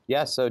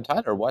Yeah. So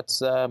Tyler,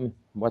 what's up?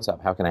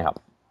 How can I help?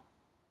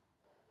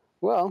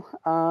 Well,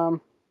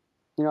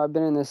 I've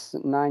been in this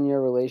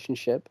 9-year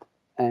relationship,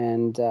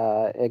 and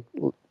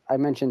I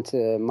mentioned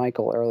to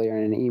Michael earlier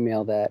in an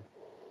email that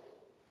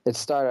it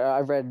started.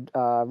 I've read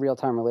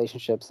Real-Time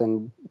Relationships,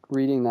 and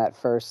reading that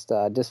first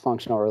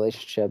dysfunctional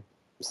relationship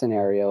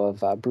scenario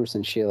of Bruce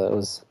and Sheila, it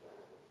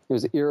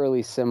was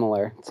eerily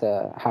similar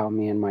to how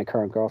me and my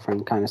current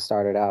girlfriend kind of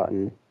started out,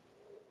 and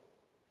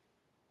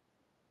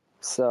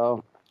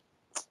so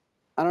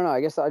I don't know.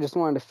 I guess I just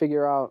wanted to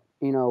figure out,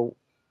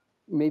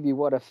 maybe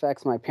what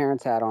effects my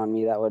parents had on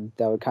me that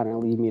would kind of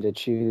lead me to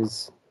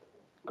choose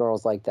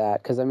girls like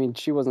that. Because I mean,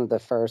 she wasn't the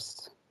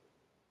first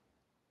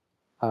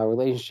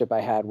relationship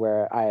I had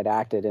where I had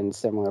acted in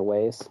similar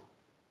ways,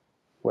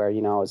 where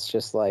it's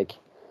just like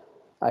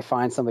I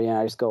find somebody and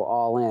I just go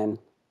all in,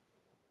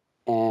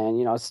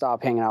 and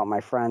stop hanging out with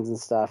my friends and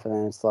stuff, and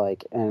then it's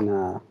like,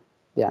 and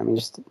yeah, I mean,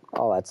 just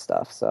all that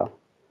stuff.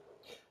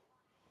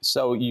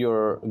 So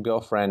your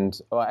girlfriend,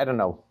 oh, I don't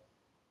know,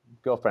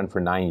 girlfriend for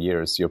 9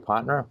 years, your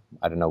partner?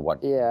 I don't know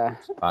what. Yeah,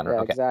 Partner.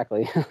 yeah, Okay.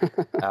 exactly.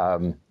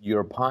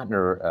 Your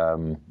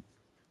partner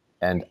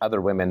and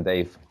other women,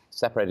 they've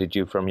separated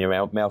you from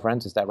your male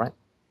friends. Is that right?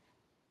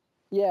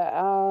 Yeah,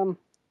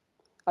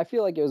 I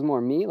feel like it was more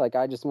me. Like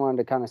I just wanted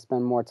to kind of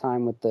spend more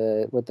time with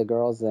the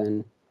girls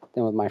than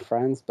with my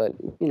friends. But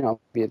maybe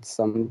it's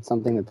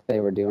something that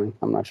they were doing.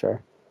 I'm not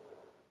sure.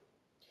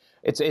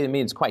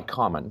 It's quite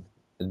common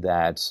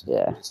that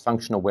Yeah.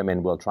 dysfunctional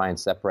women will try and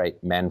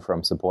separate men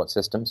from support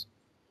systems,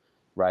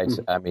 right?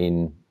 Mm. I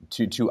mean,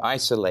 to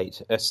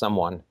isolate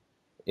someone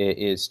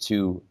is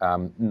to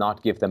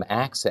not give them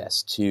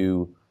access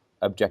to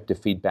objective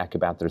feedback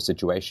about their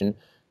situation.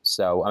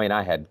 So, I mean,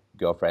 I had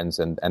girlfriends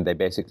and they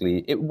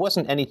basically, it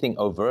wasn't anything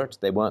overt.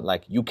 They weren't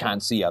like, you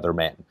can't see other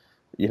men,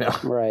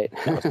 Right.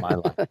 That was my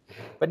line.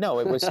 But no,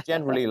 it was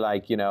generally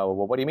like, well,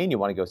 what do you mean you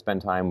want to go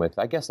spend time with?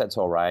 I guess that's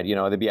all right.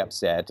 They'd be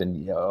upset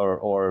and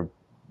or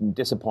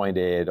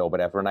disappointed or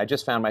whatever. And I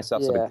just found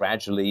myself sort of Yeah.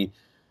 gradually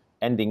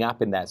ending up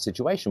in that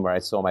situation where I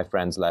saw my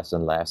friends less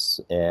and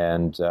less.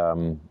 And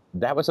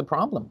that was a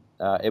problem.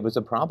 It was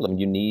a problem.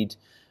 You need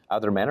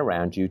other men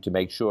around you to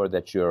make sure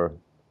that your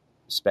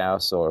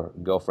spouse or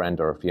girlfriend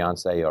or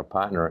fiance or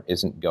partner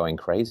isn't going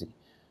crazy.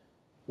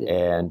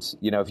 Yeah. And,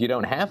 if you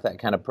don't have that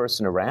kind of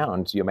person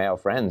around, your male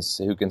friends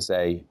who can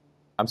say,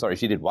 I'm sorry,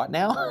 she did what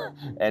now?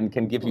 And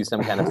can give you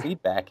some kind of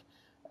feedback,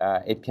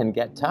 it can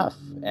get tough.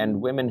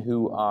 And women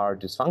who are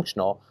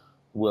dysfunctional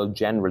will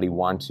generally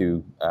want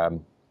to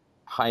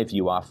hive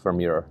you off from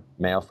your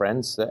male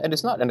friends. And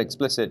it's not an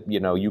explicit,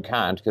 you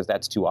can't, because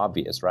that's too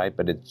obvious, right?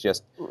 But it's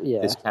just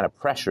this kind of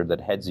pressure that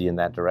heads you in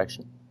that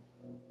direction.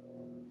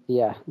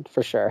 Yeah,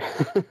 for sure.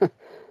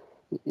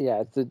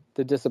 Yeah, it's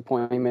the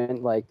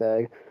disappointment, like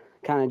the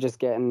kind of just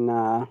getting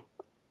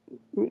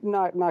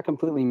not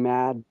completely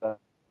mad, but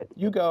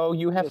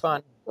You have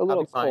fun. a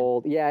little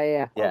cold. Yeah.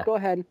 Yeah. Oh, go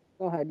ahead.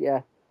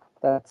 Yeah,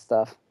 that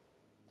stuff.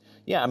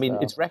 Yeah, I mean,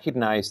 it's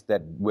recognized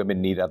that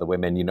women need other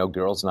women,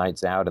 girls'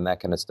 nights out and that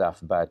kind of stuff,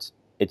 but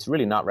it's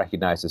really not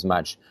recognized as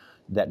much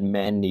that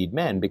men need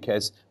men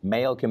because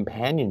male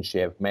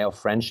companionship, male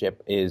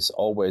friendship is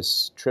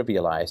always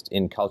trivialized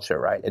in culture,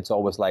 right? It's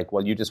always like,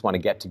 well, you just want to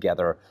get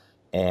together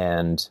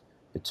and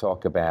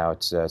talk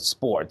about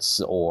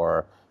sports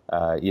or,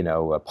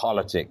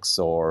 politics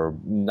or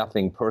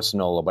nothing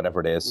personal or whatever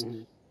it is.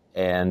 Mm-hmm.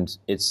 And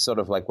it's sort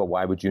of like, well,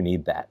 why would you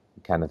need that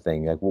kind of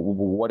thing? Like,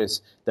 what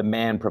is the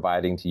man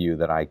providing to you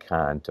that I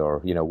can't? Or,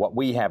 what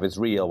we have is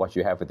real. What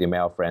you have with your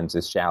male friends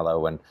is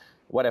shallow and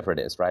whatever it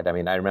is, right? I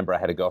mean, I remember I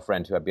had a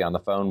girlfriend who I'd be on the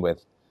phone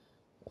with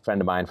a friend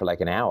of mine for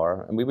like an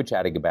hour, and we were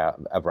chatting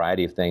about a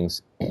variety of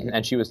things.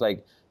 And she was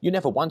like, you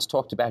never once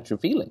talked about your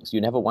feelings. You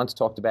never once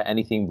talked about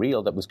anything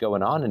real that was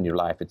going on in your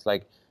life. It's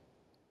like,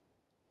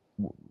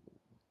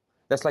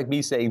 that's like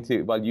me saying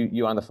well,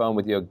 you're on the phone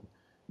with your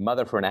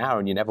mother for an hour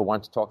and you never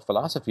want to talk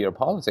philosophy or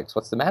politics.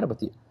 What's the matter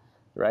with you?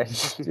 Right?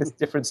 Just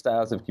different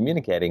styles of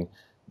communicating.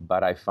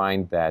 But I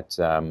find that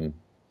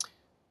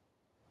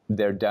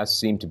there does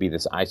seem to be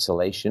this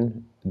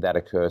isolation that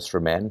occurs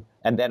for men.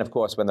 And then, of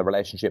course, when the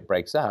relationship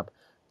breaks up,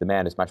 the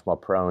man is much more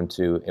prone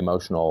to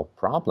emotional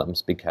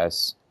problems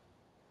because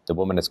the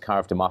woman has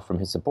carved him off from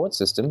his support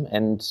system,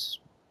 and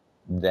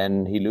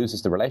then he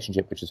loses the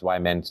relationship, which is why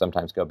men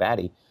sometimes go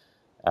batty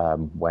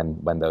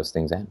when those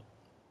things end.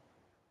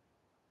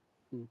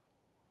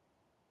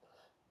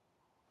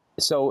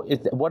 So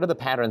what are the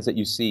patterns that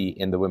you see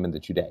in the women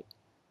that you date?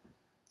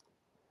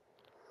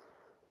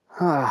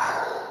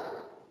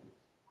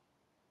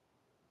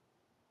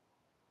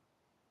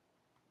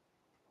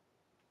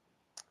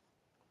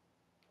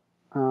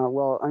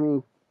 Well, I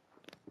mean,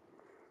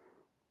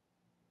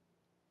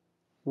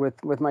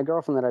 with my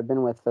girlfriend that I've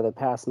been with for the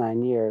past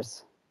 9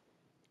 years,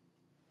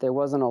 there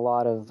wasn't a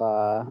lot of,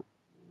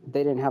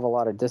 they didn't have a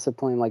lot of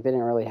discipline. Like, they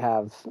didn't really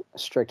have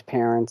strict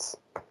parents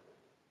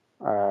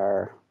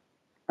or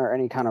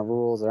any kind of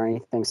rules or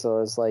anything. So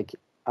it was like,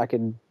 I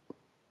don't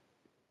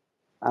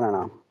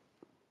know.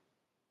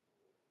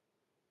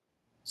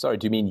 Sorry,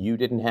 do you mean you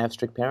didn't have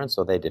strict parents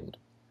or they didn't?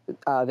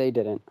 They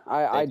didn't.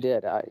 I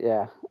did.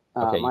 Yeah.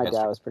 Okay, My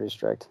dad was pretty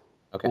strict.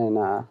 Okay.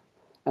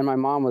 And my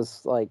mom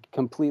was like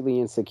completely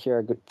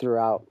insecure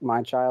throughout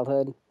my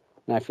childhood,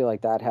 and I feel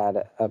like that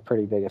had a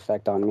pretty big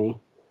effect on me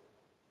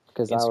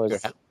because I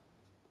was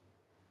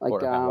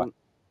like,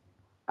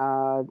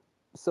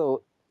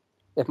 so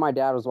if my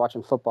dad was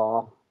watching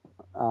football,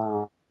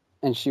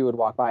 and she would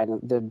walk by and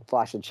there'd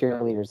flash of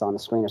cheerleaders on the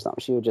screen or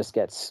something, she would just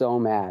get so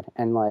mad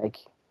and like,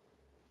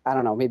 I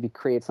don't know, maybe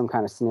create some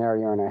kind of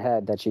scenario in her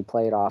head that she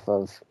played off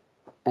of.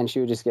 And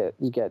she would just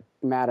get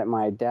mad at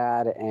my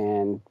dad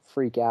and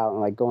freak out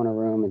and like go in her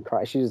room and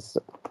cry. She was,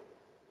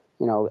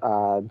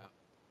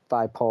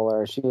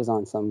 bipolar. She was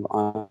on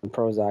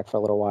Prozac for a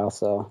little while.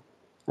 So,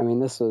 I mean,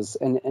 this was,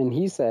 and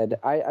he said,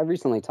 I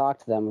recently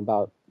talked to them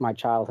about my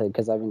childhood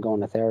because I've been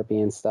going to therapy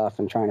and stuff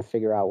and trying to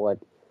figure out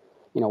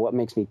what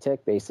makes me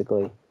tick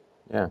basically.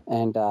 Yeah.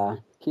 And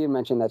he had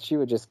mentioned that she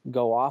would just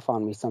go off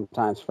on me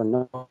sometimes for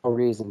no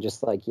reason,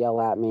 just like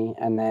yell at me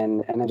and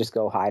then just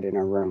go hide in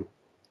her room.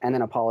 And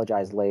then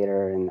apologize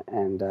later,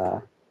 and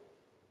I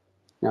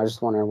was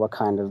just wondering what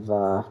kind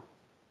of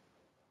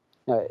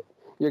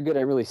you're good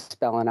at really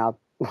spelling out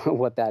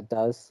what that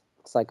does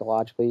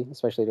psychologically,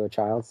 especially to a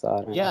child. So I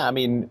don't know. I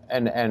mean,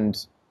 and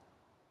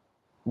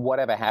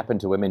whatever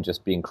happened to women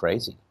just being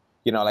crazy,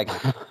 like,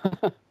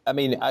 I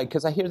mean,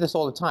 because I hear this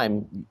all the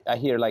time. I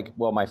hear like,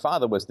 well, my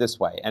father was this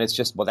way, and it's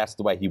just, well, that's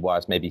the way he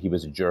was. Maybe he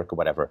was a jerk or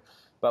whatever.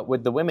 But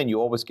with the women, you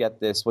always get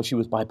this, well, she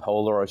was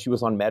bipolar, or she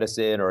was on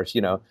medicine, or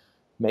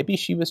maybe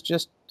she was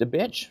just a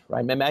bitch,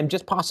 right? I'm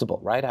just possible,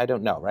 right? I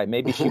don't know, right?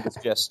 Maybe she was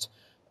just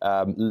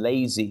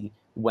lazy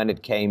when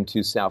it came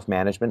to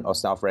self-management or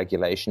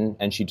self-regulation,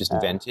 and she just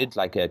vented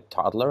like a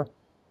toddler,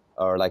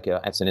 or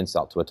that's an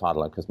insult to a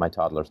toddler because my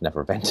toddler's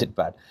never vented,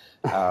 but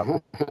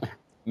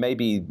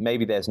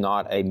maybe there's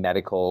not a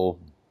medical,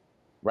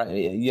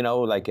 right?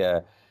 Like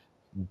a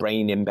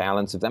brain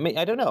imbalance of that. I mean,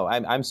 I don't know.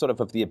 I'm sort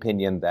of the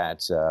opinion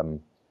that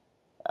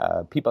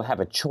people have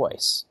a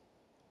choice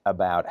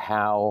about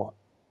how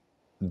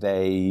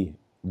they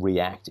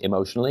react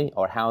emotionally,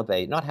 or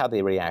not how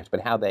they react,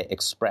 but how they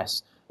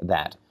express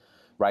that,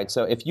 right?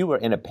 So if you were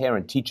in a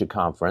parent-teacher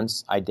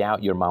conference, I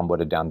doubt your mom would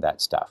have done that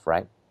stuff,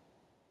 right?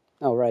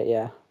 Oh, right,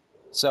 yeah.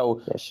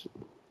 So,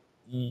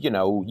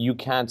 you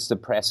can't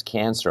suppress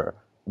cancer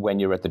when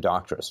you're at the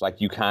doctor's. Like,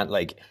 you can't,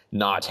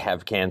 not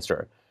have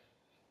cancer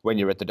when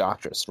you're at the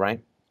doctor's, right?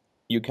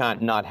 You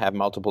can't not have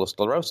multiple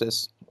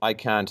sclerosis. I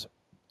can't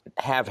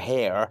have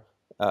hair,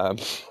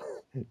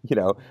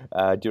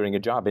 during a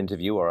job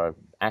interview or an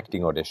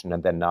acting audition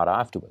and then not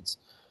afterwards.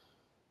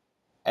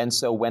 And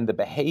so when the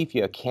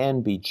behavior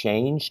can be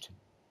changed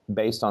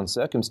based on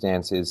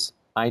circumstances,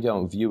 I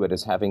don't view it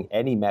as having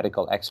any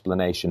medical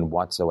explanation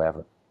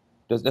whatsoever.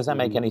 Does that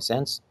make any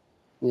sense?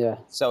 Yeah.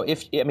 So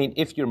if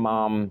your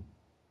mom,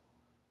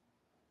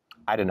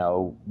 I don't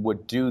know,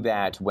 would do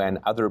that when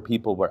other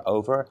people were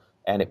over,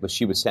 and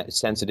she was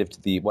sensitive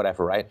to the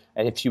whatever, right?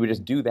 And if she would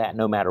just do that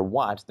no matter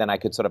what, then I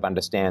could sort of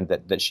understand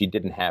that she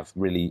didn't have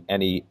really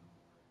any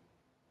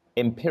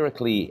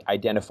empirically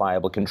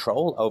identifiable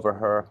control over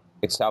her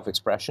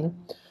self-expression.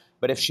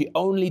 But if she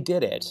only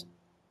did it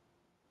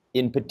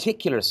in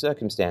particular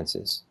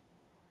circumstances,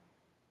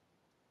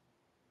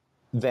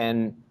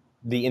 then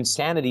the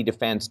insanity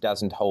defense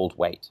doesn't hold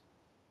weight,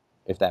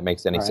 if that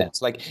makes any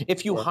sense. Like,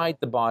 if you hide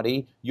the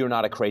body, you're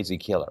not a crazy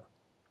killer.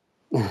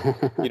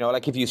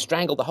 Like if you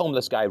strangle the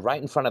homeless guy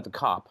right in front of the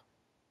cop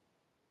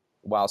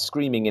while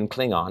screaming in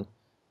Klingon,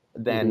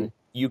 then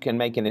you can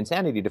make an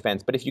insanity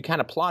defense. But if you kind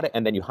of plot it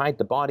and then you hide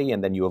the body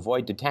and then you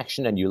avoid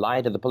detection and you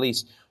lie to the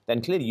police,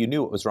 then clearly you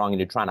knew it was wrong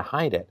and you're trying to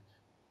hide it.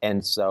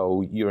 And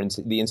so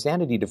the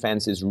insanity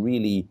defense is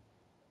really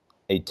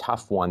a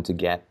tough one to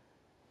get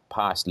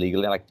past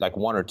legally. Like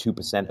 1 or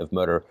 2% of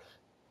murder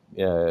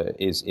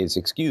is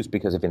excused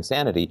because of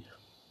insanity.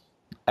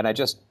 And I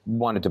just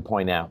wanted to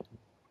point out,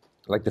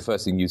 like the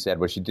first thing you said,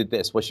 where she did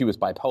this, well, she was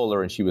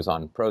bipolar and she was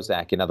on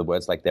Prozac. In other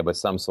words, like there was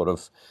some sort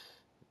of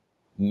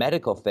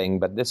medical thing,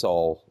 but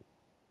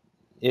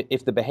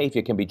if the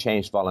behavior can be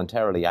changed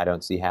voluntarily, I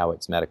don't see how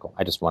it's medical.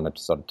 I just wanted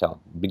to sort of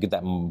get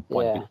that point.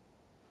 Yeah.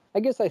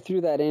 I guess I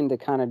threw that in to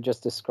kind of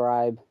just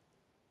describe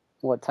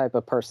what type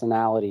of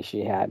personality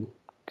she had.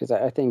 Because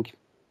I think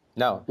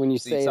when you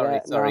say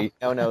that... Sorry.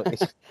 No.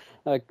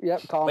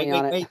 Yep, call me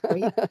on it.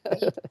 Wait.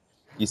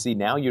 You see,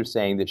 now you're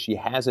saying that she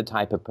has a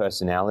type of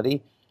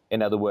personality.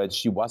 In other words,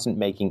 she wasn't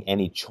making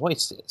any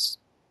choices.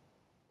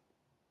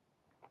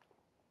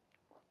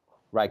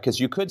 Right? Because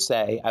you could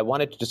say, I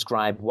wanted to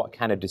describe what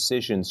kind of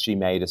decisions she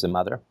made as a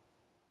mother.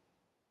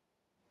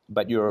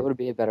 But That would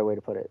be a better way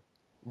to put it.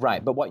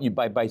 Right. But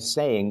by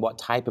saying what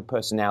type of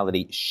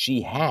personality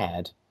she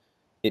had,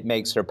 it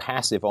makes her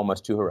passive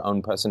almost to her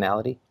own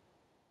personality.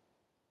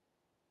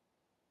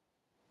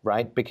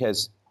 Right?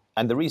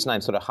 And the reason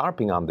I'm sort of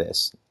harping on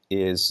this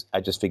is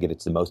I just figured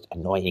it's the most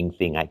annoying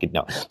thing I could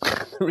know.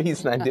 The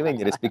reason I'm doing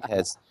it is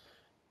because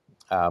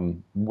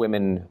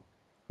women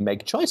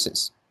make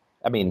choices.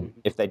 I mean,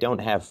 if they don't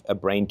have a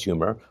brain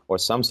tumor or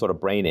some sort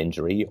of brain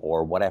injury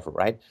or whatever,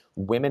 right?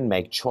 Women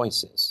make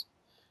choices.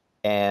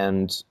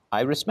 And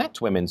I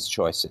respect women's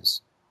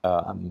choices.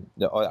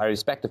 I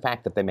respect the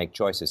fact that they make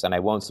choices, and I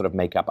won't sort of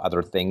make up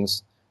other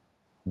things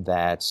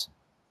that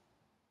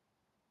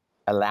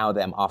allow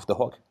them off the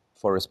hook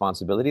for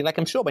responsibility. Like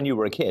I'm sure when you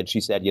were a kid,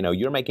 she said,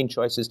 you're making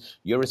choices,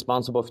 you're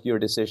responsible for your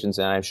decisions,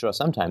 and I'm sure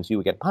sometimes you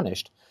would get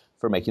punished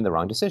for making the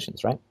wrong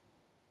decisions, right?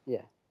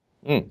 Yeah.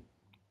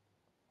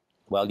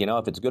 Well,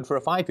 if it's good for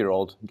a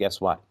 5-year-old, guess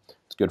what?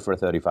 It's good for a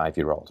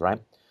 35-year-old, right?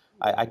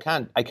 I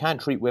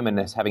can't treat women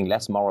as having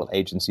less moral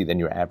agency than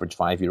your average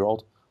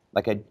 5-year-old.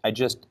 Like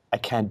I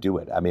can't do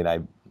it. I mean,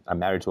 I'm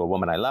married to a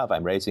woman I love.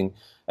 I'm raising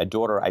a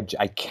daughter.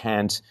 I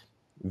can't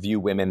view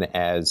women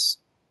as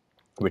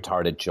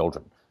retarded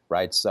children,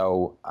 right?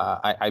 So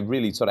I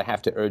really sort of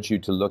have to urge you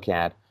to look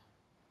at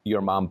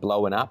your mom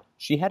blowing up.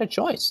 She had a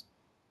choice,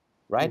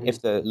 right? Mm-hmm.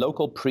 If the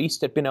local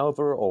priest had been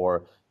over,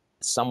 or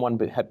someone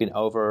had been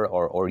over,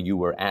 or you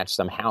were at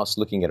some house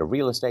looking at a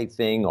real estate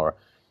thing, or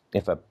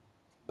if a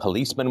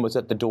policeman was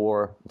at the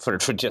door for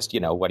just,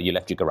 what, you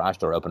left your garage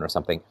door open or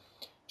something,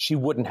 she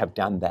wouldn't have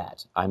done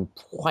that. I'm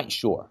quite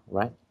sure,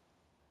 right?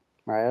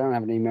 Right. I don't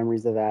have any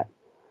memories of that.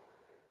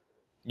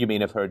 You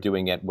mean of her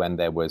doing it when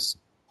there was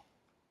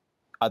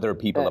other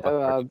people of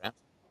authority around?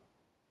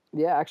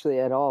 Yeah, actually,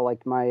 at all.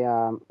 Like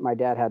my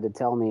dad had to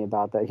tell me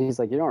about that. He's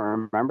like, "You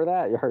don't remember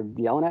that? You heard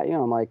yelling at you?"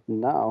 And I'm like,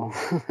 "No."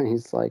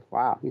 He's like,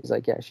 "Wow." He's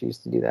like, "Yeah, she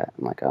used to do that."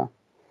 I'm like, "Oh."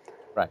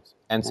 Right.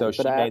 And so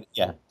she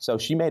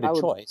made a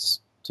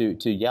choice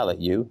to yell at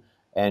you,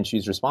 and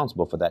she's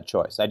responsible for that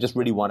choice. I just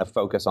really want to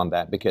focus on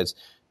that, because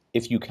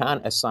if you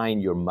can't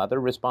assign your mother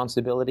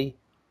responsibility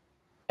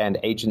and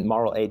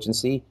moral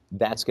agency,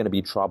 that's going to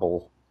be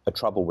trouble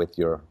with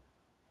your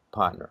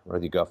partner or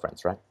your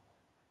girlfriends, right?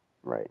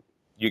 Right.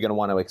 You're going to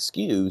want to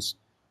excuse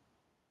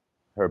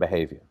her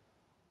behavior.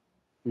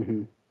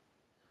 Mm-hmm.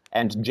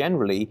 And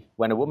generally,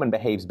 when a woman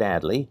behaves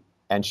badly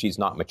and she's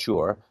not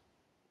mature,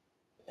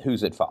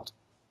 who's at fault?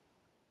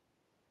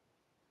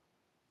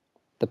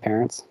 The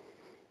parents.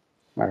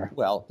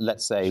 Well,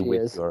 let's say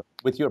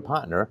with your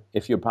partner,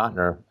 if your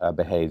partner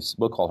behaves,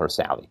 we'll call her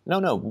Sally.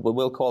 No,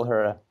 we'll call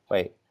her,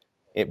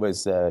 it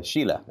was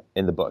Sheila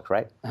in the book,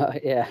 right?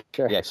 Yeah,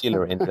 sure. Yeah,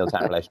 Sheila in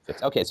Real-Time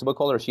Relationships. Okay, so we'll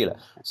call her Sheila.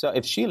 So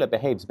if Sheila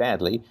behaves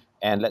badly,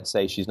 and let's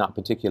say she's not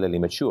particularly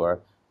mature,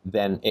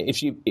 then if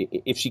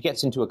she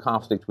gets into a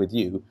conflict with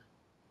you,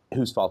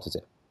 whose fault is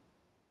it?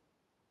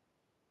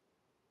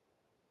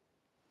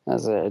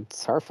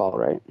 It's her fault,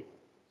 right?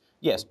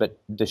 Yes, but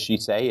does she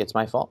say it's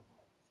my fault?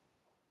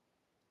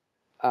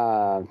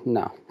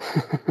 No.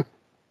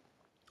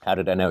 How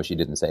did I know she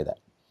didn't say that?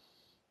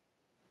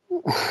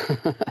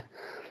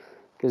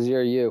 Because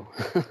you're you.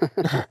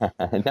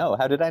 No,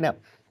 how did I know?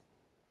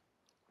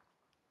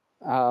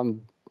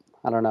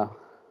 I don't know.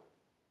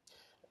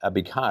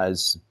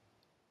 Because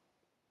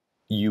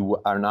you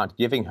are not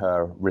giving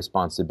her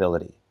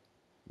responsibility,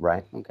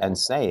 right? Okay. And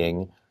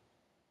saying,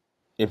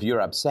 if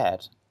you're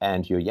upset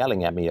and you're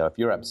yelling at me, or if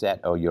you're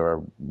upset or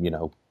you're,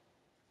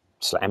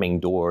 slamming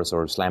doors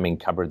or slamming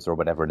cupboards or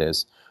whatever it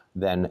is,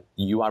 then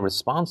you are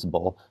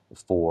responsible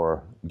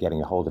for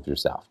getting a hold of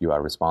yourself. You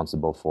are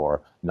responsible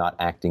for not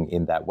acting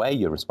in that way.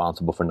 You're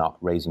responsible for not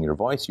raising your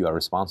voice. You are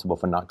responsible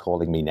for not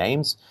calling me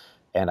names.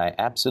 And I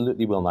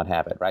absolutely will not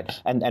have it, right?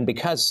 And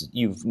because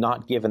you've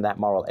not given that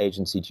moral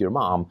agency to your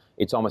mom,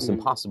 it's almost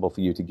impossible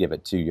for you to give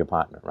it to your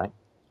partner, right?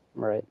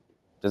 Right.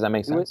 Does that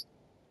make sense?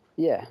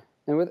 Yeah.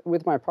 And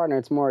with my partner,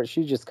 it's more,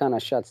 she just kind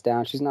of shuts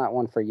down. She's not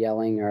one for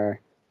yelling or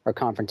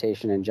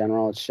confrontation in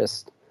general. It's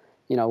just,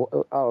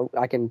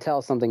 I can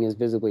tell something is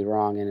visibly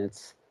wrong, and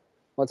it's,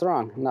 what's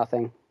wrong?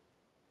 Nothing,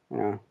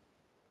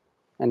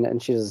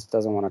 and she just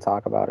doesn't want to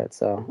talk about it.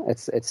 So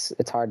it's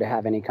hard to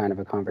have any kind of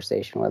a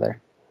conversation with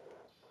her.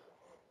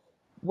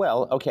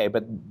 Well, okay,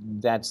 but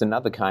that's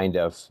another kind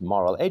of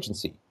moral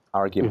agency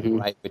argument,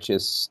 right? Which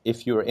is,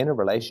 if you're in a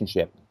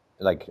relationship,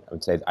 like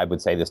I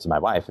would say this to my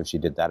wife if she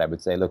did that. I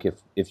would say, look,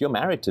 if you're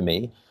married to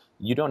me,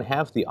 you don't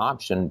have the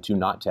option to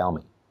not tell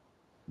me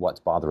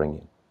what's bothering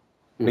you,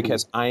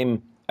 because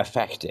I'm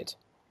affected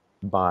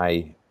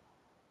by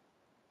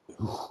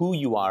who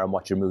you are and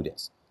what your mood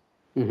is,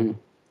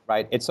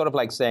 right? It's sort of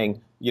like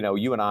saying,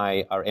 you and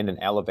I are in an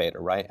elevator,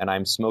 right? And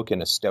I'm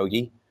smoking a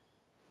stogie,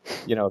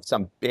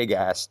 some big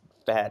ass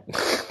fat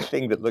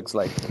thing that looks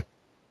like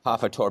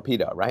half a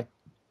torpedo, right?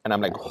 And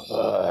I'm like,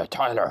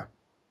 Tyler.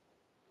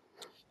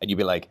 And you'd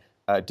be like,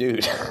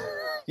 dude,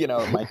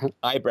 my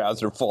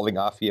eyebrows are falling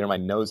off here. My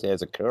nose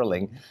hairs are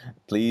curling.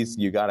 Please,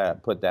 you got to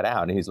put that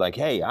out. And he's like,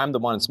 hey, I'm the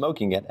one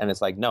smoking it. And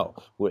it's like, no,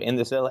 we're in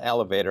this little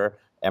elevator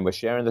and we're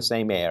sharing the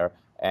same air.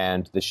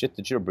 And the shit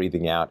that you're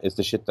breathing out is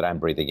the shit that I'm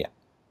breathing in.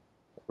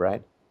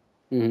 Right?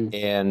 Mm-hmm.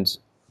 And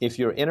if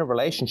you're in a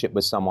relationship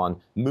with someone,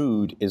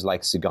 mood is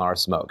like cigar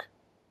smoke.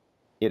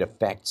 It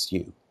affects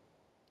you.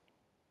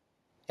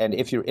 And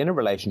if you're in a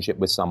relationship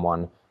with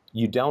someone,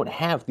 you don't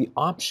have the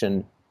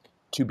option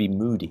to be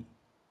moody.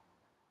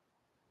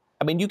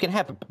 I mean, you can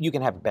have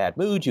a bad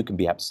mood, you can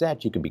be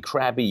upset, you can be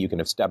crabby, you can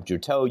have stubbed your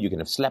toe, you can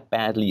have slept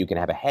badly, you can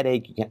have a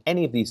headache, you can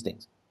any of these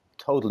things.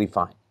 Totally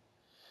fine.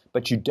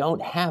 But you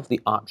don't have the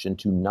option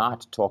to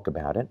not talk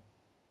about it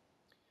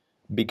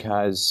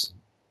because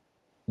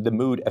the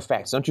mood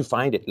affects. Don't you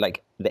find it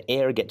like the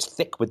air gets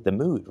thick with the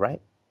mood,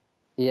 right?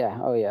 Yeah.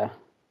 Oh, yeah.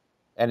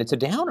 And it's a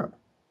downer.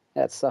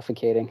 That's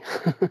suffocating.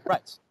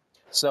 Right.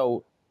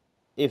 So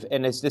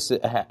is this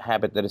a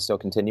habit that is still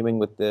continuing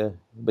with the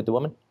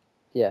woman?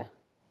 Yeah.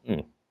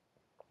 Mm.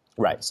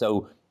 Right.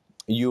 So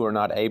you are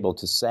not able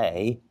to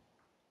say,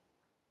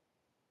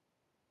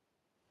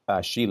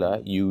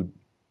 Sheila,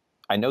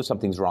 I know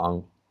something's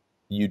wrong.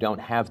 You don't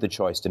have the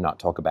choice to not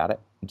talk about it.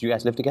 Do you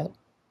guys live together?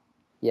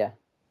 Yeah.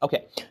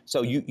 Okay.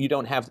 So you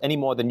don't have any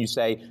more than you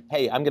say,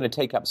 hey, I'm going to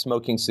take up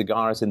smoking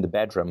cigars in the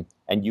bedroom,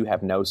 and you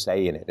have no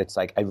say in it. It's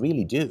like, I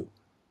really do,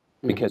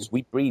 because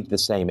we breathe the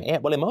same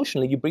air. Well,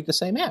 emotionally, you breathe the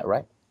same air,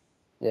 right?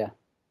 Yeah.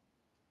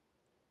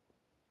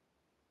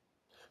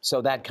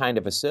 So that kind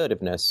of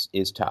assertiveness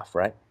is tough,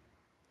 right?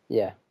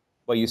 Yeah.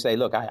 Well, you say,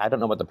 look, I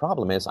don't know what the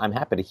problem is. I'm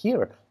happy to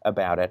hear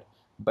about it,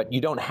 but you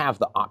don't have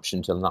the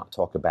option to not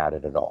talk about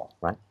it at all,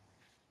 right?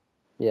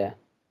 Yeah.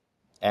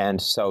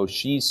 And so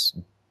she's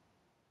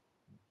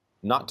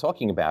not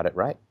talking about it,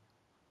 right?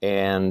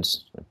 And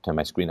I'll turn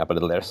my screen up a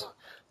little there,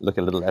 look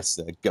a little less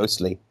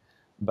ghostly.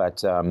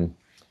 But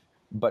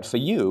for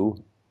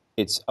you,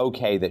 it's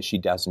okay that she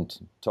doesn't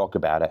talk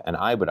about it. And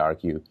I would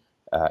argue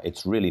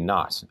it's really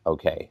not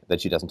okay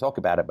that she doesn't talk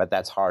about it, but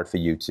that's hard for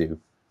you to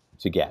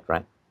get,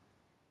 right?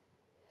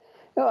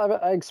 No,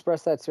 I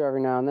express that to her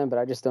every now and then, but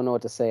I just don't know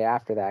what to say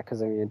after that,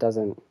 because I mean, it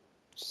doesn't.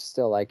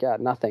 Still like, yeah,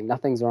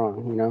 nothing's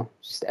wrong. You know,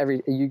 just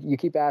you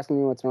keep asking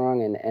me what's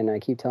wrong, and I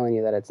keep telling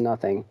you that it's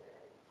nothing,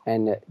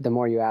 and the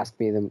more you ask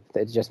me,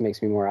 it just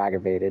makes me more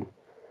aggravated.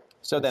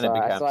 So then it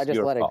becomes so I just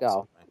your let it fault,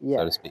 go, right? yeah,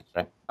 So to speak,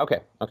 right?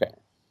 Okay.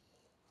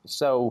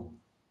 So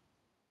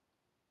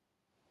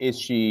is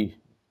she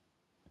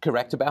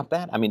correct about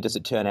that? I mean, does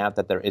it turn out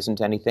that there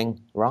isn't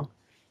anything wrong?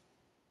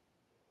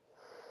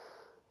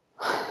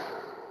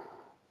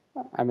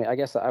 I mean, I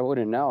guess I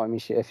wouldn't know. I mean,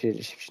 if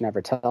she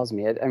never tells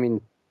me. I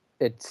mean,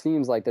 it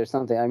seems like there's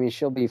something. I mean,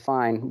 she'll be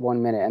fine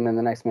 1 minute, and then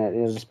the next minute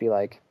it'll just be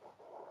like,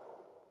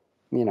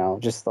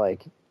 just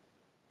like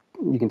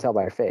you can tell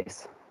by her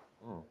face.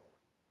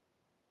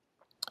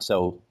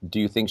 So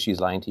do you think she's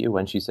lying to you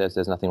when she says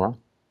there's nothing wrong?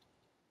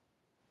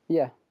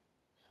 Yeah.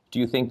 Do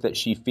you think that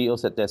she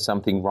feels that there's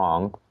something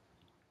wrong,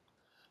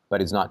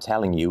 but is not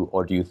telling you,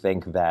 or do you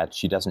think that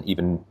she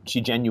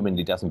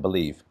genuinely doesn't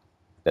believe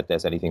that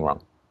there's anything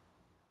wrong?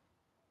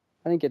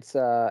 I think it's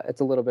a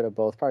little bit of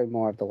both, probably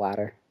more of the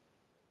latter.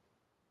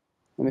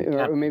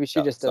 Or maybe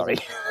she just sorry.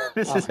 doesn't.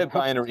 This is a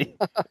binary.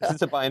 This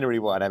is a binary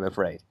one, I'm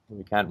afraid.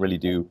 We can't really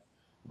do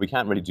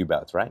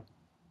both, right?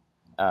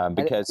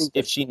 Because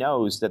if she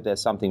knows that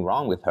there's something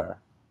wrong with her,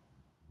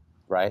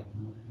 right,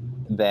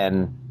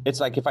 then it's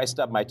like if I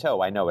stub my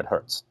toe, I know it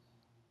hurts,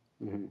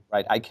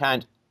 right? I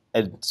can't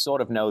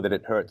sort of know that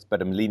it hurts,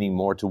 but I'm leaning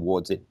more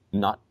towards it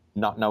not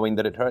knowing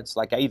that it hurts.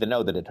 Like I either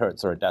know that it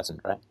hurts or it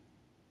doesn't, right?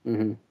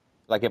 Mm-hmm.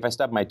 Like if I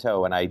stub my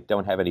toe and I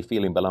don't have any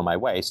feeling below my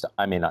waist,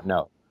 I may not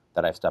know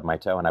that I've stubbed my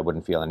toe and I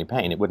wouldn't feel any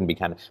pain. It wouldn't be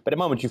but the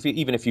moment you feel,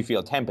 even if you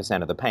feel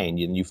 10% of the pain,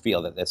 you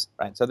feel that this,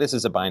 right? So this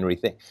is a binary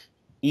thing.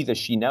 Either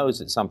she knows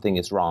that something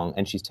is wrong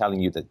and she's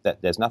telling you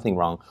that there's nothing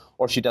wrong,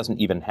 or she doesn't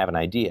even have an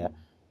idea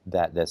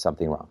that there's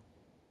something wrong.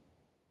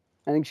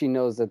 I think she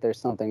knows that there's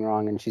something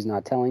wrong and she's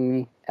not telling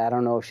me. I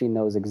don't know if she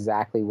knows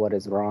exactly what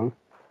is wrong.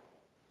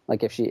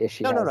 Like if she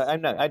No,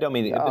 I don't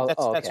mean it. But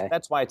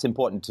that's why it's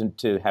important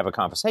to have a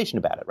conversation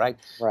about it, right?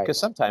 Right. Because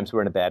sometimes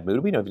we're in a bad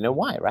mood. We don't even know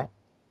why, right?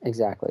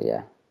 Exactly,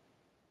 yeah.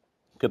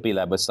 Could be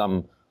like with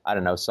some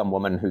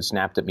woman who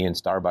snapped at me in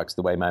Starbucks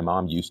the way my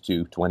mom used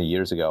to 20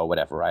 years ago or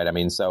whatever, right? I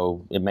mean,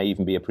 so it may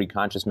even be a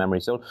preconscious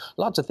memory. So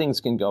lots of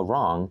things can go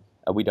wrong.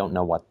 We don't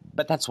know what,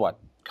 but that's what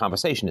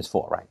conversation is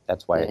for, right?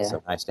 That's why it's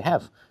so nice to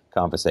have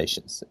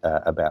conversations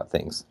about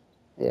things.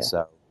 Yeah.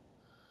 So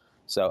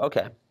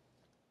okay.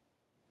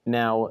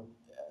 Now,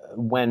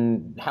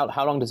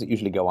 how long does it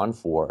usually go on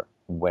for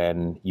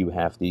when you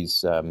have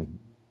these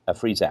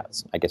freeze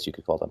outs? I guess you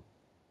could call them.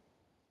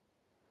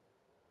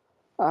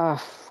 A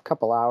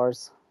couple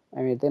hours.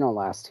 I mean, they don't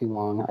last too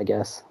long, I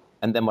guess.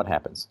 And then what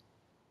happens?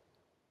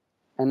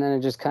 And then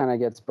it just kind of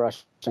gets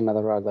brushed under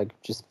the rug. Like,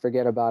 just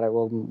forget about it.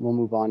 We'll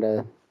move on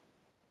to,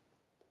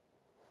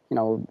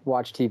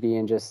 watch TV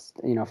and just,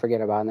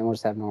 forget about it. And then we'll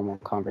just have normal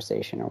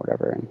conversation or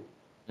whatever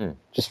and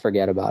just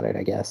forget about it,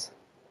 I guess.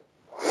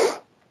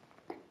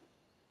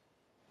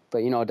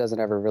 But, it doesn't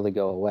ever really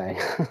go away.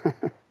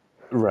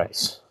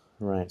 Right.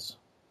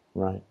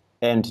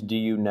 And do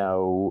you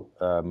know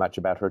much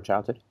about her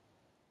childhood?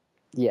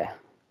 Yeah.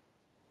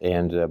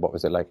 And what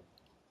was it like?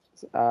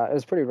 It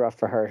was pretty rough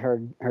for her.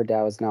 Her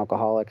dad was an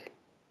alcoholic.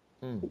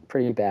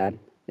 Pretty bad,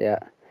 yeah.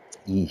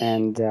 Yeesh.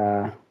 And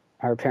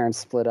her parents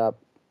split up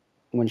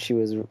when she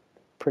was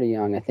pretty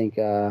young. I think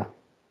 4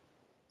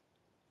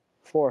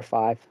 or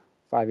 5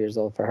 years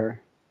old for her.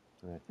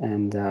 Right.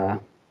 And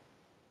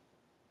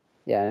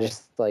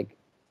just like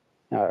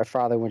her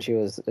father when she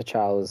was a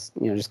child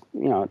was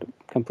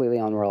completely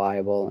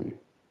unreliable and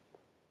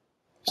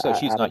so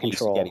she's not control. Used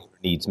to getting her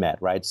needs met,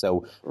 right?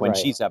 So when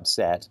she's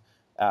upset,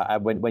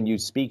 when you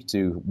speak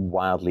to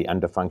wildly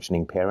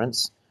underfunctioning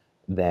parents,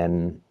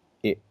 then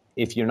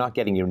if you're not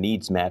getting your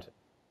needs met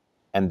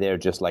and they're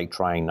just like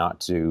trying not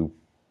to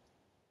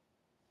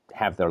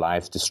have their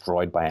lives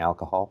destroyed by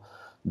alcohol,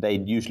 they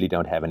usually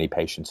don't have any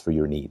patience for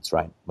your needs,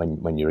 right?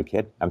 When you're a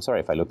kid. I'm sorry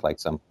if I look like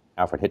some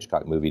Alfred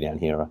Hitchcock movie down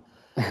here.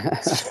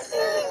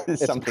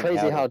 It's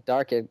crazy how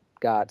dark it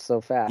got so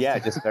fast. Yeah,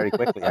 just very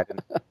quickly. I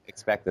didn't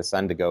expect the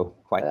sun to go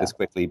quite this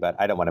quickly, but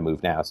I don't want to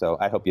move now, so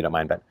I hope you don't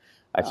mind. But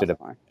I should have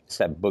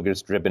set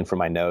boogers dripping from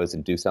my nose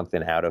and do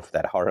something out of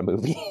that horror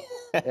movie.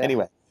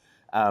 Anyway,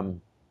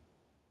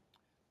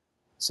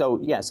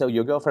 so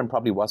your girlfriend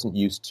probably wasn't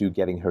used to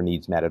getting her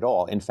needs met at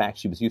all. In fact,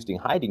 she was used to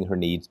hiding her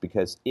needs,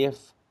 because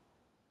if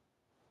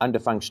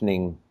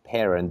underfunctioning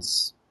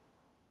parents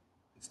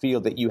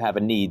feel that you have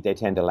a need, they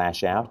tend to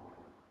lash out.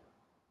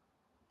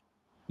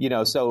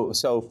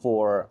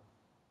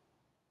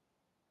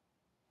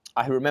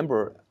 I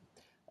remember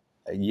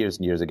years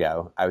and years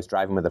ago, I was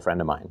driving with a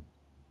friend of mine,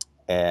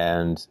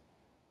 and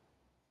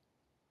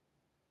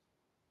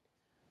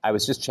I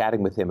was just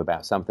chatting with him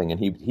about something, and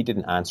he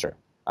didn't answer.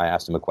 I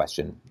asked him a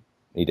question.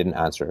 He didn't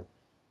answer.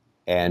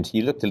 And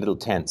he looked a little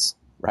tense,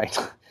 right?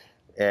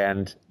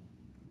 And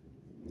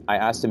I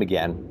asked him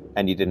again,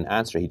 and he didn't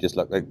answer. He just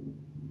looked like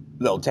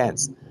a little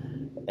tense.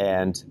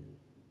 And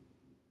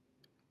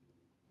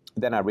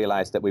then I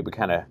realized that we were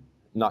kind of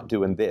not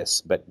doing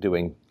this, but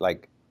doing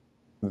like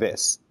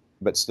this,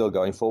 but still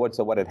going forward.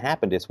 So what had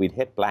happened is we'd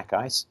hit black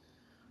ice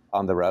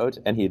on the road,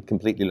 and he had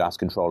completely lost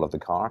control of the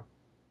car.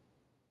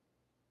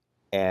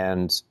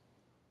 And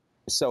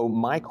so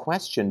my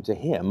question to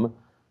him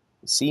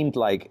seemed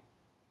like,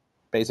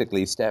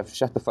 basically, Steph,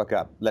 shut the fuck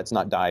up. Let's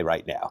not die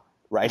right now,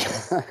 right?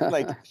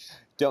 Like,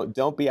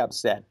 don't be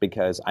upset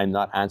because I'm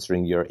not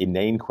answering your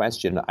inane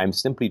question. I'm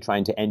simply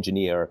trying to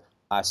engineer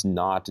us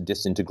not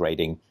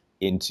disintegrating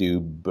into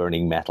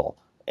burning metal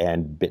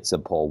and bits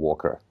of Paul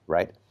Walker,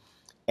 right?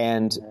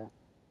 And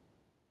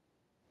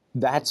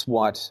that's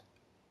what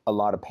a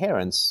lot of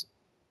parents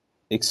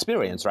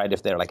experience, right?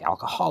 If they're like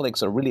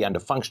alcoholics or really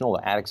underfunctional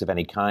or addicts of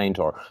any kind,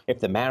 or if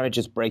the marriage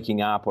is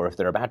breaking up, or if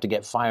they're about to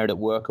get fired at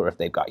work, or if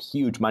they've got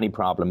huge money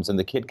problems, and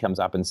the kid comes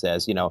up and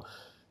says,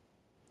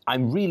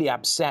 I'm really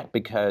upset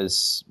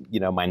because,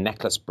 my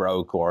necklace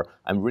broke, or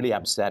I'm really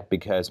upset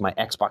because my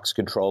Xbox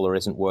controller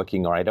isn't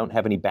working, or I don't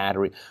have any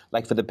battery.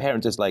 Like, for the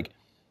parents, it's like,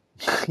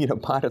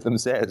 part of them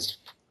says,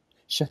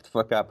 shut the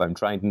fuck up. I'm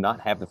trying to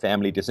not have the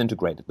family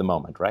disintegrate at the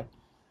moment, right?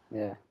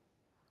 Yeah.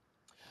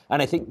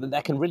 And I think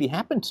that can really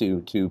happen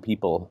to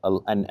people.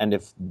 And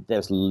if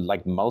there's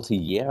like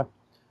multi-year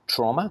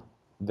trauma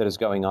that is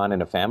going on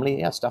in a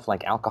family, stuff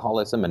like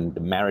alcoholism and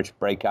marriage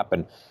breakup,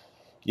 and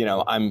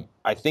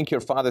I think your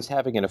father's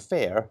having an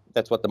affair.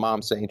 That's what the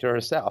mom's saying to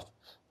herself.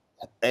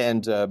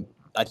 And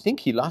I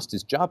think he lost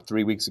his job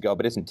 3 weeks ago,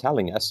 but isn't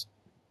telling us.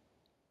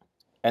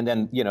 And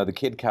then, the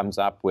kid comes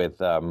up with,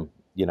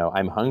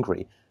 I'm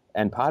hungry.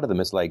 And part of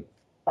them is like,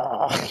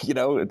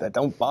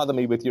 don't bother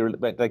me with your,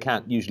 but they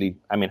can't usually,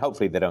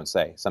 hopefully they don't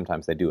say.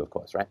 Sometimes they do, of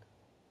course, right?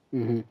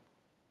 Mm-hmm.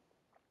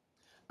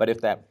 But if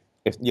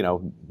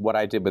what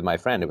I did with my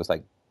friend, it was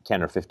like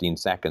 10 or 15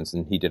 seconds,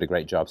 and he did a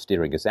great job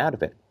steering us out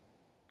of it.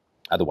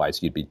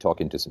 Otherwise, you'd be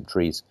talking to some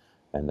trees,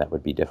 and that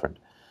would be different.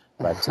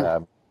 But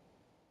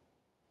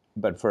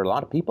but for a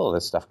lot of people,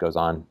 this stuff goes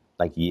on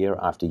like year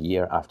after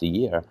year after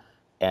year.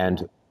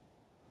 And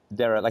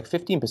there are like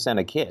 15%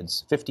 of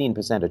kids,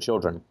 15% of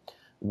children,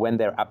 when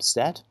they're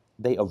upset,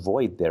 they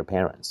avoid their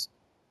parents.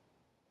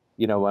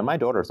 When my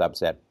daughter's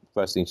upset,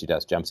 first thing she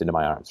does, jumps into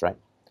my arms, right?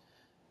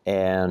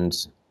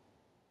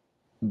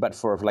 But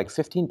for like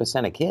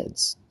 15% of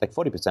kids, like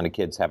 40% of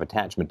kids have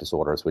attachment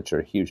disorders, which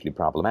are hugely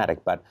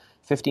problematic. But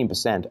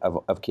 15%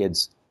 of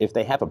kids, if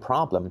they have a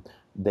problem,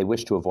 they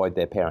wish to avoid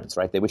their parents,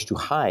 right? They wish to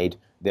hide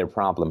their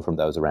problem from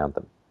those around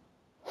them.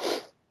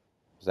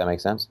 Does that make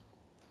sense?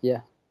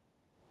 Yeah.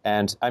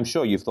 And I'm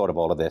sure you've thought of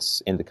all of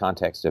this in the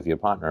context of your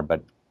partner,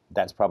 but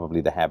that's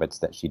probably the habits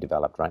that she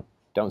developed, right?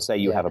 Don't say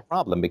you have a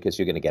problem, because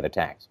you're going to get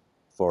attacked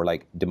for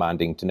like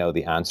demanding to know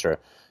the answer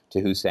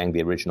to who sang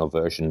the original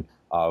version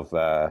of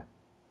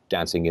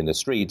Dancing in the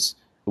Streets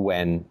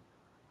when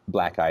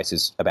black ice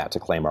is about to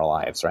claim our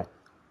lives, right?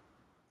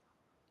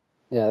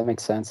 Yeah, that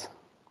makes sense.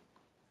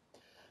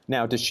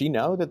 Now, does she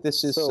know that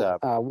this is...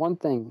 one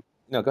thing...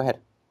 No, go ahead.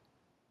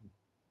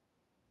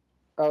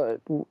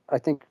 I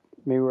think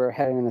maybe we're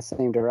heading in the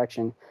same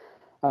direction.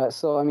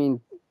 Listening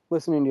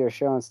to your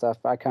show and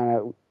stuff, I kind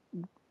of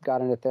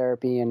got into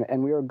therapy,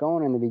 and we were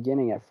going in the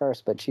beginning at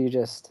first, but she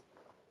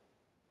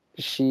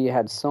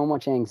had so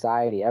much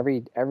anxiety.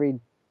 Every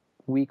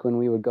week when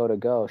we would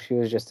go, she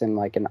was just in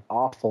like an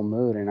awful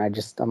mood, and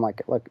I'm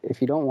like, look, if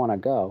you don't want to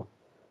go,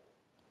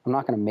 I'm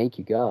not going to make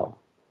you go.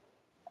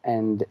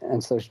 And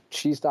so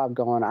she stopped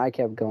going, I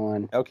kept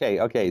going.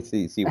 Okay,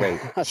 see, wait.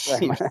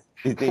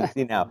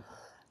 see now,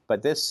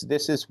 but this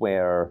is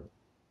where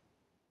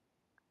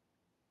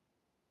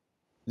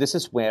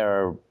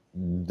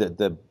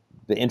the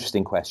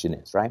interesting question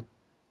is, right?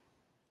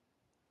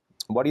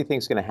 What do you think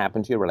is going to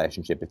happen to your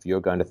relationship if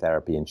you're going to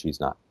therapy and she's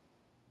not?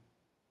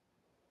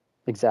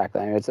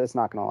 Exactly. I mean, it's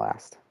not going to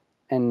last.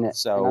 And I've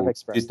So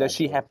expressed does that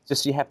she to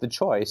her. have the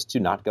choice to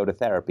not go to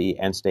therapy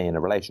and stay in a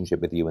relationship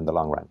with you in the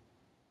long run?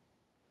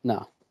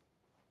 No.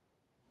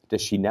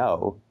 Does she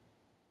know?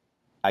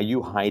 Are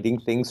you hiding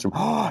things from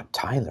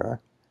Tyler?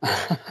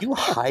 You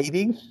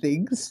hiding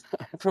things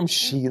from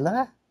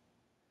Sheila?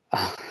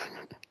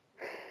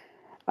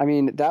 I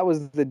mean, that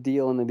was the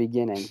deal in the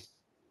beginning.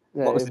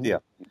 What was the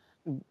deal?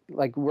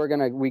 Like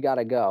we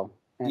gotta go.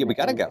 Yeah, we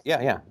gotta go.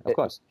 Yeah, of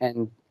course.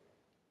 And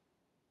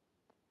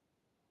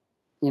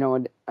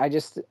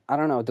I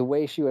don't know, the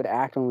way she would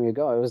act when we would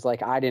go, it was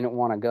like I didn't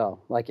want to go.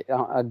 Like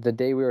the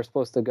day we were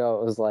supposed to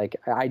go, it was like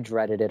I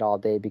dreaded it all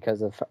day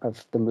because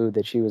of the mood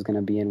that she was going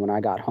to be in when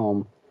I got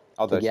home.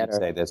 Although to get she'd her.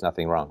 say there's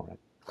nothing wrong,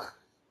 right?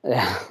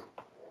 Yeah.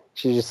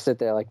 She'd just sit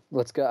there like,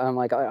 let's go. I'm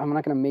like, I'm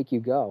not going to make you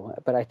go.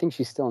 But I think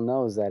she still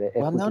knows that if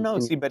we No.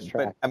 continue See, this but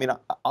track. I mean,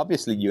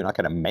 obviously you're not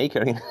going to make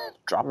her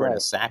drop her in a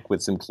Right. sack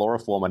with some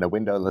chloroform in a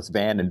windowless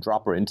van and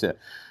drop her into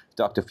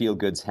Dr.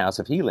 Feelgood's House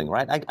of Healing,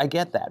 right? I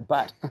get that,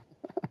 but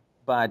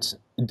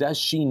does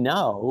she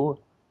know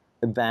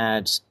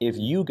that if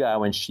you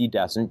go and she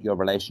doesn't, your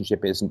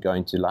relationship isn't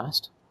going to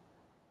last?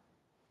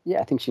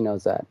 Yeah, I think she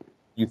knows that.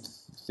 You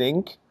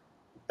think?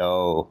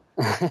 Oh.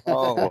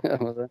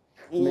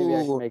 Maybe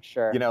I can Ooh. make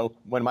sure.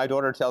 When my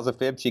daughter tells a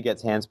fib, she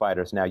gets hand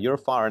spiders. Now, you're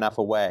far enough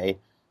away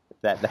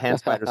that the hand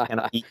spiders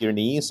cannot eat your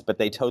knees, but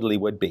they totally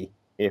would be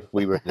if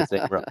we were in the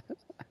same room.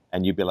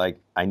 And you'd be like,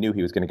 I knew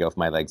he was going to go for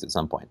my legs at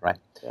some point, right?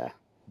 Yeah.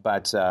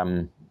 But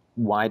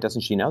why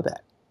doesn't she know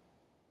that?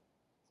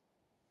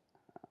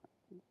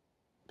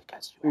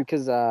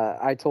 Because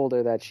I told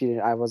her that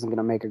I wasn't going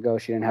to make her go.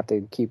 She didn't have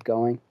to keep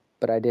going,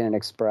 but I didn't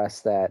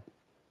express that.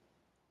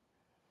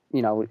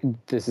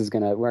 This is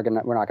we're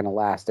not gonna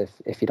last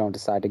if you don't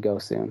decide to go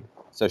soon.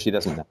 So she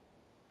doesn't know.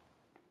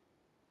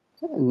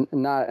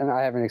 And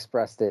I haven't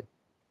expressed it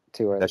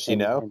to her. Does she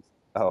know?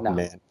 Oh, no.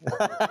 man.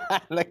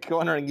 Like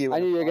cornering you. I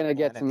knew you were going to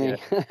get to me.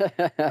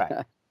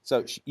 Right.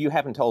 So you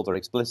haven't told her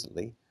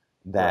explicitly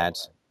that,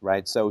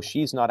 right? So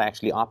she's not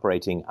actually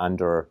operating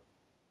under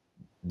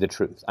the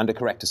truth, under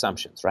correct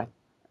assumptions, right?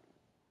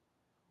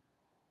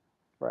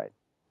 Right.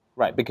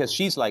 Right, because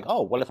she's like,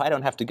 oh, well, if I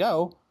don't have to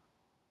go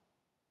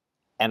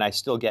and I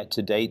still get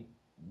to date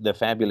the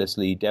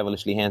fabulously,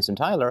 devilishly handsome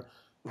Tyler,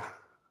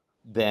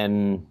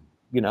 then,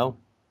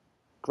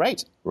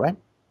 great, right?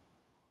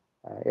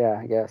 Yeah,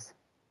 I guess.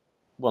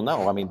 Well,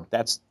 no, I mean,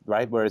 that's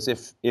right. Whereas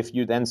if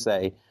you then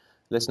say,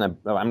 listen,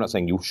 I'm not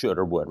saying you should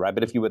or would, right?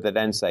 But if you would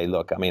then say,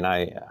 look, I mean,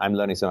 I'm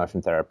learning so much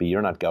from therapy.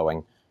 You're not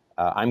going.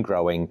 I'm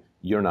growing.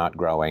 You're not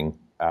growing.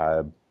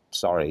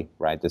 Sorry,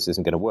 right? This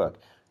isn't going to work.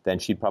 Then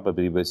she'd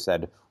probably would have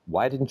said,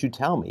 why didn't you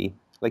tell me?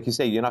 Like you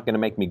say, you're not going to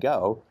make me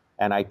go,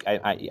 and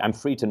I'm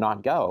free to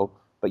not go,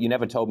 but you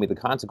never told me the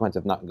consequence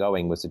of not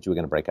going was that you were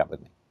going to break up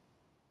with me.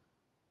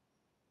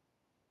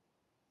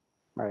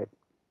 Right.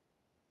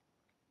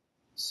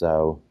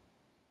 So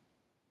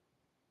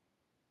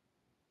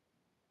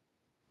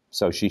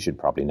she should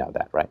probably know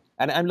that, right?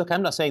 And look,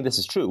 I'm not saying this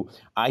is true.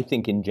 I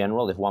think in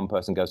general, if one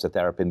person goes to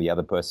therapy and the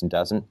other person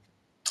doesn't,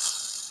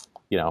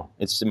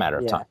 it's a matter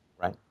of time,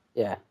 right?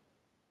 Yeah.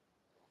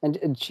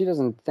 And she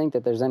doesn't think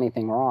that there's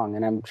anything wrong.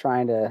 And I'm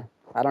trying to,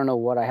 I don't know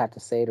what I have to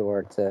say to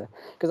her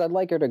because I'd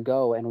like her to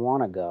go and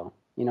want to go,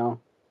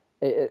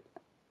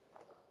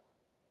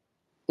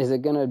 Is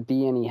it going to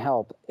be any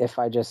help if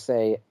I just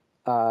say,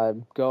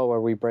 go or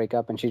we break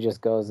up and she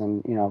just goes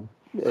and,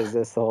 is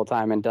this the whole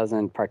time and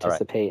doesn't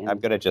participate? All right. I'm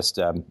going to just,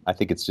 I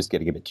think it's just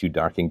getting a bit too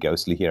dark and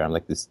ghostly here. I'm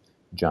like this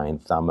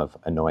giant thumb of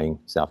annoying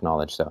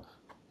self-knowledge. So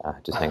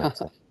just hang on a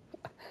second.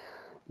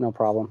 No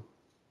problem.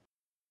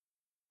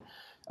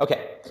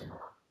 Okay.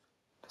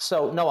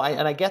 So, no,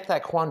 I get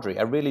that quandary.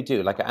 I really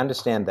do. Like, I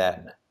understand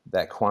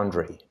that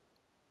quandary,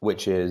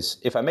 which is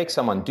if I make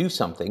someone do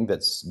something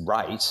that's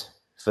right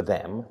for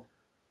them,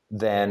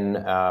 then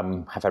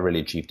have I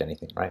really achieved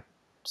anything, right?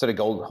 Sort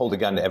of hold a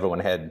gun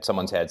to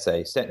someone's head,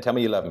 say, tell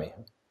me you love me.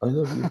 I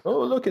love you.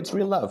 Oh, look, it's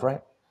real love, right?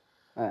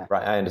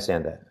 Right, I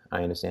understand that.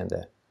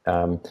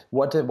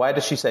 Why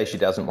does she say she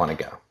doesn't want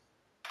to go?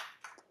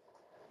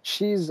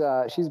 She's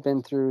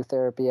been through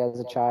therapy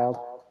as a child,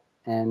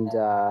 and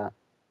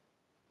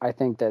I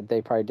think that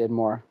they probably did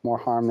more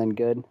harm than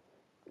good.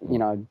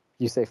 You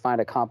say find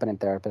a competent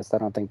therapist. I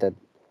don't think that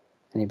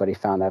anybody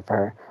found that for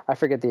her. I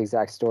forget the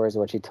exact stories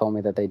of what she told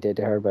me that they did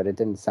to her, but it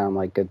didn't sound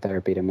like good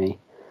therapy to me.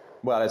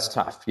 Well, it's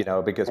tough,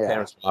 because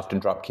parents often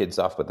drop kids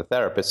off with the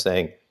therapist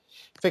saying,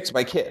 fix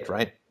my kid,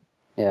 right?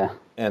 Yeah.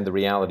 And the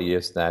reality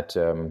is that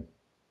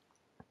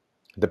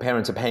the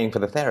parents are paying for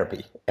the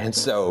therapy. And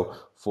so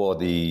for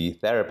the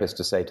therapist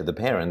to say to the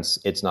parents,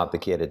 it's not the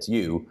kid, it's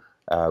you,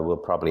 will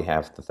probably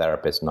have the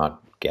therapist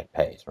not get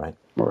paid, right?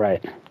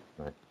 Right.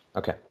 Right.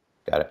 Okay.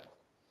 Got it.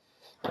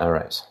 All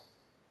right.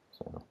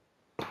 So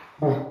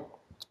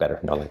it's better.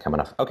 No light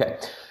coming off. Okay.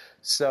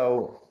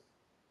 So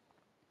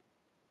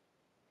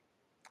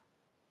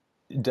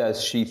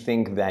does she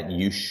think that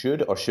you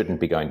should or shouldn't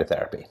be going to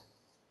therapy?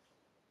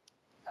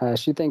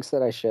 She thinks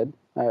that I should,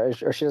 or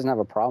she doesn't have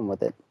a problem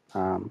with it.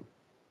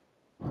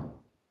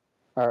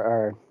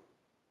 Or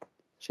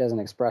she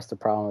hasn't expressed a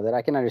problem with it.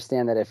 I can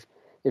understand that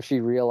if she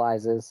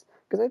realizes,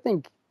 because I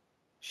think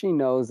she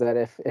knows that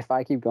if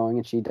I keep going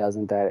and she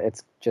doesn't, that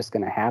it's just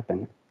going to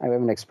happen. I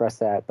haven't expressed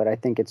that, but I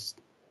think it's,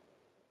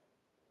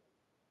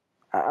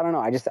 I don't know.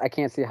 I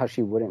can't see how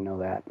she wouldn't know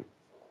that.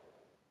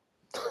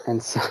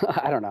 And so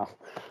I don't know.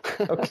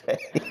 Okay.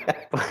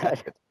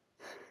 But,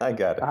 I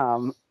got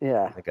it.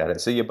 Yeah. I got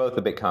it. So you're both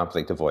a bit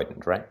conflict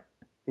avoidant, right?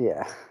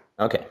 Yeah.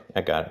 Okay.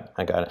 I got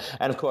it.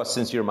 And of course,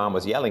 since your mom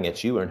was yelling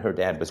at you and her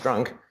dad was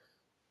drunk,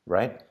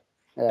 right?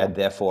 Yeah. And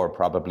therefore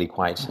probably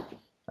quite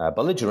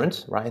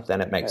belligerent, right? Then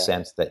it makes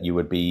sense that you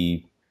would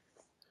be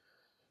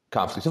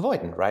conflict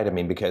avoidant, right? I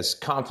mean, because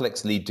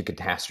conflicts lead to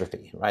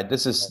catastrophe, right?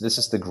 This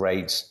is the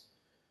great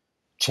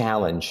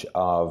challenge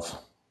of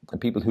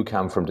people who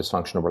come from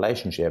dysfunctional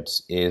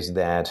relationships, is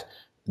that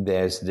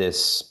there's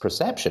this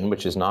perception,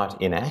 which is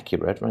not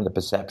inaccurate, right? The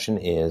perception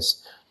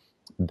is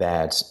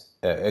that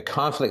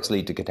conflicts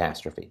lead to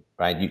catastrophe,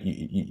 right?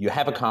 You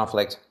have a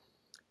conflict,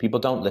 people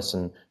don't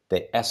listen,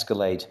 they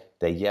escalate,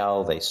 they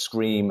yell, they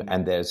scream,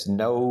 and there's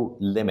no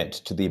limit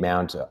to the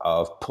amount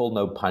of pull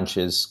no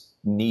punches,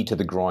 knee to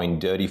the groin,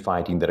 dirty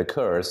fighting that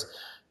occurs.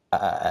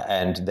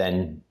 And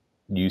then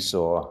you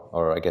saw,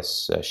 or I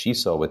guess she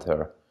saw with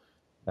her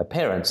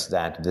parents,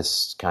 that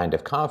this kind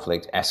of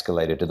conflict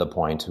escalated to the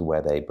point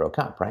where they broke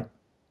up, right?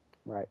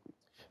 Right.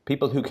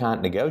 People who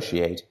can't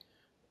negotiate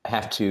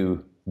have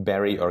to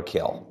bury or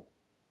kill,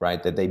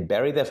 right? That they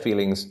bury their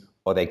feelings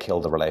or they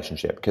kill the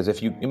relationship.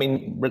 Because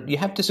you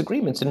have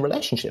disagreements in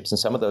relationships, and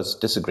some of those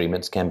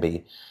disagreements can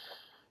be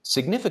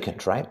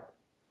significant, right?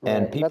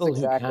 And people that's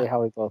exactly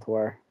how we both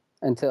were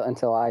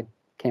until I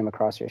came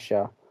across your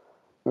show.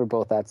 We were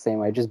both that same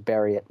way. Just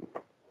bury it.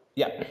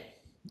 Yeah.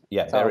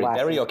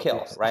 Bury or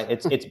kill, right?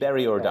 It's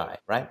bury or die,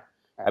 right?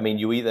 I mean,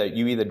 you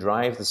either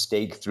drive the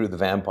stake through the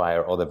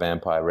vampire, or the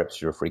vampire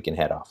rips your freaking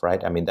head off,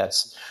 right? I mean,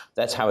 that's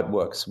how it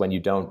works when you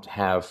don't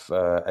have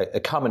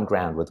a common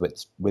ground with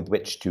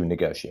which to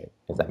negotiate,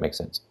 if that makes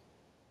sense.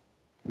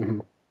 Mm-hmm.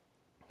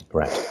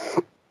 Right.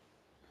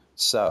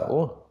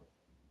 So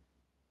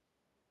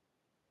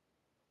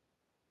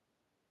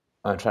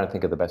I'm trying to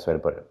think of the best way to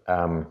put it.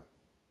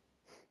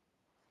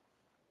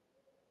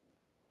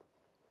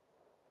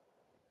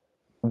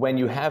 When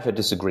you have a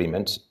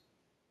disagreement,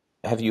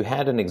 have you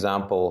had an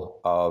example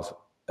of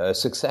a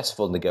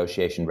successful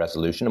negotiation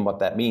resolution, and what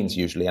that means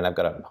usually? And I've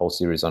got a whole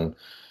series on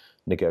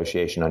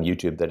negotiation on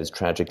YouTube that is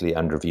tragically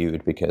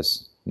underviewed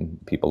because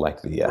people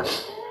like the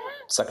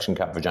suction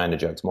cup vagina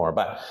jokes more.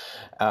 But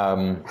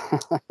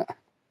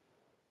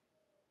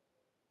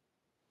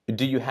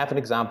do you have an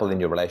example in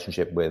your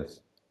relationship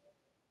with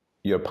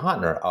your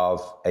partner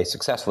of a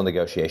successful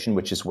negotiation,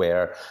 which is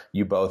where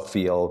you both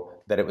feel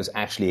that it was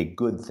actually a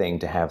good thing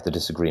to have the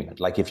disagreement?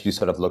 Like if you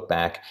sort of look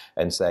back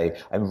and say,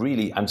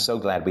 I'm so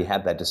glad we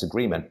had that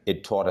disagreement.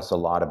 It taught us a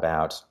lot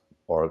about,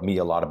 or me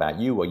a lot about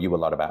you, or you a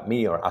lot about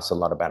me, or us a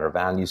lot about our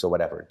values, or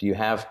whatever. Do you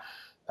have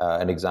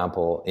an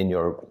example in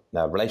your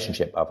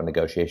relationship of a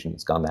negotiation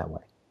that's gone that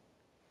way?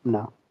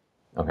 No.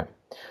 Okay.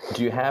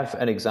 Do you have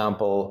an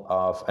example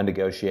of a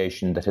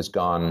negotiation that has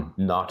gone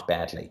not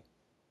badly?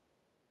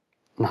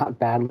 Not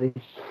badly.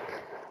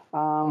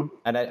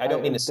 And I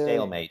don't mean a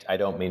stalemate. I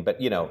don't mean, but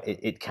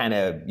it kind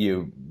of,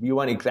 you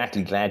weren't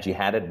exactly glad you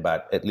had it,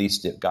 but at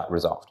least it got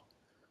resolved.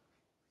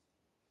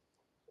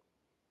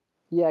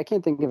 Yeah, I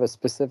can't think of a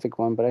specific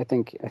one, but I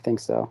think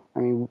so. I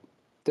mean,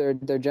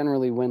 they're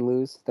generally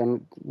win-lose. I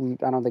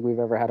don't think we've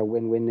ever had a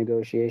win-win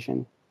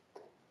negotiation,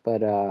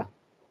 but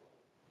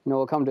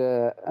we'll come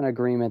to an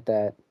agreement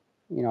that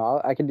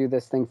I can do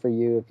this thing for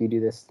you if you do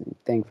this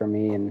thing for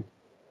me, and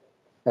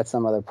at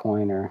some other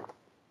point, or.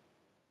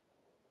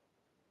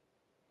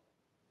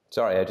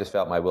 Sorry, I just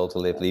felt my will to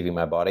live leaving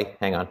my body.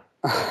 Hang on.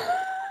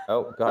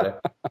 Oh, got it.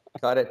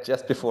 Got it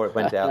just before it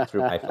went out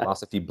through my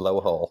philosophy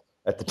blowhole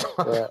at the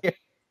top. Yeah.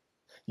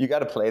 You got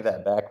to play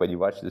that back when you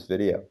watch this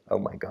video. Oh,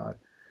 my God.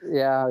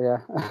 Yeah.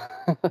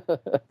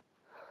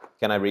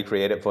 Can I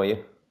recreate it for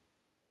you?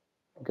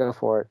 Go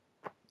for it.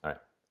 All right.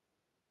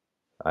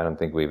 I don't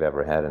think we've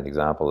ever had an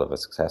example of a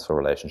successful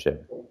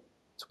relationship.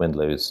 It's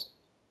win-lose.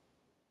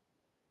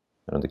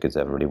 I don't think it's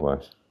ever really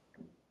worked.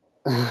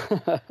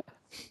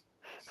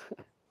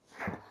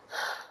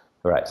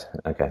 Right.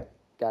 Okay.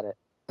 Got it.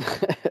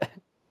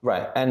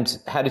 Right. And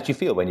how did you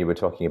feel when you were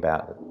talking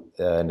about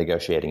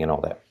negotiating and all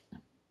that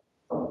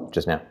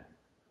just now?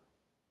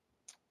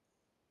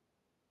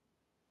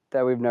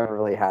 That we've never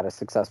really had a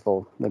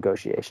successful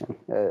negotiation.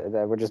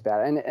 That we're just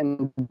bad.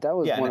 And that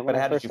was when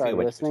I first started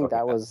listening.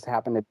 That was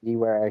happened to be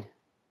where I.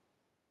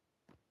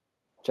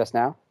 Just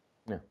now?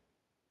 Yeah.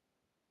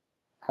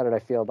 How did I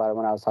feel about it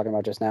when I was talking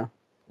about just now?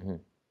 Mm-hmm.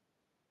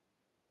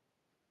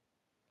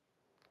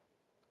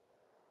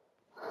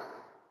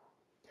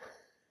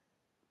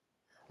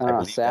 I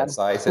believe sad. That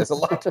size says a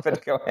lot,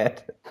 but go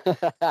ahead.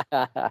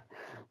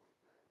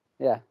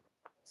 Yeah,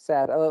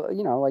 sad.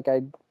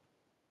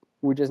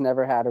 We just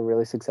never had a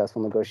really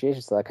successful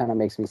negotiation, so that kind of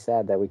makes me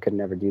sad that we could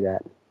never do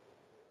that.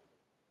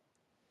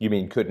 You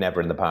mean could never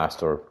in the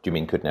past, or do you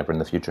mean could never in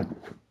the future?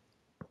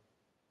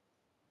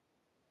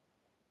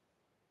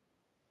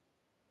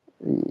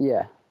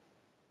 Yeah,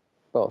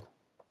 both.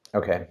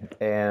 Okay.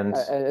 And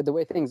the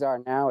way things are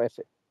now,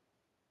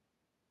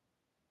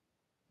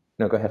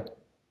 no, go ahead.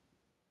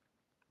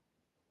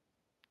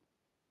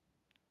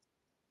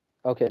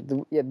 Okay,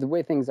 the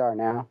way things are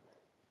now,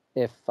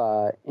 if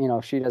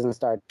if she doesn't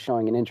start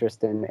showing an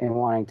interest in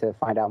wanting to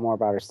find out more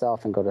about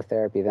herself and go to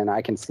therapy, then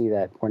I can see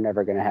that we're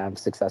never going to have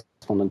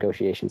successful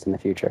negotiations in the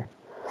future.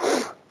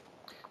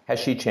 Has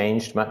she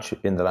changed much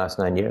in the last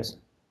 9 years?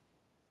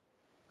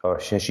 Or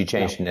has she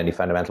changed in any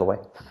fundamental way?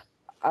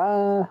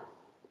 I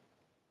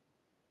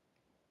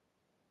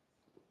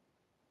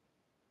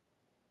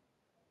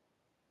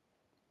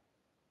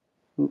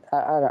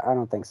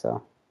don't think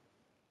so.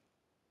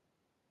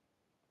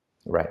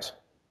 Right.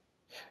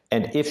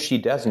 And if she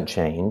doesn't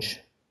change,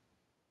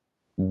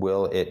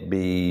 will it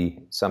be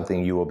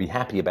something you will be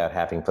happy about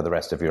having for the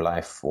rest of your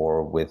life,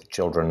 or with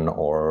children,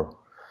 or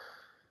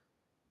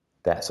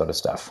that sort of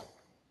stuff?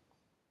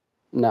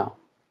 No.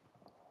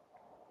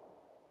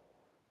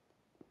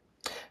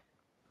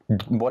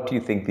 What do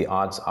you think the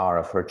odds are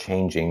of her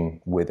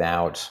changing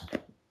without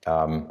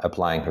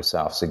applying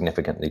herself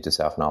significantly to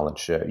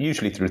self-knowledge?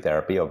 Usually through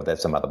therapy, or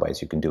there's some other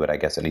ways you can do it, I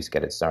guess, at least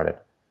get it started.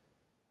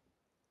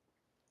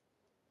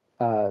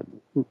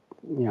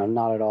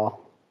 Not at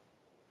all.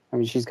 I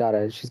mean, she's got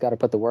to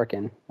put the work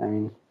in. I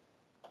mean,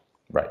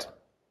 right.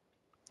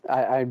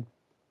 I've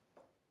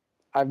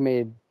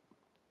made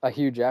a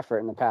huge effort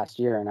in the past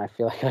year, and I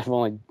feel like I've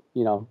only,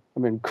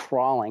 I've been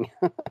crawling.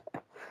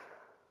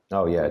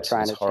 Oh yeah,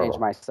 trying to horrible. change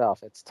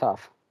myself. It's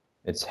tough.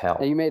 It's hell.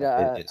 Now, you made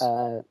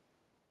a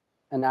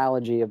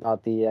analogy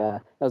about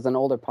that was an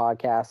older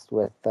podcast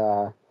with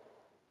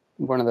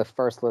one of the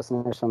first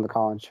listeners from the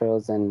Collins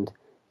shows, and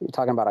you're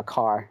talking about a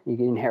car. You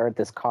can inherit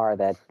this car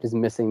that is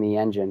missing the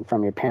engine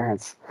from your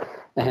parents,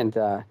 and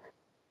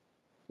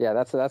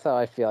that's how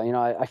I feel.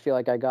 I feel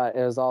like it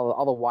was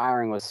all the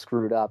wiring was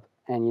screwed up,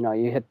 and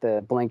you hit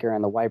the blinker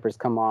and the wipers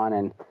come on,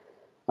 and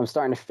I'm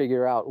starting to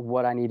figure out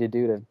what I need to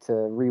do to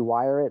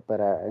rewire it,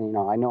 but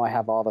I know I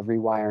have all the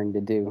rewiring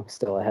to do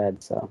still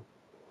ahead, so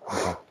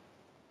okay.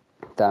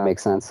 That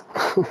makes sense.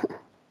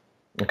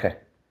 Okay.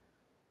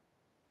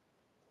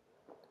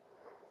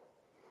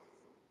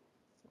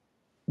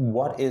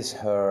 What is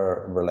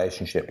her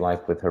relationship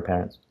like with her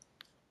parents?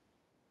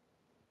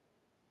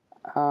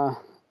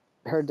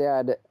 Her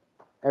dad,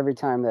 every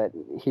time that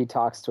he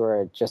talks to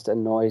her, it just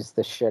annoys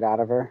the shit out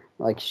of her.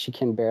 Like, she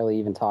can barely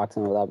even talk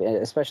to him without,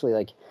 especially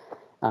like,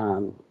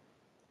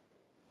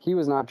 he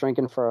was not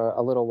drinking for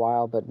a little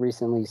while, but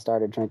recently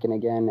started drinking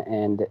again.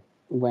 And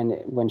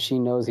when she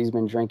knows he's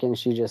been drinking,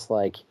 she just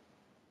like,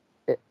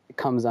 it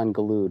comes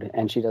unglued,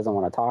 and she doesn't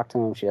want to talk to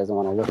him. She doesn't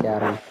want to look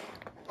at him.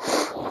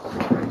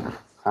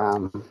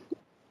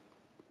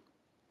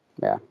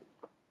 Yeah.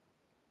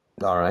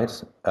 All right.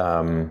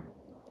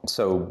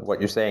 So what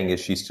you're saying is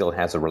she still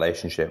has a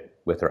relationship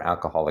with her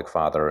alcoholic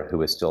father,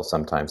 who is still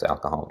sometimes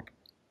alcoholic.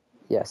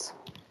 Yes.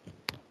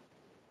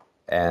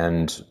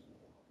 And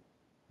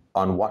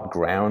on what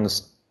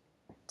grounds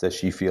does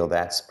she feel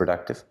that's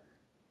productive?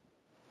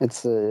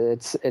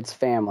 It's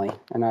family,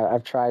 and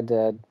I've tried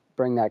to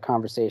bring that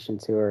conversation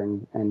to her,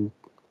 and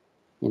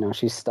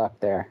she's stuck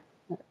there.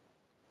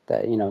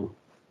 That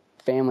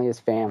family is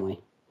family.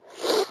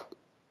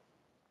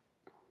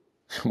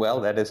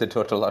 Well, that is a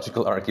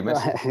tautological argument.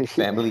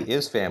 Family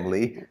is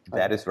family.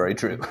 That is very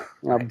true.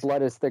 Right.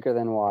 Blood is thicker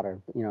than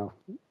water.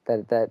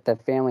 That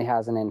family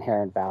has an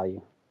inherent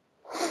value.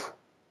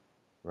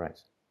 Right.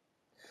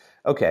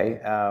 Okay.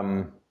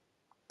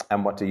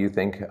 And what do you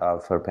think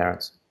of her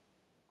parents?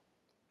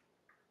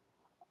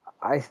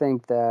 I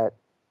think that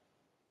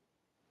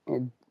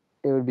it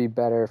would be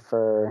better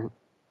for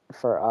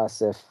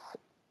us if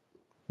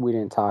we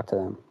didn't talk to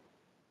them.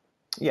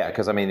 Yeah,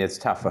 because it's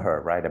tough for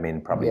her, right?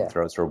 Probably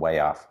throws her way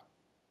off.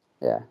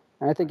 Yeah,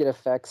 and I think it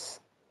affects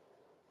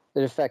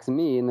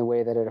me in the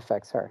way that it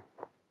affects her.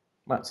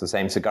 Well, it's the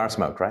same cigar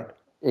smoke, right?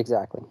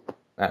 Exactly.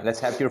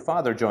 Let's have your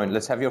father join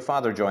us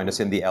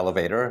in the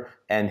elevator,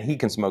 and he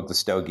can smoke the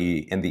stogie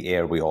in the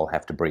air we all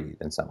have to breathe,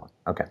 and so on.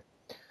 Okay.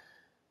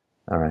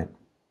 All right.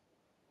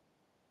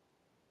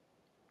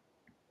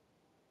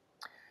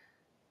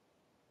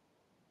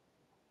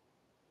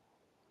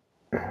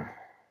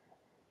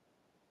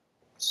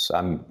 So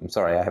I'm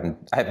sorry, I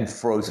haven't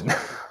frozen.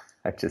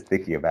 I'm just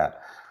thinking about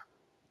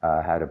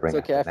how to bring.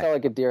 It's okay. I felt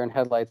like a deer in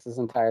headlights this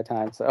entire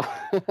time. So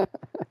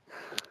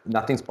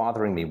nothing's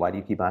bothering me. Why do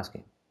you keep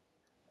asking?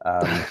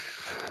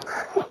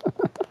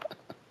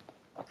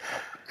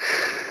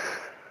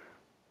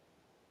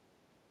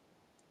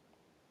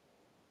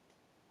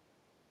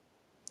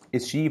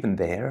 Is she even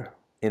there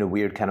in a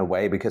weird kind of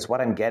way? Because what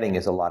I'm getting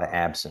is a lot of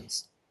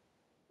absence,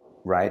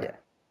 right? Yeah.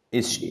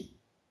 Is she?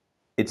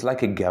 It's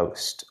like a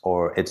ghost,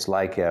 or it's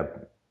like a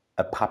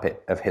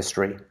puppet of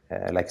history,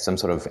 like some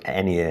sort of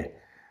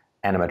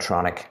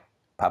animatronic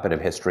puppet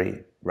of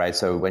history, right?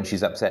 So when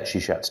she's upset, she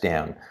shuts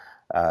down.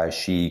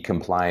 She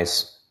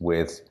complies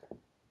with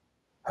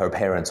her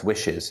parents'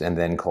 wishes and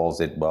then calls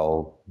it,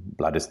 well,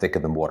 blood is thicker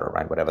than water,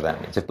 right? Whatever that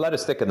means. If blood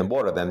is thicker than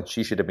water, then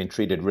she should have been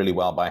treated really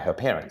well by her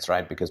parents,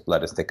 right? Because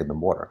blood is thicker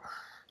than water,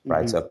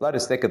 right? So if blood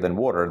is thicker than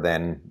water,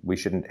 then we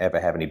shouldn't ever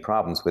have any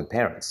problems with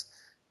parents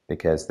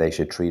because they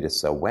should treat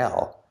us so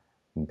well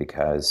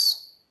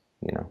because,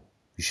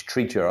 you should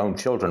treat your own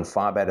children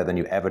far better than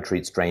you ever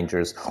treat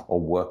strangers or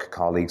work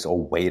colleagues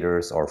or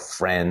waiters or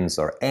friends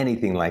or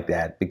anything like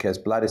that because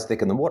blood is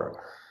thicker than water.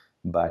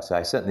 But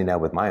I certainly know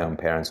with my own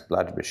parents,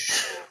 blood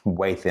was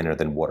way thinner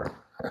than water.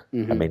 I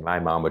mean, my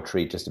mom would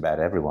treat just about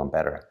everyone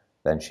better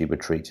than she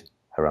would treat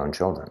her own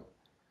children.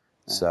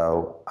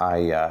 So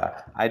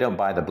I don't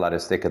buy the blood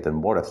is thicker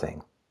than water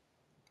thing.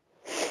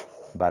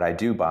 But I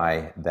do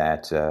buy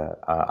that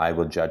I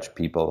will judge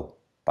people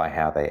by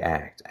how they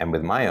act. And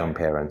with my own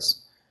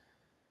parents,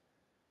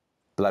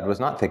 blood was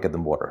not thicker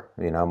than water.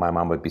 My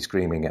mom would be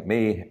screaming at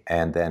me,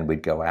 and then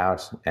we'd go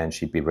out, and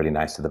she'd be really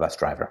nice to the bus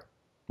driver.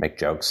 Make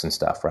jokes and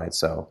stuff, right?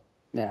 So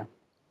yeah,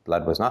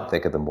 blood was not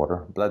thicker than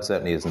water. Blood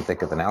certainly isn't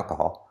thicker than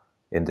alcohol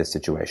in this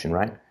situation,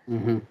 right? I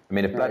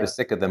mean, if blood is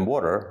thicker than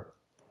water,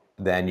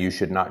 then you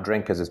should not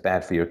drink because it's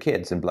bad for your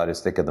kids, and blood is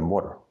thicker than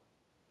water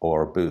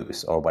or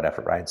booze or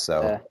whatever, right?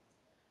 So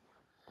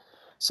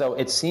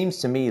it seems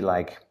to me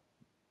like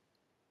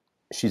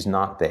she's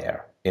not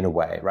there in a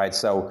way, right?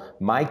 So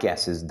my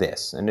guess is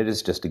this, and it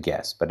is just a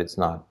guess, but it's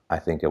not, I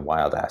think, a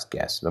wild-ass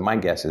guess. But my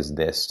guess is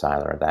this,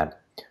 Tyler, that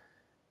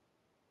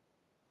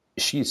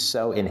she's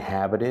so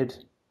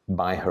inhabited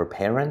by her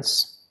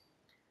parents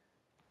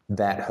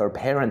that her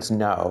parents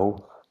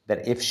know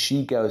that if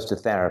she goes to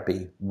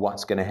therapy,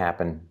 what's going to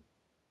happen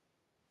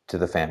to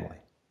the family?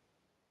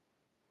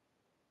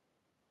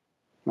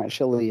 Right,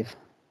 she'll leave.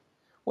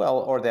 Well,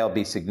 or there'll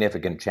be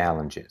significant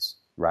challenges,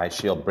 right?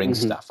 She'll bring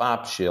stuff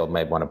up. She'll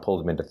maybe want to pull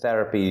them into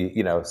therapy.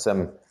 There's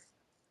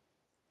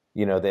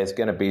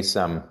going to be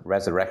some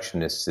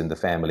resurrectionists in the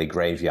family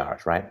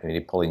graveyard, right? I mean,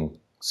 you're pulling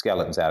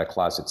skeletons out of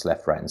closets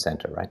left, right, and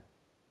center, right?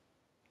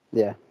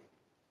 Yeah.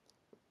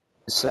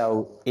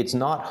 So it's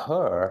not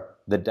her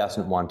that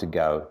doesn't want to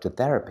go to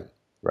therapy,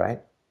 right?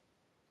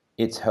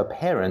 It's her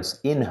parents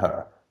in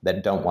her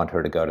that don't want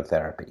her to go to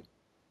therapy.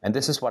 And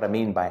this is what I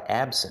mean by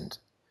absent.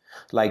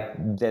 Like,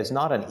 there's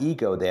not an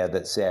ego there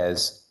that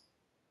says,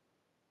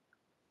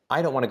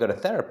 I don't want to go to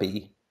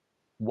therapy.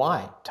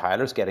 Why?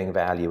 Tyler's getting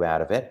value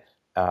out of it.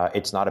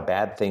 It's not a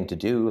bad thing to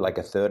do. Like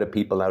a third of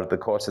people out of the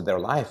course of their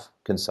life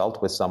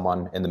consult with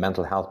someone in the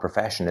mental health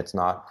profession. It's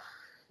not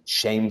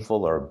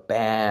shameful or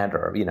bad,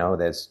 or,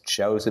 there's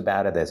shows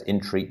about it. There's In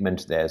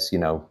Treatment. There's,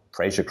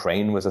 Fraser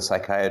Crane was a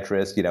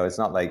psychiatrist. It's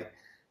not like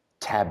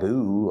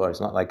taboo, or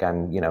it's not like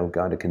I'm,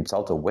 going to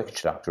consult a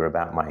witch doctor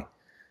about my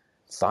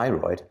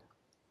thyroid.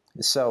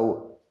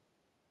 So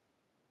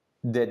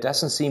there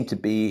doesn't seem to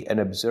be an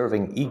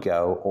observing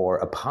ego or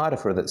a part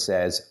of her that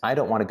says, I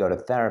don't want to go to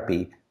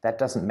therapy. That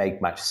doesn't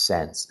make much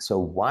sense. So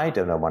why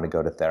don't I want to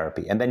go to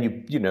therapy? And then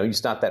you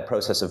start that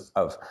process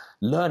of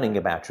learning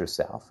about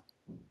yourself.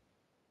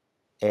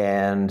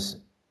 And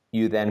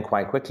you then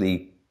quite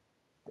quickly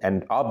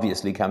and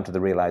obviously come to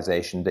the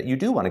realization that you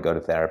do want to go to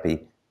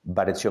therapy,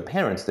 but it's your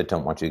parents that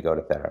don't want you to go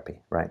to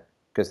therapy, right?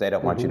 Because they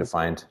don't want you to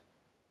find,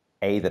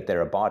 A, that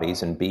there are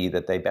bodies, and B,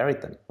 that they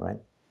buried them, right?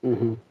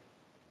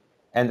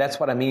 And that's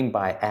what I mean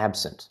by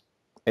absent.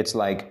 It's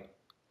like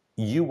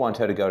you want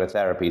her to go to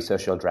therapy, so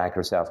she'll drag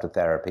herself to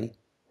therapy.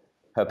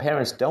 Her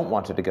parents don't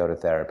want her to go to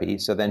therapy,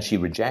 so then she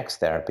rejects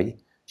therapy.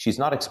 She's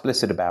not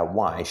explicit about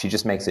why. She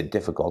just makes it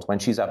difficult. When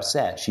she's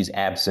upset, she's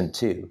absent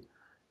too.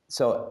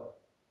 So,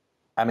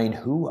 I mean,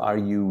 who are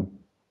you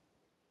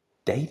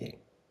dating?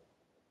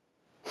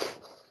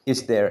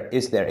 Is there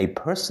a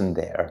person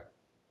there,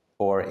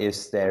 or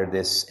is there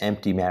this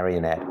empty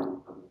marionette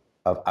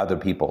of other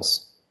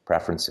people's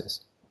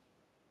preferences?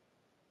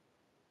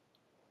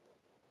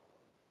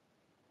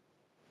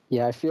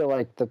 Yeah, I feel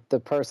like the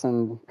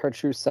person, her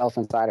true self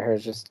inside of her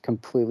is just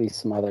completely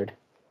smothered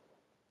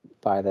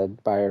by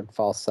her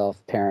false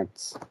self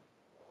parents.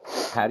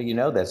 How do you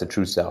know there's a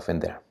true self in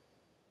there?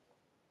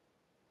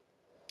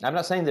 I'm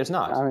not saying there's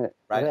not,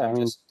 right?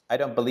 Yeah, I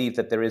don't believe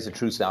that there is a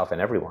true self in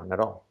everyone at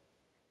all.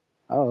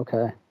 Oh,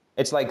 okay.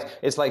 It's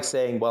like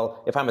saying,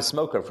 well, if I'm a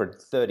smoker for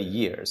 30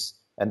 years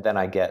and then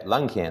I get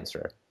lung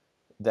cancer,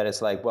 then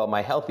it's like, well,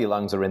 my healthy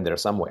lungs are in there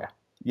somewhere.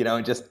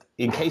 Just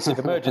in case of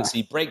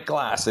emergency, break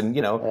glass and,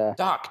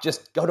 doc,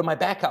 just go to my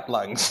backup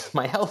lungs,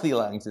 my healthy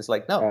lungs. It's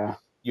like, no,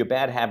 your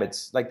bad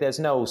habits, like there's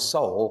no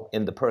soul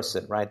in the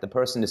person, right? The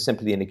person is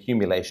simply an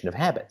accumulation of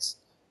habits.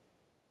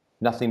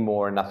 Nothing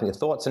more, nothing,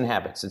 thoughts and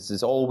habits. This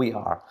is all we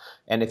are.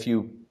 And if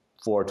you,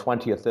 for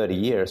 20 or 30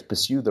 years,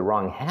 pursue the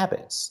wrong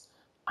habits,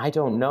 I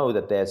don't know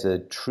that there's a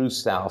true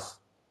self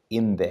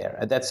in there.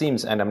 That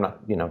seems, and I'm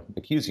not,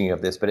 accusing you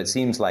of this, but it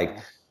seems like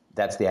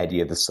that's the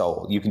idea of the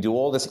soul. You can do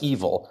all this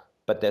evil,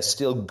 but there's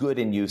still good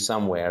in you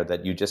somewhere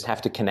that you just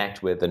have to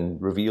connect with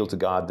and reveal to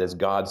God. There's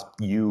God's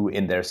you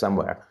in there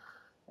somewhere.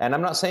 And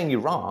I'm not saying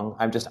you're wrong.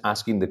 I'm just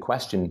asking the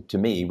question to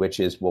me, which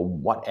is, well,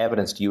 what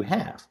evidence do you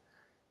have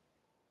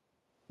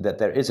that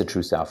there is a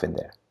true self in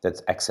there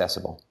that's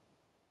accessible?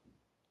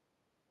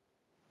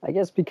 I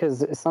guess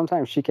because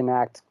sometimes she can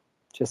act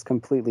just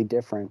completely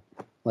different,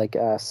 like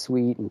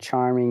sweet and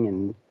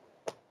charming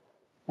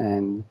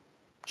and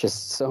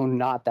just so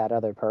not that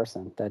other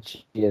person that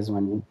she is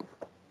when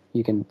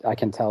I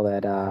can tell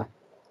that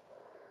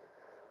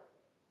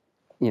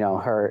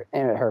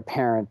her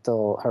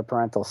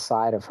parental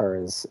side of her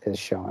is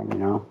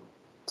showing,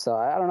 So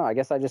I don't know. I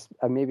guess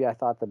maybe I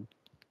thought that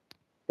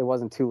it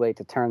wasn't too late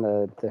to turn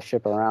the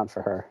ship around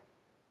for her.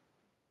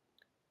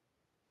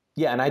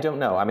 Yeah, and I don't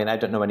know. I mean, I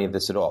don't know any of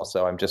this at all.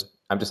 So I'm just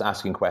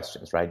asking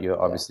questions, right?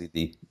 You're obviously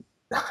the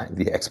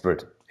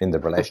expert in the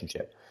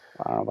relationship.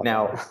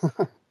 Now,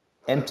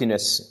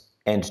 emptiness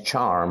and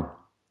charm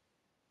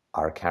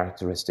are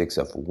characteristics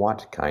of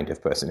what kind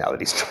of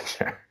personality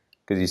structure?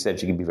 Because you said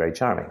she can be very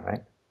charming,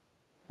 right?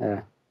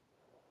 Yeah.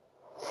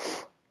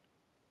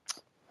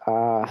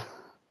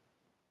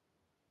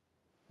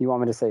 You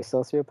want me to say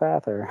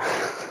sociopath or?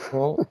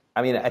 Well,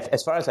 I mean,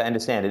 as far as I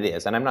understand, it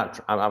is, and I'm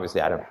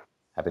obviously I don't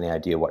have any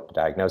idea what the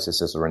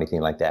diagnosis is or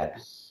anything like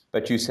that.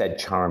 But you said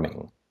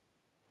charming.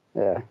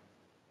 Yeah.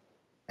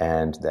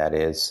 And that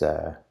is,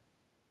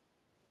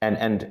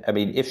 and I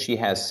mean, if she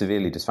has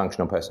severely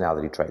dysfunctional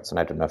personality traits, and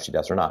I don't know if she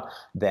does or not,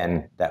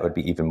 then that would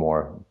be even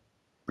more.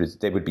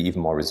 They would be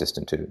even more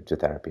resistant to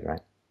therapy,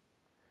 right?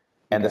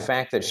 And the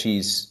fact that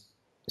she's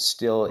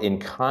still in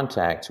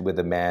contact with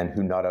a man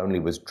who not only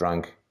was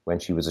drunk when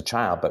she was a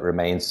child, but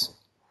remains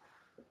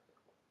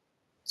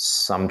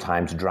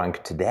sometimes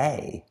drunk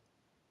today,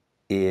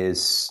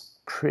 is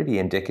pretty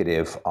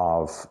indicative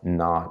of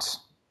not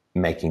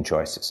making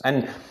choices.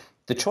 And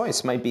the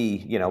choice might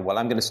be, well,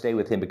 I'm going to stay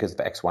with him because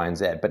of X, Y, and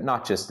Z, but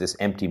not just this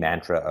empty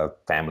mantra of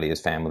family is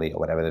family or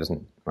whatever. That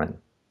isn't right.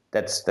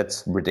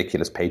 That's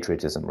ridiculous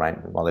patriotism,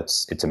 right? Well,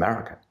 it's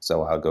America,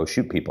 so I'll go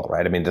shoot people,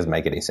 right? I mean, it doesn't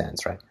make any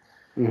sense, right?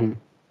 Mm-hmm.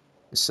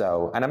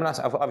 So, and I'm not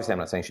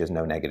saying she has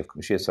no negative.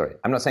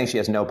 I'm not saying she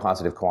has no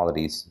positive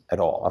qualities at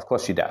all. Of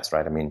course, she does,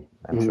 right? I mean,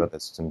 I'm sure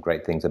there's some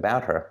great things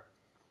about her,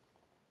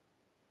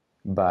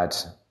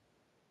 but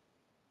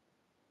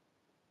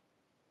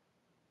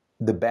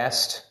the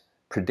best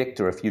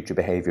predictor of future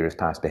behavior is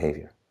past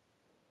behavior.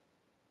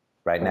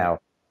 Right now,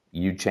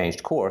 you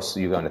changed course, so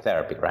you're going to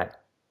therapy, right?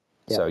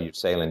 Yep. So you're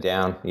sailing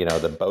down,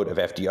 the boat of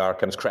FDR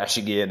comes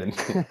crashing in, and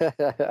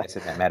I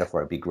said that metaphor,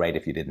 it'd be great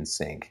if you didn't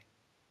sink.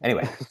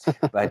 Anyway,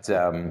 but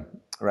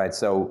right,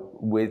 so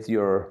with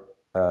your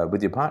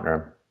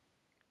partner,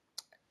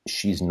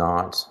 she's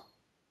not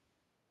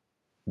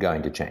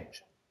going to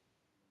change.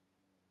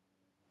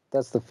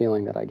 That's the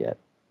feeling that I get.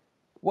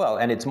 Well,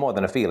 and it's more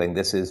than a feeling.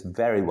 This is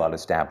very well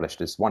established.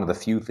 It's one of the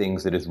few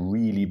things that is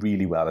really,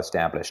 really well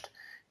established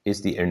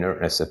is the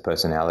inertness of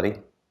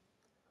personality.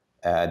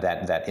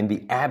 That in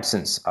the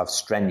absence of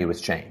strenuous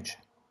change,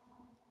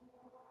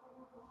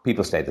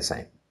 people stay the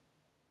same.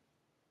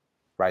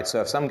 Right?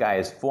 So if some guy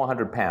is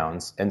 400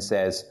 pounds and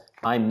says,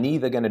 I'm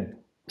neither going to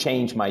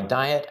change my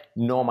diet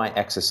nor my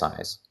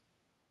exercise,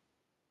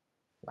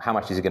 how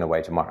much is he going to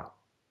weigh tomorrow?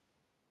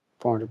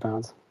 400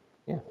 pounds.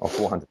 Yeah, or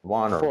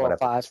 401 or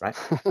whatever it is, right?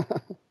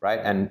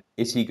 Right? And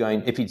is he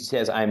going, if he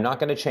says, I'm not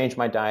going to change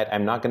my diet,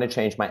 I'm not going to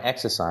change my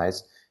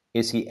exercise,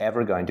 is he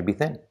ever going to be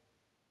thin?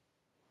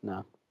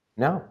 No.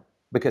 No.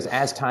 Because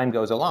as time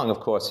goes along,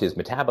 of course, his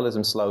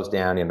metabolism slows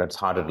down. It's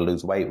harder to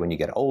lose weight when you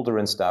get older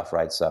and stuff,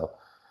 right? So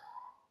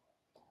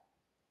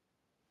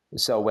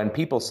when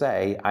people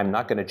say, I'm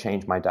not going to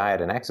change my diet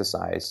and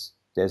exercise,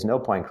 there's no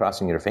point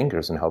crossing your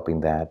fingers and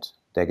hoping that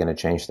they're going to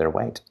change their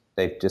weight.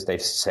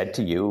 They've said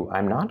to you,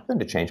 I'm not going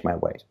to change my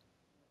weight.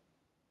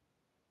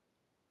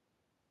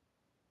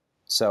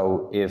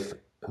 So if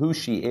who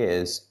she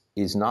is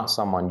not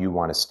someone you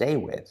want to stay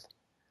with,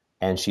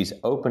 and she's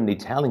openly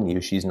telling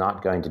you she's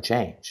not going to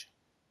change,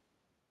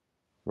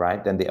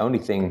 right? Then the only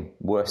thing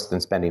worse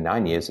than spending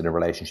 9 years in a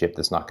relationship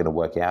that's not going to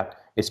work out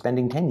is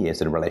spending 10 years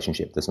in a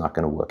relationship that's not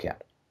going to work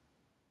out.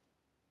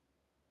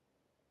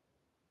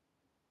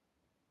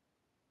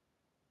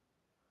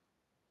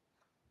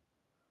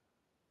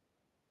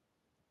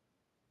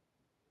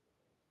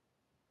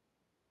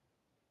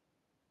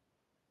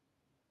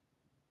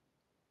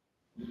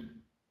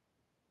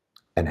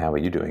 And how are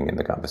you doing in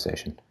the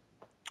conversation?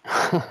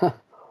 I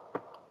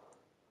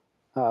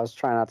was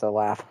trying not to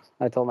laugh.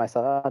 I told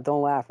myself,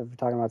 don't laugh if you're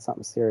talking about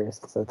something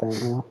serious. It's a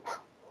thing,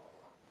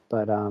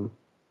 But,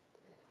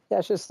 yeah,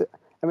 it's just,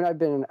 I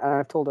mean,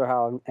 I've told her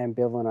how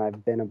ambivalent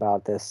I've been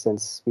about this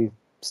since I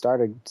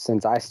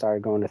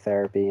started going to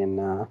therapy.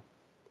 And,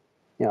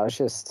 it's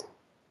just,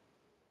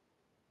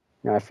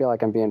 I feel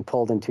like I'm being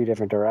pulled in two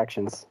different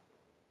directions,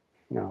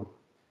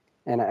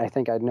 and I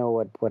think I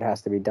know what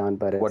has to be done,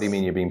 but What do you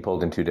mean you're being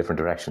pulled in two different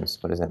directions?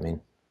 What does that mean?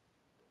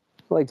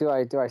 Like, do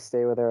I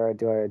stay with her or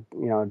do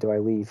I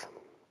leave?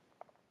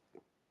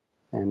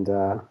 And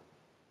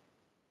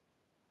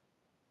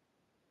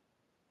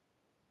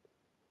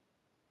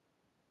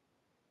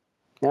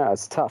yeah,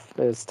 it's tough.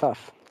 It's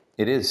tough.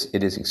 It is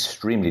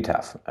extremely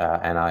tough,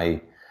 and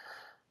I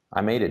I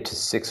made it to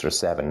 6 or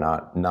 7,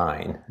 not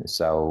 9.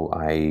 So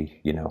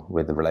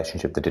with the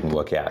relationship that didn't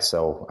work out.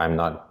 So I'm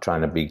not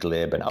trying to be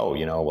glib and,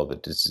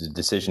 the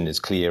decision is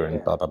clear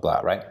and blah, blah, blah,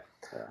 right?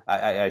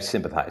 Yeah. I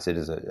sympathize. It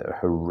is a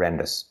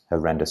horrendous,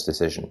 horrendous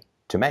decision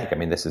to make. I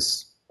mean, this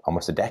is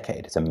almost a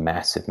decade. It's a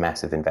massive,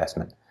 massive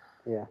investment.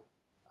 Yeah.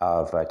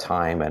 Of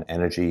time and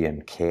energy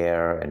and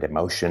care and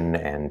emotion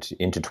and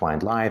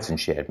intertwined lives and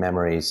shared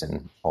memories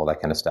and all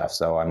that kind of stuff.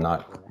 So I'm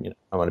not,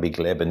 I want to be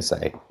glib and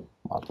say,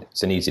 well,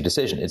 it's an easy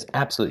decision. It's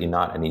absolutely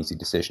not an easy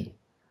decision.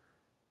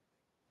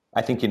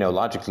 I think you know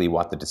logically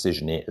what the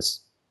decision is,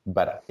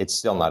 but it's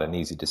still not an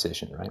easy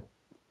decision, right?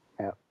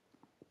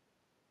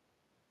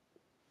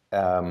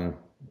 Yeah.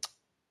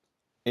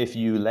 If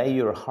you lay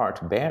your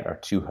heart bare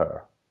to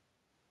her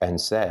and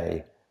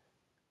say,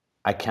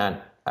 I can't,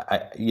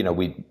 I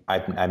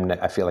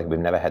feel like we've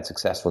never had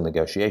successful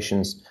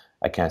negotiations.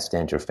 I can't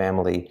stand your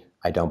family.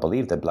 I don't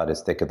believe that blood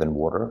is thicker than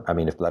water. I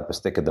mean, if blood was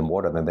thicker than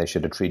water, then they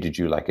should have treated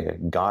you like a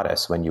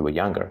goddess when you were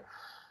younger.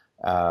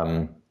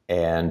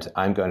 And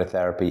I'm going to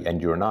therapy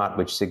and you're not,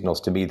 which signals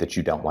to me that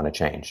you don't want to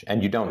change.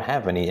 And you don't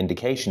have any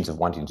indications of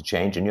wanting to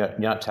change. And you're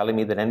not telling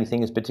me that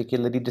anything is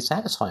particularly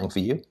dissatisfying for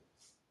you.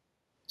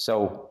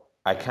 So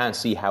I can't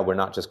see how we're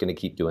not just going to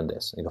keep doing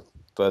this,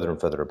 further and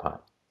further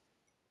apart.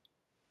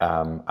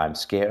 I'm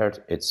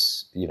scared.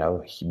 It's,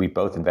 we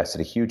both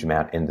invested a huge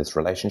amount in this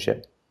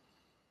relationship.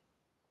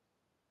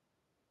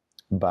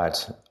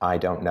 But I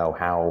don't know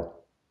how,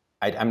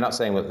 I'm not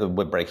saying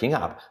we're breaking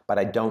up, but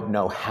I don't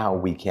know how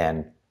we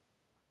can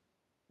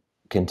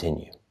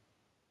continue.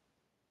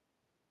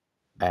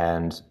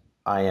 And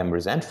I am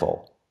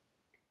resentful,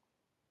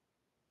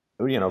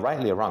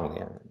 rightly or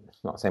wrongly. I'm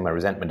not saying my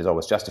resentment is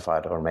always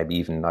justified, or maybe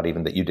even not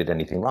even that you did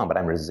anything wrong, but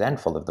I'm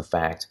resentful of the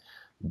fact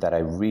that I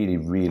really,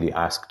 really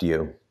asked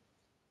you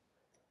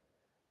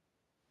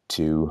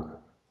to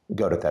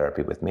go to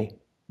therapy with me,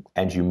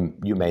 and you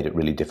made it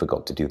really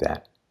difficult to do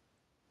that.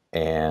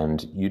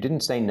 And you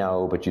didn't say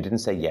no, but you didn't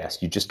say yes.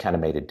 You just kind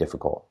of made it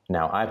difficult.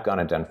 Now, I've gone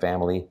and done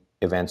family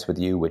events with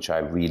you, which I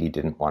really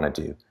didn't want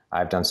to do.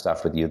 I've done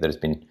stuff with you that has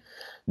been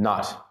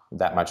not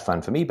that much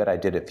fun for me, but I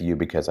did it for you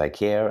because I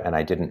care, and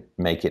I didn't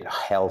make it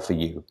hell for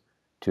you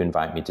to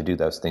invite me to do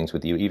those things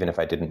with you, even if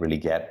I didn't really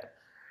get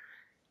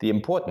the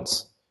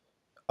importance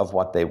of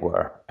what they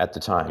were at the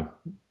time.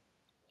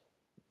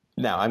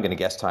 Now, I'm going to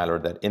guess, Tyler,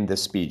 that in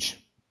this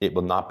speech, it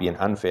will not be an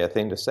unfair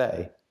thing to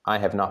say, I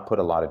have not put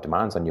a lot of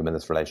demands on you in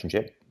this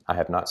relationship. I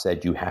have not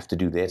said, you have to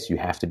do this, you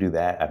have to do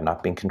that. I've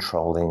not been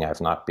controlling. I've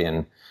not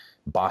been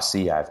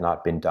bossy. I've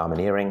not been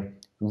domineering.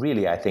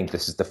 Really, I think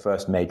this is the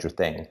first major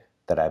thing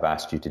that I've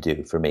asked you to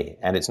do for me.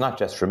 And it's not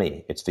just for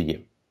me, it's for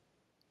you.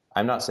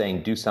 I'm not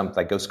saying do something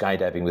like go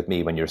skydiving with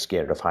me when you're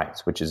scared of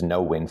heights, which is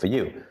no win for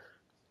you.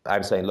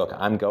 I'm saying, look,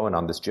 I'm going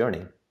on this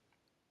journey,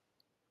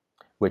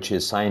 which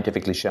is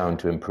scientifically shown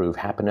to improve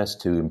happiness,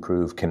 to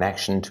improve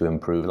connection, to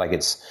improve,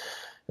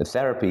 the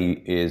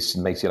therapy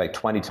makes you like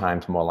 20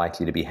 times more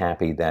likely to be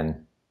happy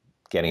than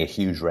getting a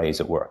huge raise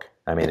at work.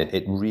 I mean,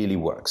 it really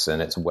works,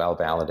 and it's well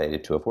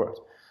validated to have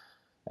worked.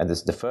 And this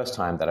is the first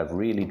time that I've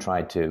really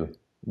tried to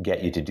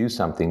get you to do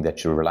something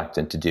that you're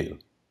reluctant to do.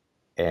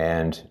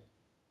 And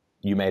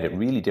you made it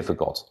really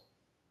difficult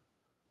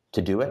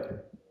to do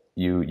it.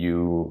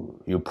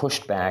 You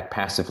pushed back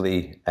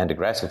passively and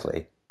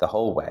aggressively the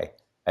whole way.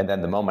 And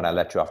then the moment I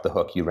let you off the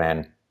hook, you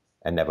ran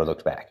and never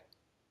looked back.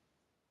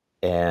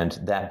 And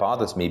that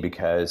bothers me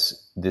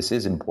because this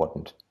is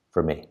important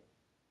for me.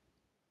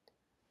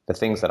 The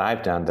things that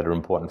I've done that are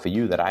important for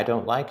you that I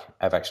don't like,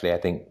 have actually, I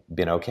think,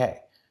 been okay.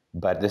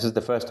 But this is the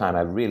first time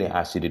I've really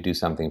asked you to do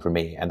something for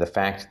me. And the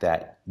fact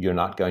that you're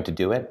not going to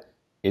do it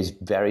is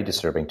very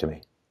disturbing to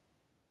me.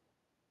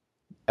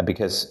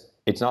 Because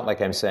it's not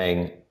like I'm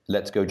saying,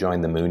 let's go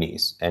join the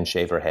Moonies and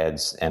shave our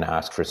heads and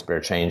ask for a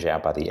spare change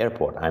out by the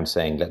airport. I'm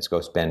saying, let's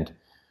go spend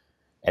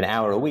an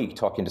hour a week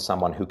talking to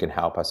someone who can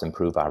help us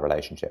improve our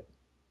relationship.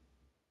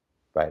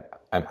 Right?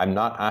 I'm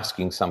not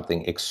asking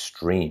something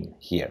extreme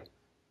here.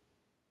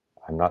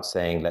 I'm not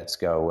saying let's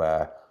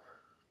go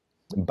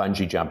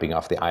bungee jumping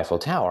off the Eiffel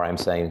Tower. I'm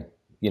saying,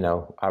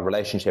 our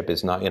relationship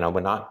is not, we're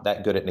not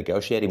that good at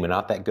negotiating. We're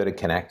not that good at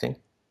connecting.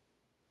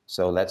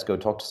 So let's go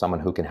talk to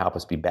someone who can help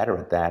us be better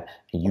at that.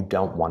 And you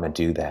don't want to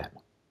do that.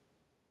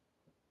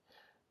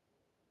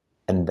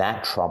 And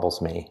that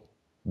troubles me,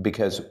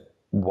 because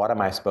what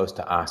am I supposed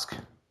to ask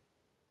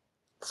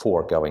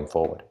for going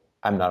forward?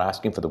 I'm not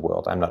asking for the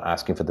world. I'm not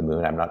asking for the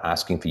moon. I'm not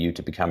asking for you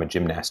to become a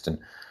gymnast and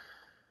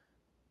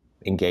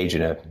engage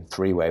in a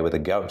three-way with a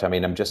goat. I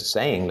mean, I'm just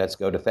saying, let's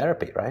go to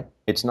therapy, right?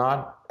 It's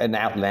not an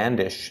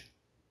outlandish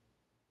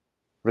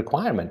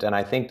requirement. And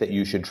I think that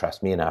you should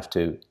trust me enough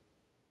to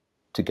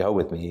go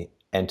with me,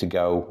 and to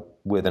go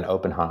with an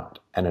open heart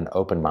and an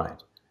open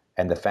mind.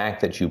 And the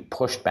fact that you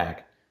pushed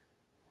back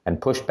and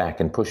pushed back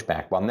and pushed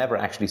back while never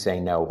actually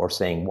saying no or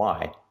saying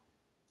why,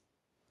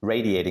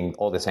 radiating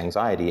all this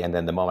anxiety, and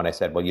then the moment I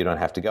said, well, you don't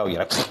have to go, you're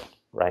like,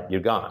 right, you're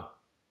gone,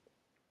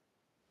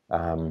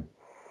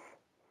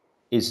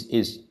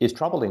 is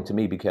troubling to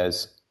me,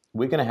 because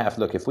we're going to have,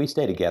 look, if we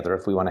stay together,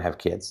 if we want to have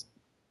kids,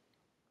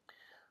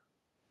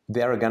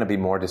 there are going to be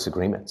more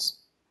disagreements.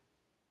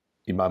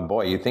 My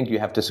boy, you think you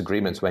have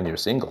disagreements when you're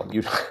single.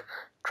 You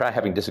try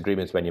having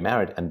disagreements when you're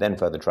married, and then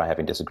further try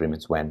having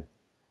disagreements when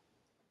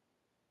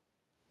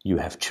you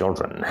have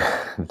children.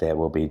 There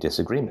will be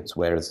disagreements.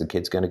 Where is the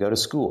kid's going to go to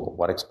school?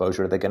 What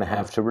exposure are they going to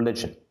have to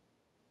religion?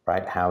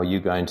 Right? How are you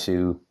going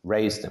to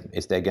raise them?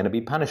 Is there going to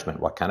be punishment?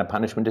 What kind of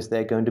punishment is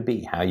there going to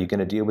be? How are you going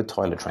to deal with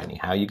toilet training?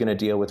 How are you going to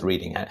deal with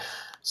reading?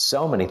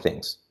 So many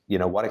things.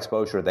 What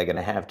exposure are they going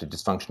to have to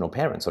dysfunctional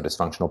parents or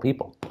dysfunctional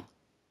people?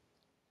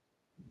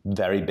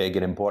 Very big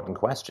and important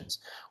questions.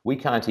 We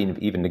can't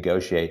even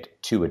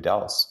negotiate two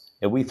adults.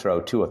 If we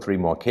throw 2 or 3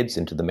 more kids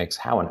into the mix,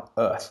 how on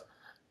earth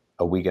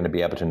are we going to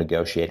be able to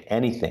negotiate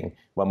anything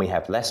when we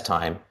have less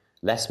time,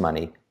 less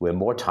money, we're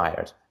more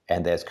tired,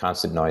 and there's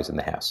constant noise in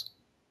the house?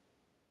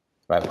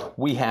 Right?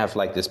 We have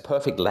like this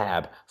perfect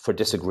lab for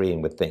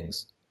disagreeing with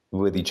things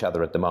with each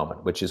other at the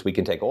moment, which is we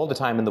can take all the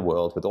time in the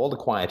world with all the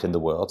quiet in the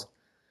world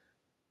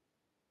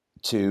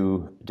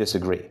to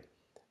disagree.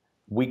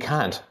 We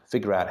can't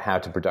figure out how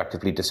to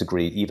productively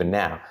disagree even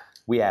now.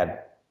 We add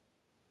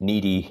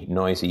needy,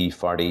 noisy,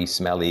 farty,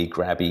 smelly,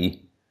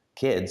 grabby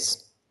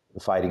kids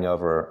fighting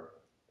over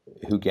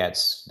who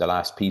gets the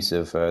last piece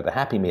of the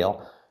Happy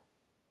Meal.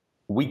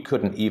 We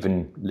couldn't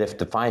even lift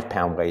the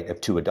 5-pound weight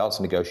of 2 adults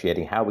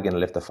negotiating. How are we going to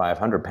lift the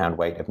 500-pound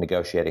weight of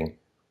negotiating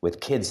with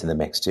kids in the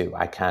mix too?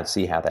 I can't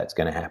see how that's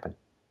going to happen.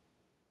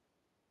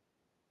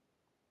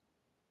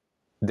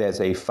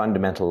 There's a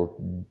fundamental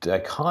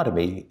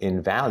dichotomy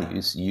in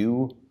values.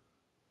 You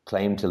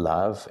claim to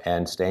love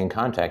and stay in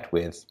contact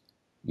with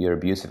your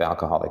abusive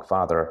alcoholic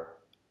father.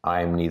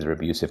 I'm neither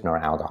abusive nor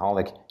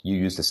alcoholic. You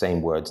use the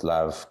same words,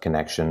 love,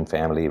 connection,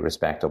 family,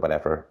 respect, or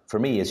whatever, for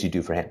me as you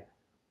do for him.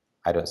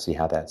 I don't see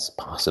how that's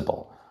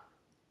possible.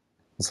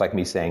 It's like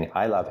me saying,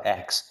 I love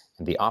X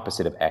and the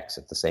opposite of X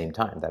at the same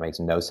time. That makes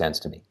no sense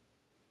to me.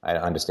 I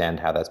don't understand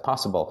how that's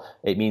possible.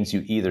 It means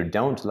you either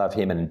don't love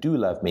him and do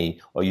love me,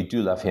 or you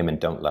do love him and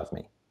don't love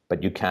me.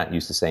 But you can't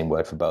use the same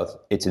word for both.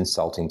 It's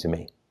insulting to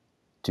me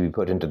to be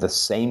put into the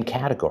same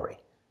category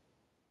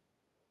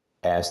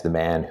as the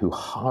man who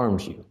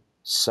harmed you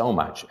so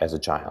much as a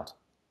child.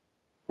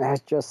 I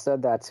just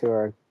said that to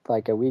her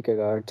like a week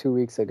ago or 2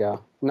 weeks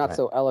ago. Not Right.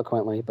 so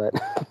eloquently, but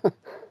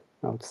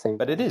same.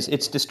 But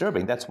it's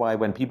disturbing. That's why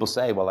when people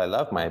say, well, I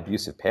love my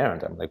abusive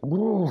parent, I'm like,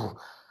 whoa,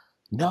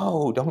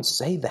 no, don't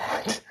say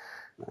that.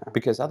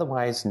 Because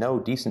otherwise, no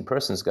decent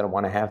person is going to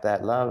want to have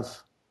that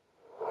love,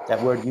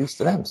 that word used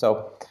to them.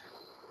 So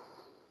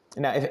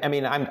now,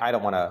 I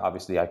don't want to,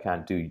 obviously, I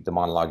can't do the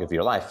monologue of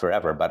your life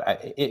forever,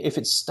 but if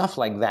it's stuff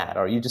like that,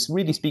 or you just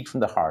really speak from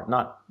the heart,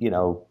 not,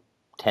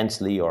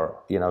 tensely or,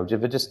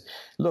 just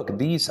look,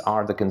 these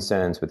are the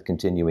concerns with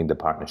continuing the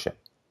partnership.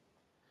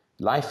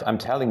 Life, I'm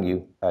telling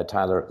you,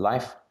 Tyler,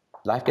 life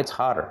gets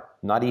harder,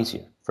 not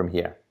easier from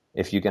here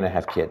if you're going to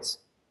have kids.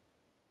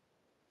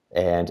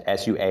 And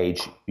as you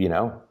age,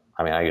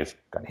 I just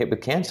got hit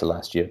with cancer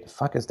last year. The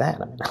fuck is that?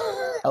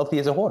 Healthy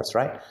as a horse,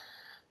 right?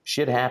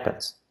 Shit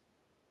happens.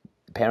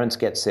 Parents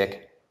get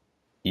sick,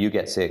 you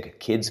get sick,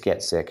 kids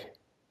get sick,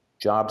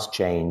 jobs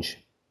change,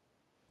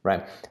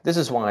 right? This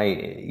is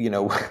why,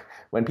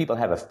 when people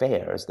have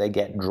affairs, they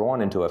get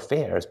drawn into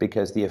affairs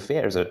because the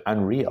affairs are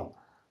unreal.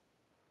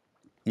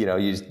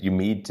 You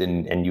meet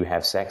and you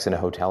have sex in a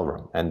hotel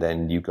room, and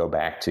then you go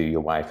back to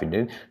your wife, and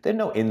there are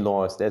no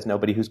in-laws, there's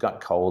nobody who's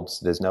got colds,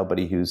 there's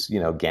nobody who's,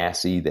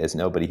 gassy, there's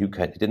nobody who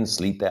didn't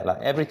sleep that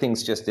long.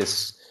 Everything's just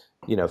this,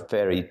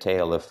 fairy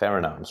tale of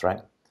pheromones,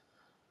 right?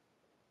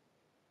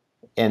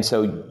 And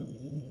so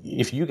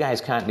if you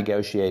guys can't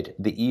negotiate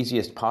the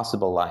easiest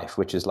possible life,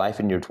 which is life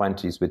in your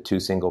 20s with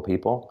 2 single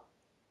people,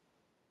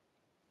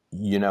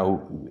 you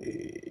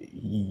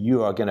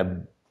are going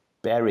to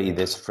bury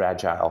this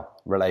fragile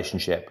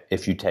relationship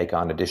if you take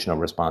on additional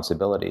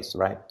responsibilities,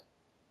 right?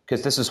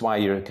 Because this is why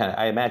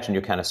I imagine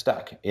you're kind of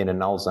stuck in a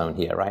null zone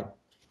here, right?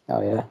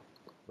 Oh, yeah.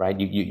 Right?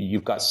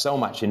 You've got so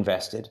much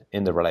invested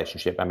in the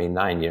relationship.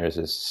 9 years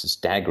is a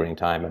staggering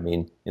time.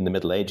 In the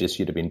Middle Ages,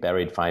 you'd have been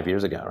buried 5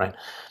 years ago, right?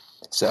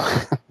 So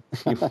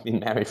you've been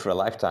married for a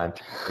lifetime,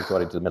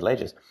 according to the Middle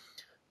Ages.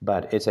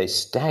 But it's a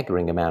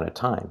staggering amount of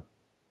time.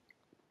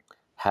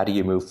 How do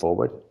you move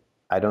forward?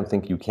 I don't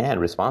think you can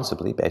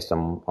responsibly, based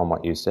on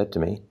what you said to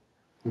me.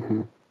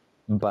 Mm-hmm.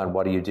 But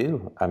what do you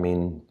do?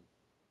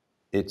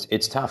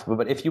 It's tough.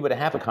 But if you were to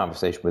have a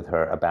conversation with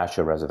her about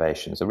your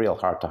reservations, a real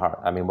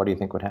heart-to-heart, what do you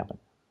think would happen?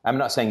 I'm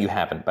not saying you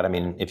haven't, but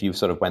if you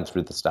sort of went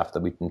through the stuff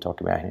that we've been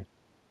talking about here.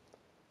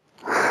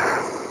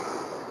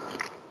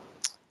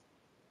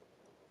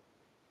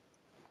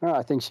 No,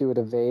 I think she would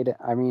evade.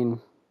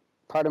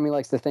 Part of me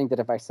likes to think that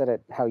if I said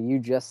it how you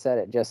just said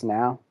it just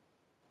now,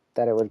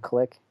 that it would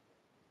click.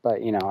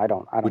 But, I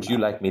don't Would you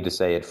like me to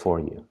say it for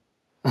you?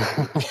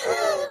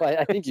 Well,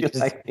 I think you just...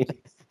 like me?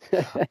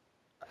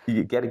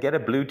 You get a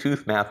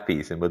Bluetooth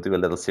mouthpiece, and we'll do a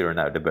little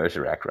Cyrano de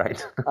Bergerac,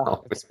 right?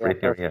 I'll whisper in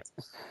your ear.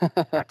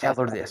 Now tell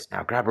her this.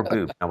 Now grab her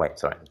boob. No, wait,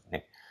 sorry.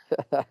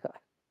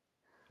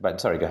 But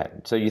sorry, go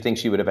ahead. So you think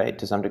she would evade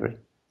to some degree?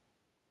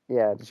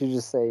 Yeah, she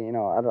just say,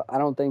 I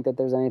don't think that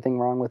there's anything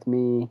wrong with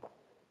me.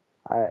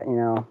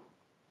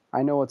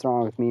 I know what's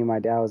wrong with me. My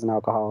dad was an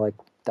alcoholic.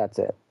 That's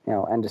it.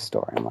 End of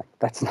story. I'm like,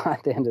 that's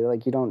not the end of it.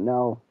 Like, you don't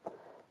know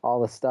all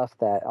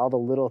the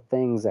little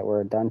things that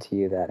were done to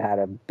you that had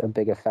a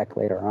big effect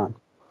later on.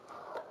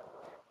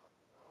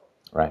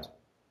 Right.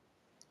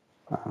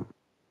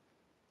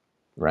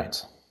 Right.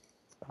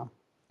 So.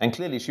 And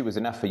clearly she was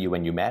enough for you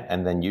when you met,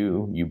 and then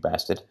you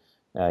bastard,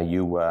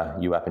 you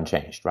up and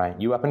changed, right?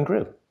 You up and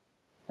grew.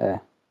 Yeah.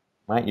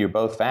 Right? You're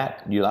both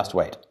fat, you lost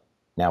weight.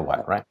 Now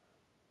what, right?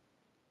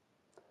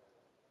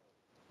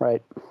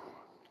 Right.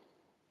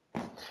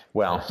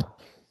 Well,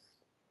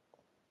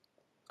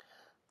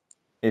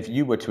 if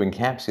you were to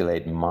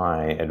encapsulate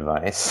my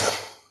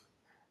advice,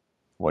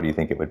 what do you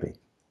think it would be?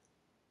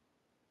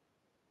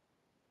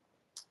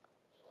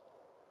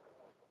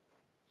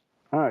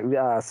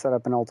 Set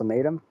up an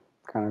ultimatum.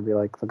 Kind of be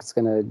like, look,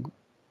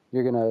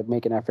 you're gonna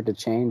make an effort to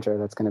change, or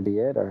that's gonna be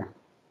it, or.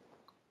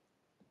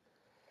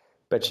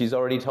 But she's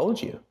already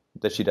told you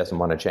that she doesn't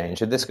want to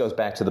change. And this goes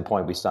back to the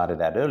point we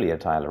started at earlier,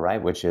 Tyler,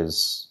 right? Which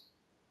is,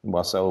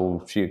 well,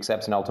 so she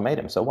accepts an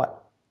ultimatum. So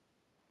what?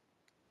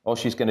 All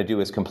she's going to do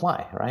is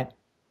comply, right?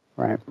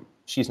 Right.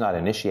 She's not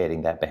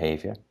initiating that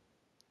behavior.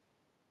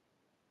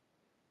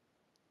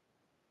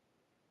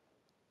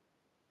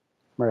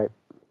 Right.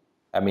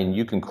 I mean,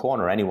 you can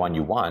corner anyone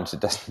you want.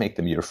 It doesn't make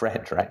them your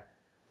friend, right?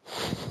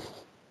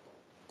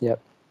 Yep.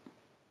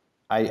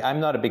 I'm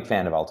not a big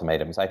fan of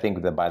ultimatums. I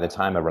think that by the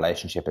time a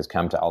relationship has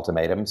come to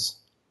ultimatums,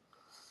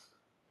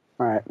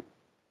 right.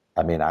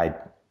 I mean,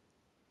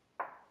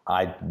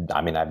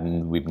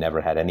 we've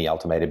never had any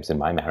ultimatums in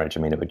my marriage.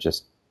 I mean, we're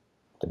just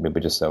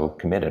so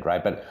committed,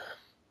 right? But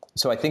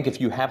so I think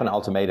if you have an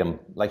ultimatum,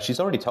 like she's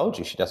already told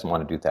you she doesn't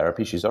want to do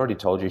therapy. She's already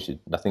told you she's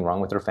nothing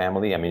wrong with her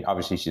family. I mean,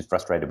 obviously she's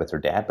frustrated with her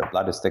dad, but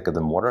blood is thicker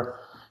than water,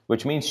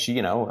 which means she,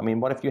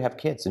 what if you have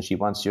kids and she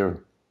wants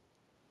her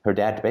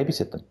dad to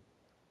babysit them?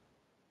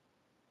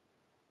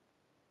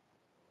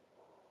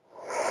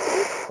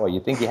 Well, you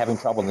think you're having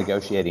trouble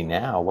negotiating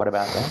now. What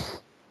about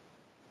that?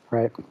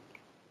 Right.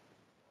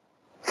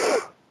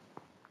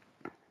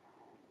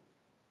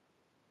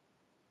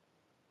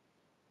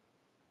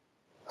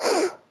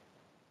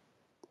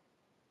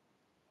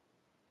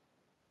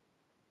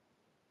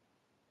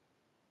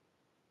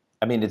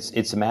 I mean,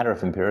 it's a matter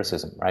of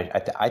empiricism, right?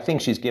 I think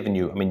she's given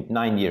you,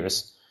 9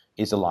 years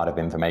is a lot of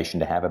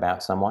information to have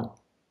about someone.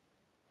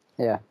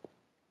 Yeah.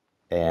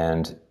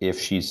 And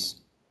if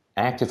she's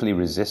actively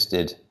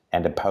resisted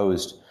and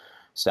opposed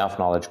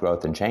self-knowledge,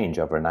 growth, and change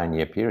over a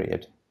 9-year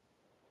period,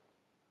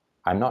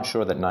 I'm not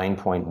sure that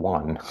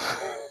 9.1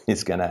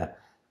 is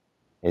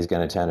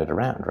gonna turn it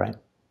around, right?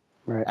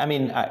 Right. I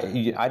mean,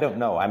 I don't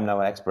know. I'm no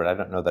expert. I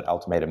don't know that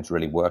ultimatums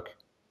really work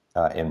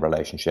in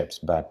relationships,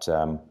 but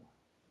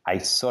I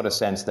sort of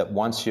sense that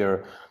once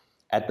you're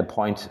at the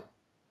point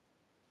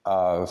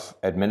of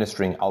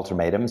administering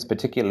ultimatums,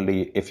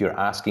 particularly if you're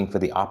asking for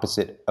the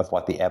opposite of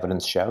what the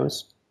evidence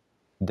shows,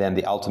 then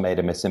the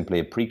ultimatum is simply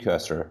a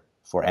precursor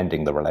for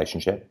ending the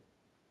relationship.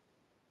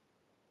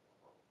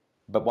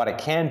 But what it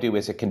can do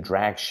is it can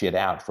drag shit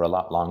out for a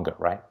lot longer,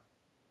 right?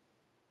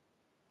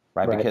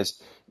 Right?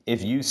 Because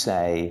if you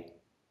say,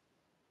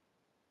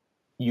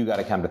 you got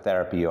to come to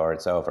therapy or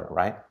it's over,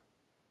 right?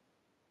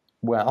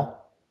 Well,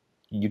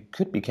 you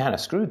could be kind of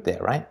screwed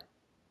there, right?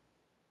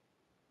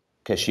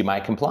 Because she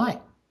might comply.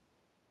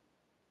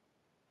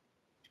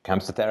 She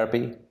comes to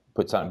therapy,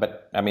 puts on,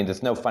 but I mean,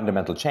 there's no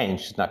fundamental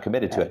change. She's not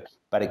committed to it,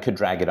 but it could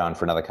drag it on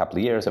for another couple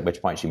of years, at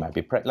which point she might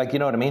be like, you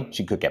know what I mean?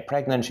 She could get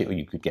pregnant.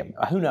 You could get,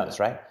 who knows,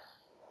 right?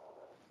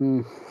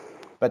 Mm.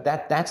 But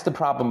that's the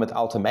problem with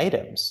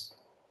ultimatums,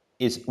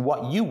 is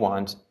what you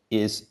want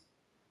is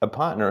a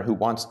partner who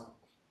wants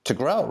to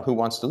grow, who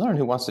wants to learn,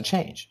 who wants to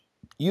change.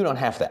 You don't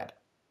have that.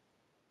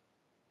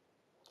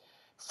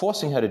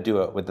 Forcing her to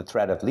do it with the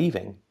threat of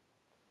leaving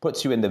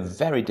puts you in the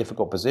very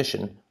difficult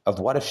position of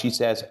what if she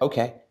says,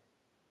 okay,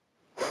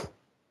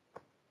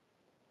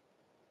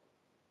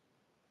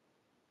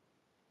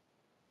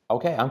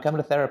 I'm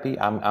coming to therapy.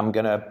 I'm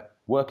going to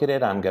work at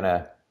it. I'm going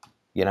to,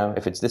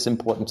 if it's this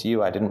important to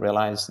you, I didn't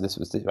realize this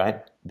was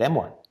right. Then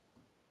what?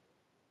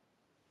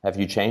 Have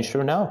you changed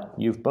her? No,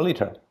 you've bullied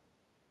her.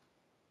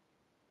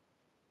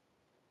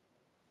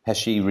 Has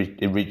she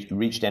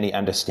reached any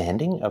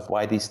understanding of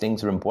why these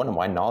things are important,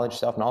 why knowledge,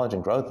 self-knowledge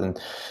and growth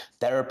and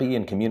therapy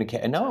and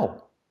communication?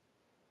 No.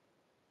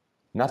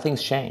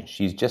 Nothing's changed.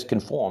 She's just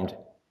conformed.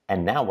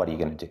 And now what are you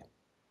going to do?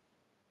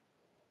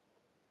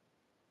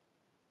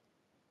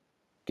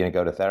 Going to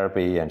go to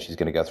therapy and she's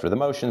going to go through the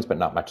motions, but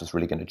not much is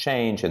really going to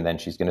change. And then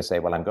she's going to say,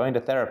 well, I'm going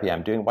to therapy.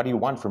 I'm doing, what do you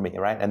want from me,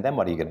 right? And then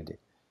what are you going to do?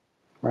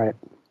 Right.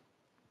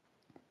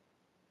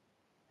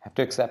 Have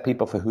to accept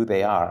people for who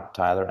they are,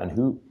 Tyler, and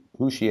who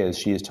she is.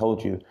 She has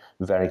told you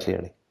very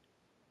clearly.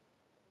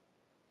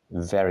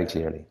 Very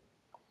clearly.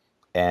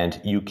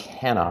 And you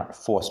cannot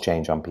force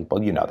change on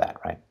people. You know that,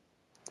 right?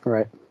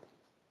 Right.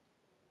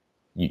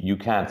 You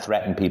can't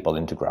threaten people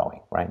into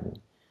growing, right?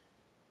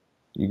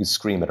 You can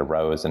scream at a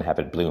rose and have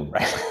it bloom,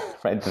 right?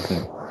 Right?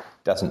 It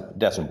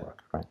doesn't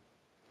work, right?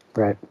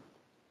 Right.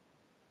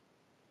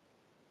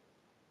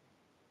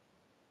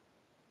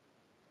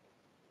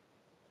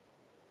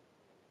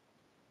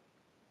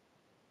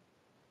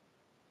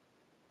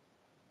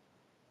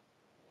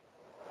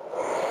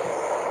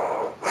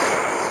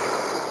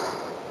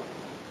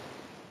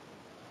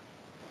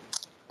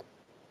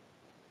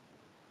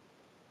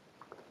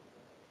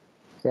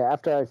 Yeah,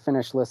 after I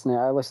finished listening,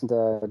 I listened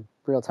to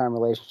Real Time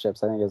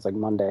Relationships. I think it was like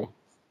Monday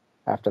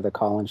after the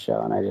call-in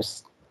show, and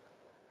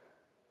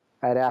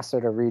I had asked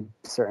her to read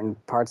certain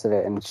parts of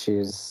it, and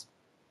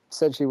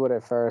said she would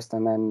at first,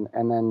 and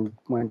then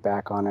went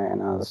back on it,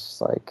 and I was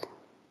just like,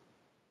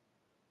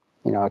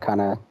 it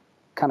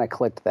kind of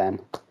clicked then.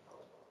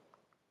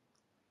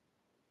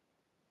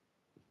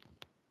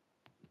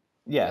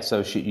 Yeah,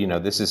 so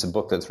this is a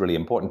book that's really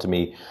important to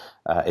me.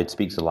 It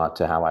speaks a lot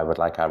to how I would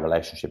like our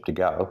relationship to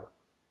go.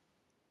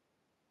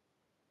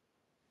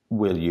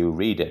 Will you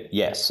read it?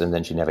 Yes. And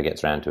then she never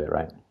gets around to it,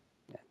 right?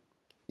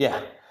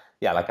 Yeah.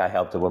 Yeah, like I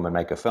helped a woman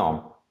make a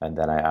film, and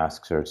then I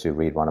asked her to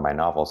read one of my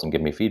novels and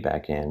give me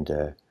feedback,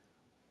 and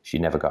she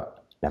never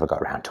got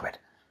around to it.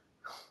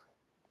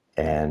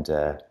 And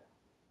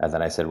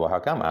then I said, well, how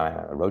come?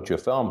 I wrote you a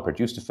film,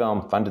 produced a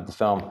film, funded the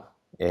film,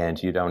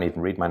 and you don't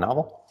even read my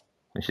novel?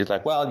 And she's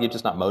like, well, you're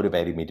just not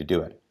motivating me to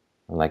do it.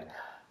 I'm like,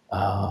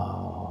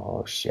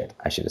 oh, shit,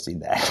 I should have seen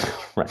that.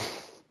 Right.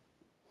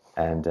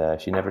 And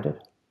she never did.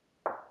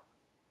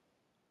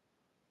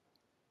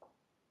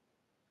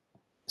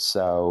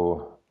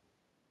 So,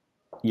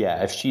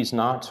 yeah, if she's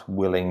not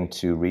willing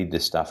to read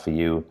this stuff for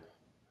you,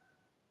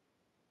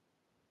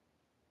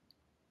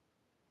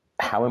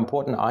 how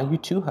important are you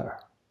to her,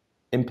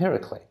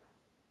 empirically?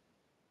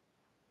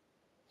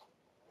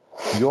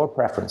 Your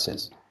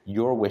preferences,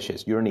 your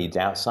wishes, your needs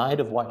outside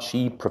of what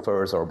she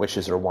prefers or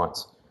wishes or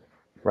wants,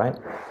 right?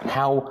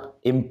 How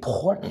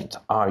important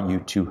are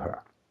you to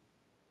her?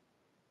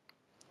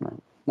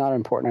 Not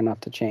important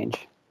enough to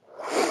change.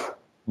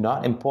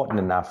 Not important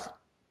enough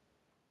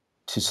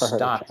to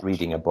start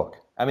reading a book.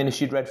 I mean, if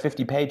she'd read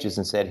 50 pages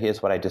and said,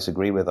 here's what I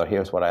disagree with, or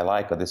here's what I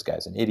like, or this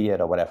guy's an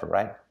idiot, or whatever,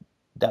 right?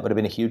 That would have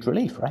been a huge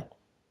relief, right?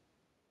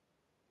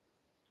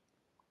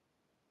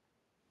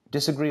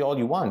 Disagree all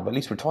you want, but at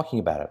least we're talking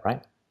about it,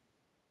 right?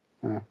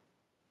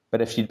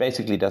 But if she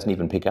basically doesn't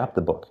even pick up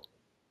the book,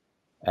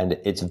 and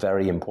it's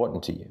very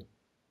important to you,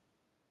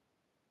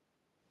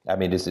 I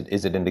mean, is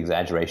it an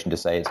exaggeration to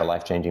say it's a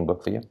life-changing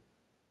book for you?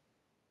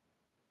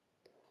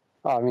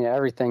 Oh, I mean,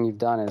 everything you've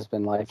done has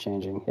been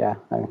life-changing, yeah.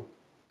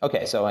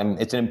 Okay, so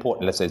it's an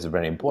important, let's say it's a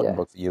very important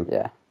book for you.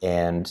 Yeah.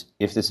 And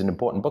if this is an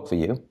important book for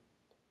you,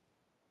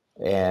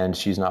 and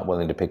she's not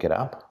willing to pick it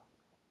up,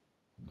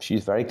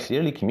 she's very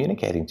clearly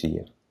communicating to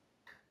you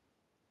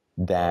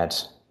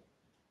that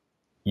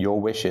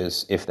your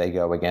wishes, if they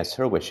go against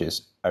her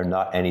wishes, are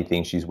not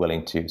anything she's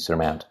willing to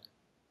surmount.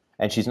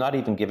 And she's not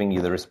even giving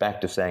you the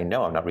respect of saying,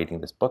 no, I'm not reading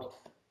this book.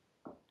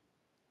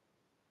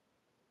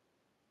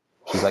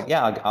 She's like,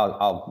 yeah,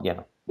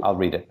 I'll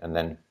read it, and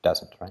then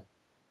doesn't, right?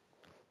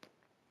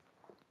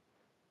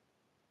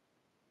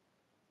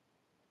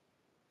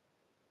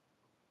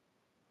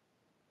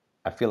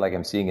 I feel like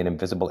I'm seeing an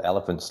invisible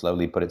elephant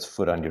slowly put its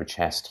foot on your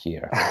chest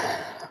here,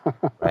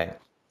 right?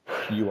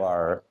 You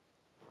are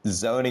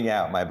zoning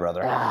out, my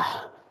brother.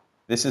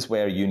 This is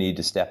where you need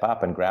to step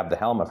up and grab the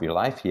helm of your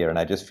life here, and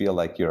I just feel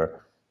like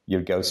you're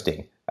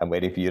ghosting. I'm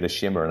waiting for you to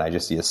shimmer, and I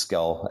just see a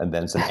skull and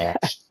then some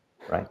ash,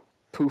 right?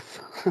 Poof.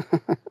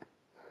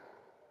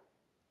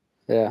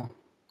 Yeah.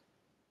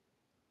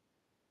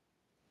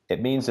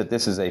 It means that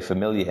this is a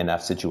familiar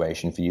enough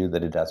situation for you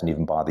that it doesn't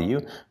even bother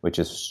you, which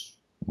is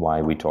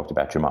why we talked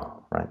about your mom,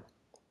 right?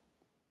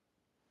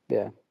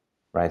 Yeah.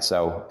 Right,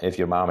 so if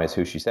your mom is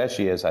who she says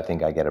she is, I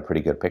think I get a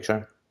pretty good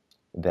picture.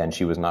 Then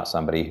she was not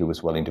somebody who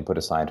was willing to put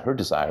aside her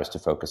desires to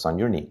focus on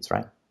your needs,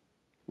 right?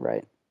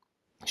 Right.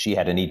 She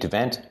had a need to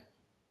vent,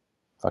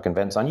 fucking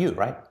vents on you,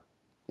 right?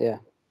 Yeah.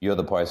 You're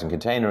the poison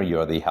container,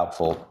 you're the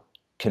helpful,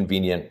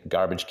 convenient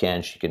garbage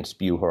can she can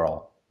spew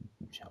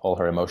all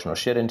her emotional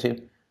shit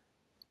into,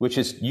 which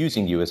is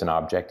using you as an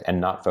object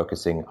and not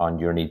focusing on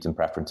your needs and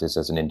preferences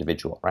as an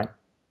individual, right?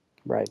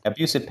 Right.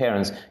 Abusive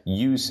parents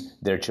use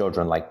their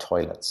children like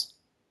toilets.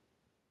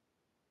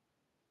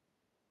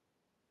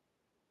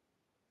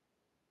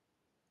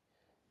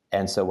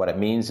 And so what it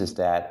means is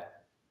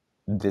that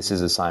this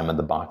is a Simon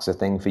the Boxer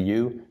thing for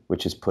you,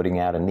 which is putting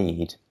out a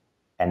need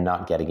and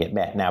not getting it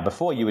met. Now,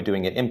 before you were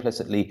doing it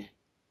implicitly,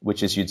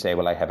 which is you'd say,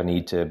 well, I have a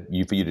need for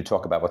you to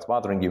talk about what's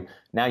bothering you.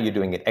 Now you're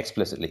doing it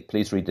explicitly.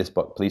 Please read this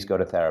book. Please go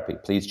to therapy.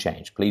 Please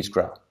change. Please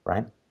grow,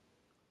 right?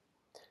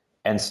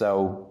 And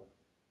so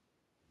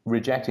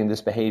rejecting this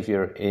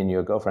behavior in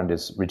your girlfriend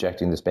is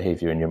rejecting this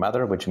behavior in your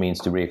mother, which means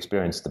to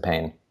re-experience the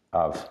pain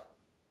of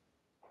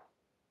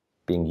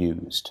being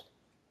used,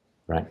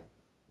 right?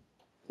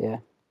 Yeah.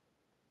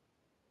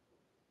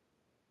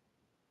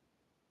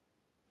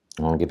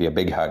 I want to give you a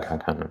big hug. I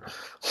can't.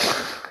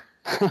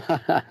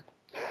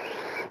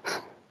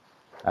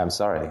 I'm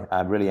sorry.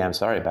 I really am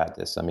sorry about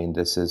this. I mean,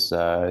 this is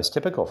it's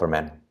typical for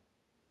men,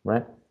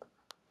 right?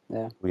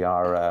 Yeah. We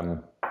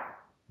are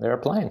they're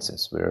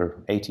appliances. We're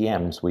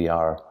ATMs. We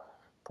are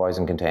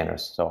poison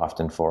containers. So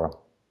often for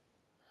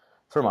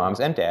moms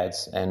and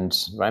dads, and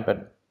right,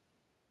 but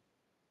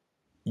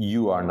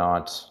you are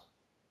not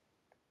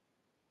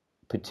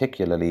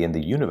particularly in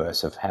the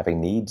universe of having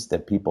needs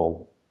that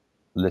people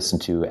listen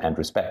to and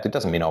respect. It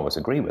doesn't mean always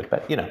agree with,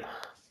 but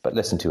but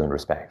listen to and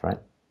respect, right?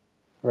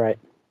 Right.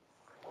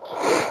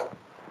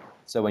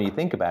 So when you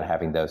think about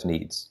having those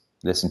needs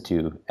listened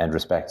to and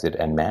respected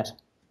and met,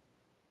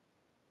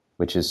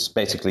 which is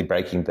basically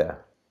breaking the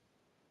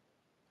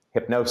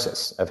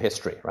hypnosis of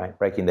history, right?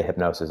 Breaking the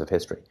hypnosis of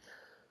history.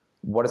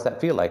 What does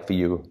that feel like for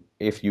you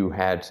if you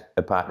had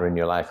a partner in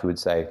your life who would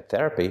say,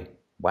 therapy,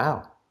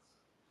 wow,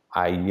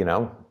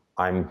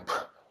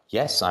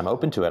 yes, I'm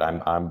open to it.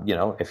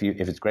 If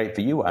it's great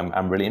for you,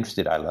 I'm really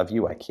interested. I love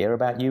you. I care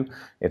about you.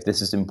 If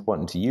this is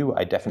important to you,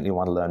 I definitely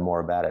want to learn more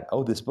about it.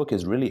 Oh, this book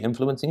is really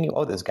influencing you.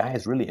 Oh, this guy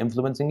is really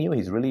influencing you.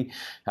 He's really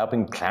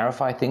helping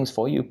clarify things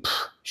for you.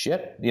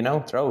 Shit,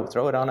 throw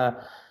it on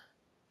a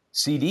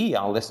CD.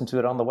 I'll listen to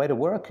it on the way to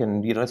work,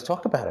 and let's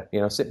talk about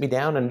it. Sit me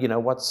down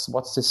and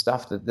what's this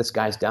stuff that this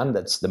guy's done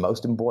that's the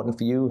most important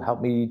for you. Help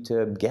me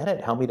to get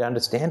it. Help me to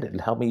understand it.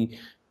 Help me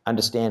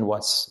understand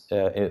what's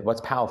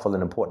powerful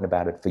and important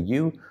about it for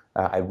you.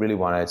 I really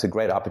want to. It's a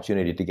great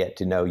opportunity to get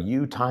to know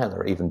you,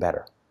 Tyler, even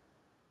better.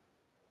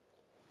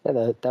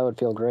 Yeah, that would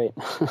feel great.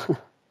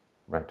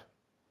 Right,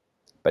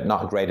 but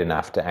not great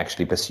enough to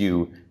actually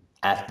pursue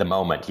at the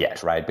moment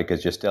yet, right?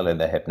 Because you're still in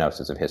the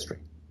hypnosis of history.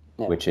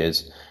 Yeah. Which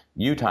is,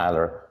 you,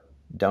 Tyler,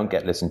 don't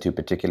get listened to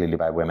particularly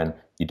by women.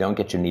 You don't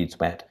get your needs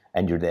met,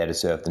 and you're there to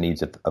serve the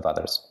needs of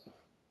others.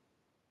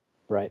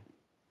 Right.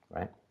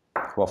 Right?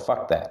 Well,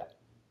 fuck that.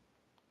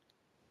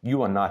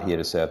 You are not here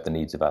to serve the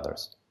needs of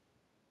others.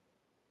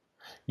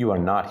 You are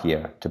not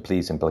here to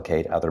please and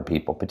placate other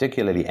people,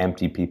 particularly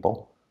empty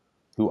people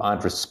who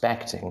aren't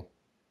respecting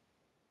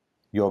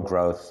your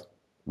growth,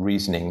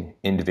 reasoning,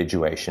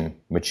 individuation,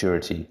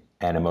 maturity,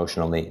 and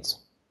emotional needs.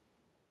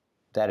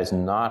 That is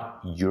not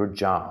your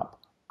job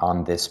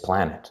on this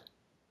planet,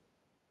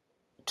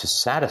 to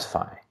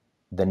satisfy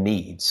the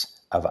needs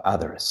of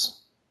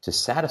others, to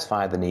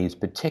satisfy the needs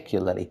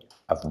particularly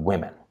of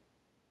women.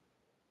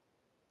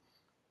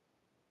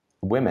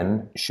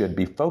 Women should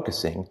be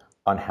focusing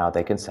on how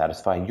they can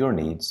satisfy your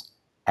needs,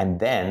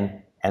 and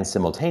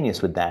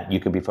simultaneous with that, you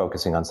can be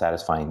focusing on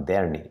satisfying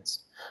their needs.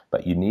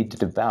 But you need to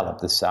develop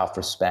the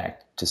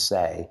self-respect to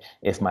say,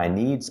 if my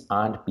needs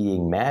aren't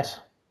being met,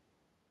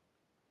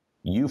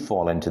 you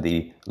fall into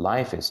the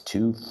life is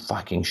too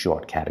fucking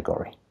short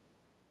category.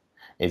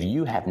 If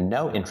you have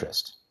no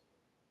interest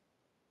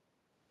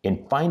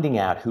in finding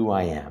out who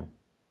I am,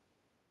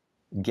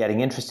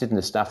 getting interested in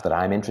the stuff that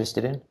I'm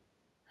interested in,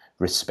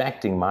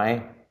 respecting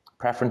my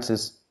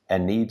preferences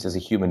and needs as a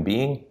human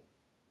being,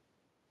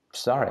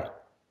 sorry.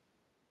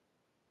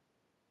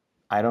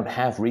 I don't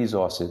have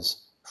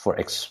resources for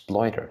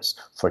exploiters,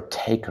 for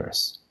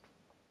takers.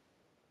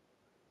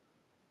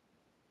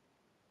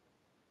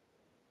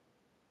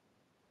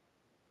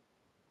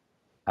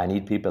 I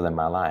need people in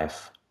my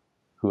life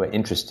who are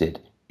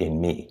interested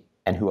in me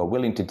and who are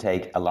willing to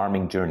take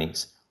alarming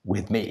journeys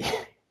with me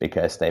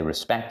because they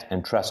respect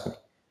and trust me.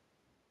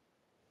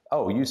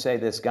 Oh, you say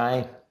this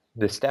guy,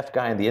 this Steph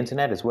guy on the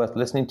internet is worth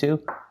listening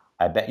to?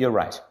 I bet you're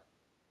right.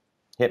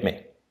 Hit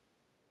me.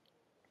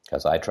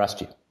 Because I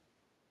trust you.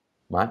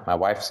 My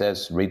wife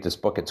says, read this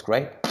book, it's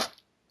great.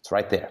 It's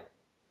right there.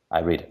 I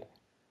read it.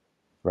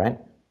 Right?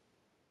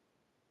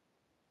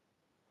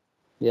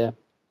 Yeah.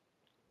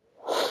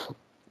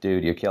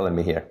 Dude, you're killing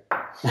me here.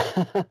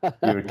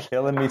 You're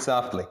killing me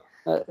softly.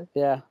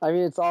 Yeah, I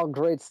mean, it's all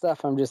great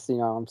stuff. I'm just,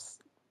 I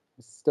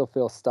still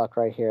feel stuck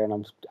right here,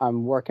 and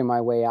I'm working my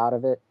way out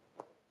of it.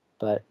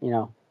 But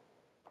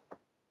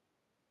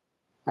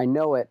I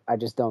know it. I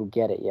just don't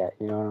get it yet.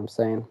 You know what I'm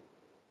saying?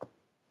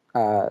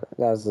 That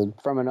was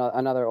from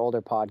another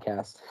older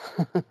podcast.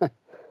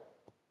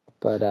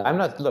 But I'm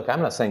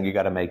not saying you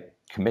got to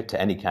commit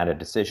to any kind of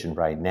decision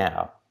right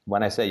now.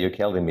 When I say you're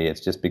killing me, it's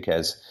just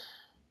because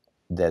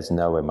there's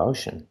no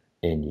emotion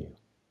in you.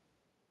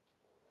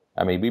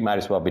 I mean, we might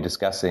as well be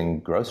discussing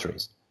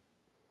groceries.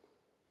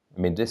 I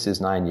mean, this is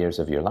 9 years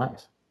of your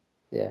life.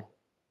 Yeah.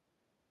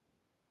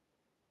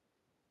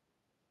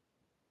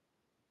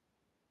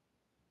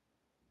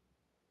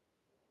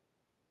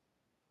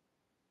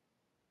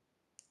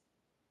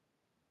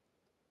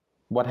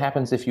 What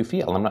happens if you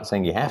feel? I'm not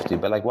saying you have to,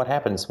 but what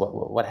happens?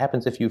 What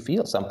happens if you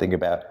feel something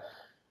about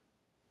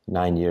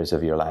 9 years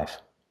of your life,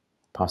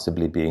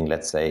 possibly being,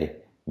 let's say,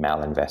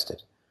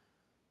 malinvested?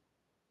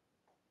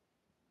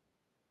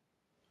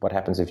 What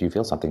happens if you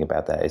feel something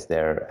about that? Is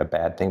there a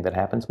bad thing that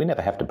happens? We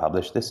never have to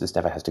publish this. This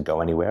never has to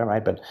go anywhere,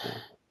 right? But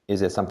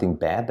is there something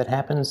bad that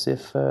happens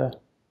if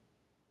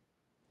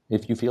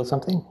you feel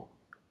something?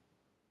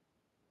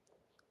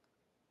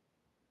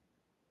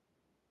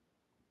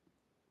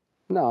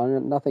 No,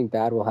 nothing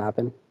bad will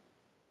happen.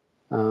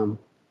 I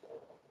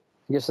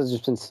guess I've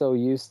just been so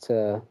used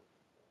to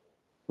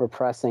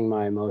repressing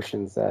my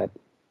emotions that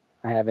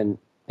I haven't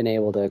been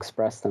able to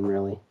express them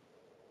really.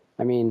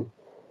 I mean,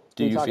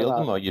 do you feel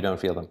them or you don't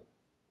feel them?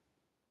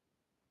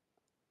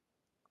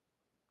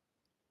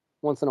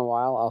 Once in a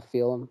while, I'll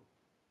feel them,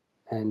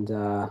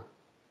 and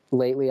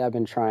lately I've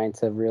been trying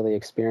to really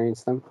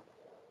experience them.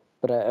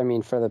 But I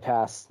mean, for the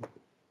past,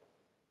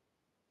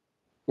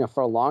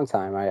 for a long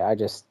time,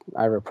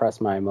 I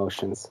repress my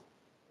emotions.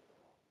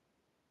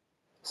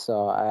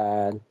 So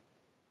I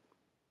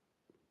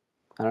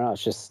don't know.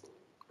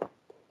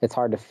 it's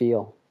hard to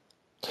feel.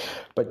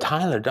 But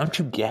Tyler, don't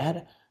you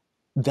get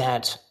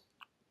that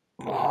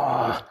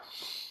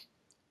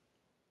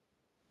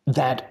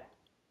that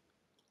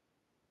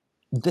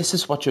this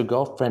is what your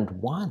girlfriend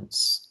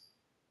wants,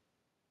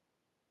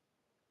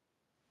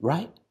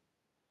 right?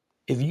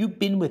 If you've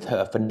been with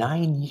her for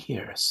 9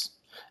 years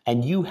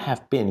and you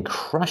have been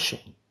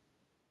crushing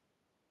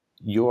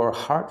your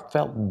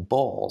heartfelt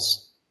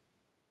balls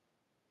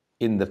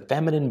in the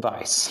feminine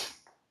vice,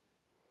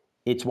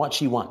 it's what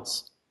she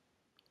wants.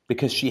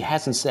 Because she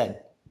hasn't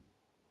said,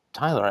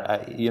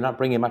 Tyler, you're not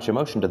bringing much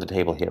emotion to the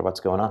table here. What's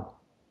going on?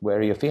 Where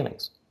are your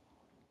feelings?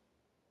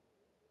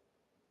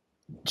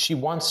 She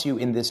wants you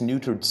in this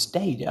neutered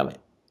state. I mean,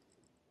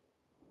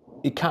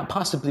 it can't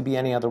possibly be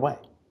any other way.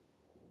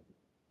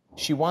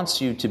 She wants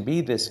you to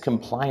be this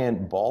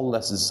compliant,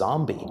 ballless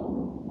zombie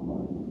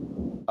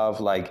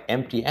of like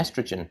empty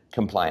estrogen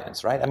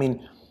compliance, right? I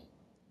mean,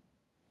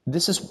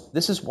 this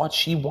is what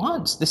she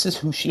wants. This is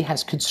who she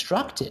has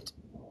constructed.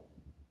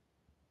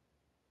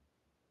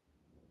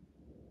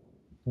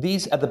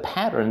 These are the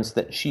patterns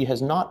that she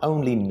has not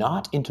only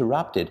not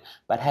interrupted,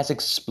 but has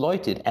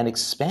exploited and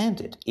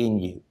expanded in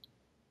you.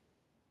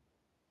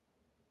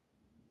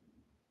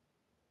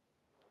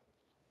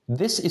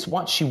 This is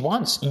what she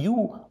wants.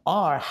 You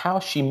are how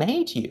she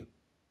made you.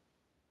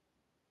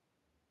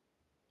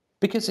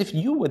 Because if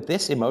you were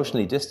this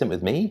emotionally distant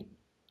with me,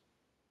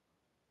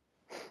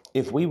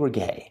 if we were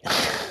gay,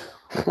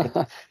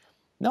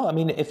 no, I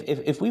mean,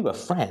 if we were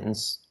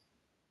friends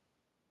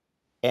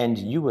and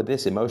you were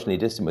this emotionally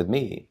distant with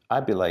me,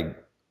 I'd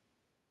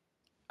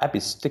be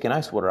sticking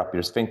ice water up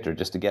your sphincter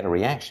just to get a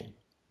reaction,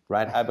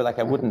 right? I'd be like,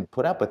 I wouldn't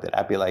put up with it.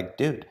 I'd be like,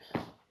 dude,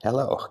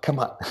 hello, come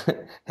on.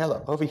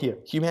 Hello, over here.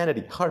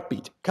 Humanity,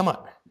 heartbeat, come on,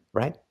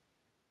 right?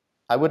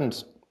 I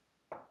wouldn't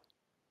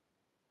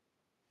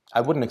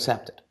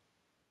accept it.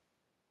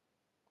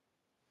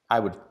 I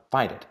would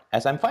fight it,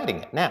 as I'm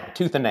fighting it now,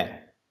 tooth and nail,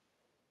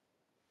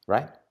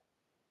 right?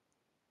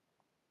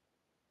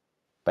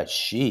 But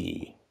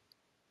she'd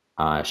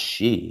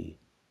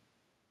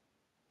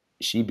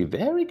be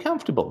very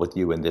comfortable with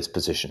you in this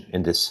position,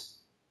 in this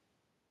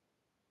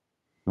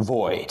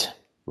void,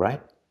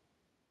 right?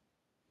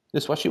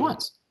 This is what she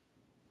wants.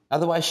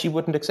 Otherwise, she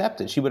wouldn't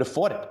accept it. She would have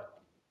fought it.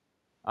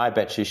 I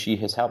bet you she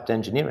has helped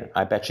engineer it.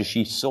 I bet you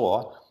she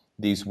saw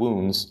these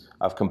wounds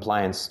of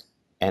compliance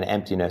and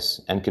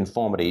emptiness and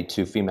conformity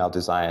to female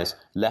desires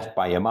left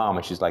by your mom,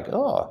 and she's like,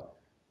 oh,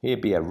 here'd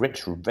be a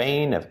rich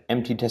vein of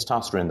empty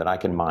testosterone that I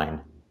can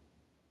mine.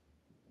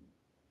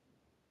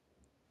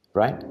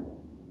 Right?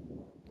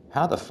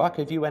 How the fuck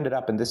have you ended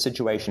up in this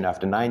situation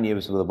after 9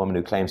 years with a woman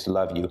who claims to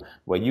love you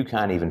where you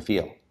can't even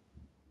feel?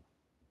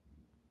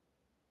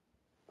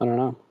 I don't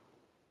know.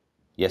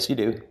 Yes, you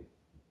do.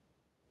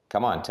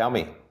 Come on, tell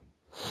me.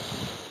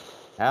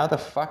 How the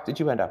fuck did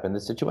you end up in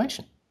this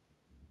situation?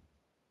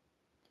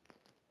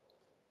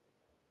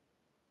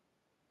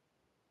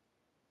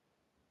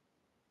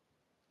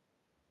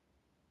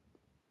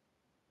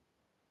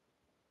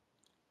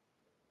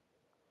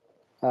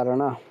 I don't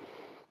know.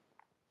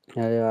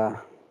 I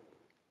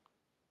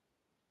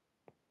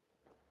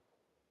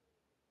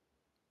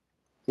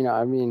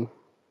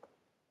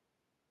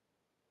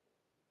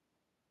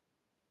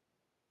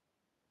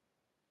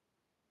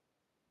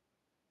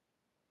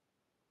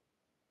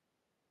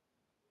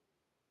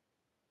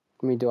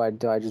mean, do I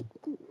just,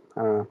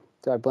 I don't know.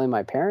 Do I blame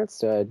my parents?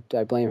 Do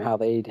I blame how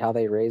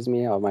they raised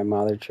me, how my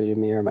mother treated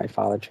me or my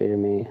father treated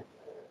me,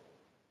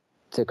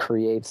 to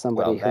create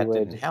somebody who would...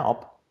 didn't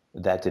help.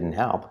 That didn't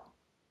help.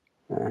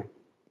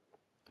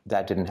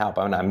 That didn't help.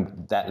 I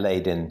mean, that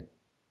laid in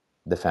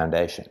the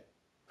foundation,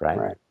 right?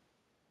 Right.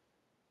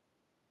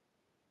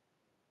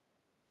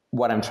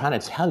 What I'm trying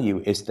to tell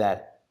you is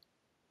that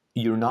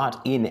you're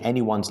not in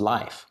anyone's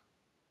life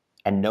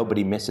and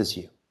nobody misses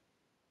you.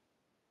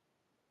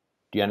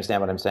 Do you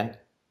understand what I'm saying?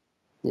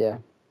 Yeah.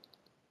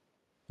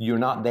 You're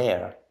not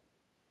there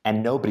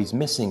and nobody's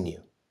missing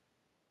you.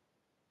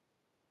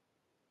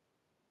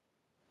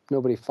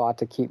 Nobody fought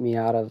to keep me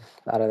out of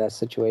that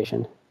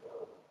situation.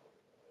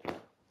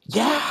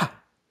 Yeah.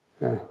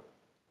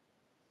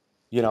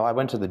 Yeah. I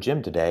went to the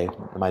gym today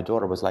and my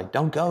daughter was like,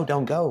 don't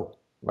go,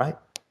 right?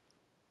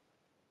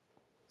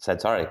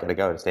 Said, sorry, gotta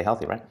go to stay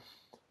healthy, right?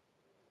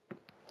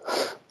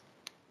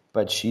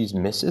 But she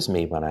misses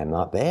me when I'm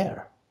not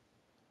there.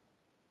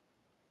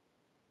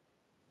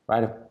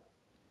 Right?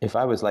 If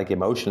I was like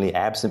emotionally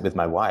absent with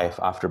my wife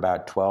after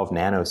about 12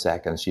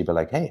 nanoseconds, she'd be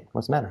like, hey,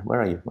 what's the matter?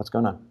 Where are you? What's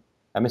going on?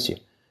 I miss you.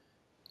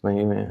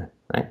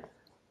 Right?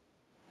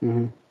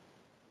 Mm-hmm.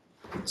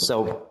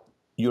 So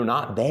you're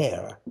not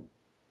there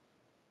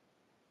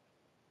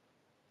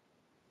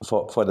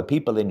for the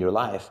people in your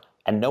life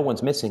and no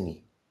one's missing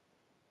you.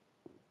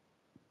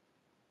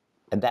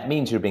 And that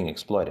means you're being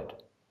exploited.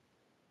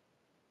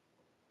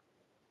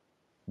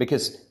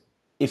 Because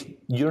if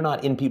you're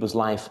not in people's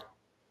life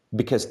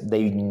because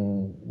they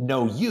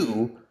know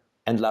you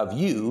and love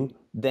you,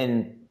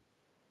 then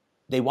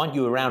they want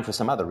you around for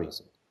some other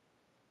reason.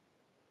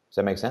 Does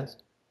that make sense?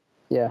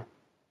 Yeah.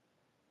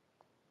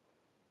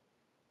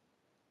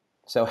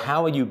 So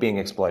how are you being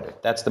exploited?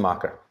 That's the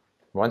marker.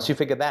 Once you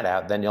figure that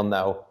out, then you'll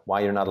know why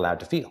you're not allowed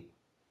to feel,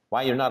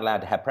 why you're not allowed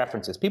to have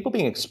preferences. People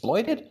being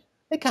exploited,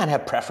 they can't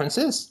have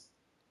preferences.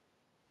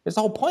 It's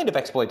the whole point of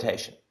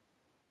exploitation,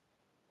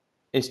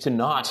 is to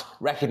not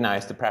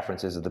recognize the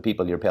preferences of the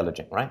people you're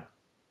pillaging, right?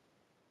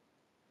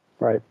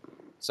 Right.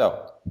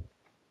 So,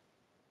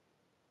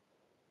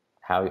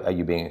 how are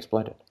you being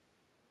exploited?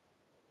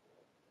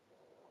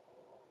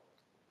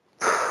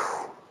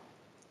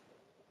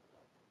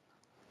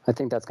 I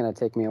think that's going to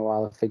take me a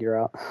while to figure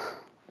out.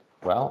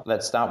 Well,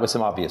 let's start with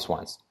some obvious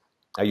ones.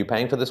 Are you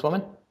paying for this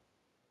woman?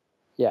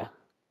 Yeah.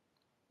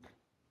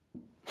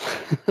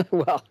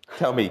 Well,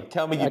 tell me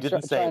you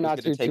didn't say it was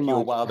going to take you a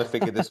while to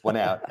figure this one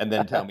out, and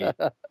then tell me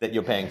that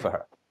you're paying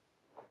for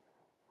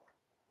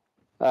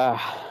her.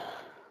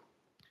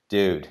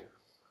 Dude.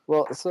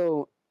 Well,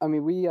 so I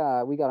mean, we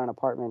got an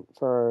apartment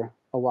for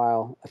a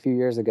while a few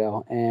years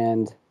ago,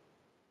 and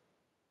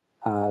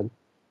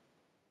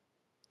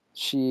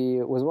she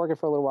was working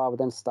for a little while, but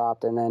then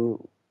stopped, and then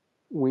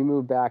we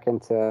moved back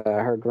into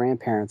her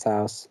grandparents'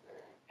 house.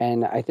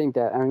 And I think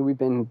that, I mean, we've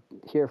been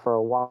here for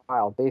a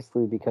while,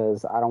 basically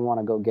because I don't want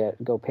to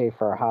go pay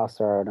for a house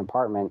or an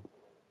apartment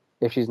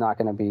if she's not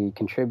going to be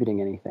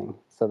contributing anything.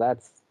 So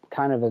that's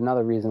kind of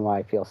another reason why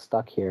I feel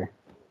stuck here,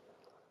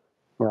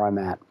 where I'm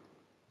at.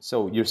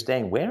 So you're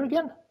staying where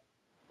again?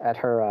 At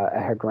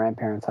her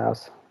grandparents'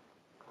 house.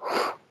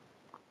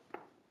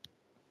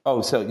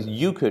 Oh, so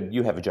you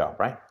have a job,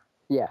 right?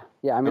 Yeah.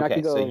 I mean, okay, I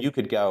could go. So you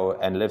could go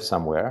and live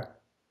somewhere,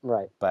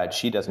 right? But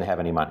she doesn't have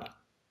any money,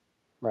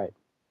 right?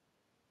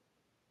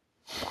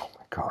 Oh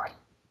my God!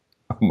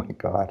 Oh my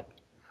God!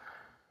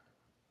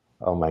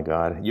 Oh my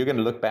God! You're going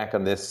to look back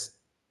on this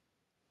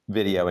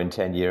video in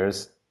 10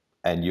 years,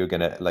 and you're going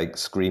to like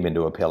scream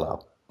into a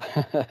pillow.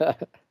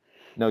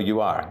 No,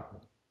 you are.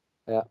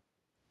 Yeah.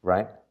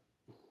 Right?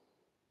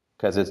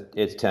 Because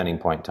it's turning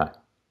point time.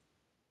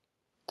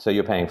 So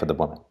you're paying for the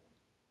woman.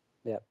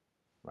 Yep.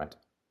 Right.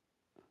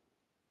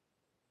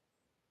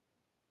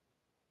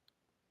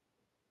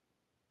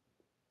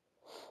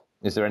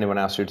 Is there anyone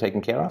else you're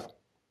taking care of?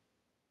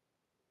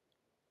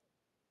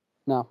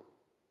 No.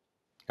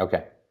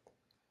 Okay.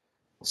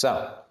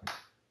 So,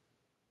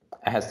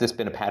 has this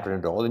been a pattern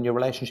at all in your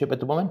relationship with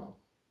the woman?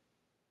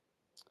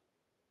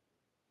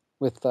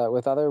 With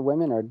other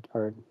women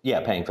or?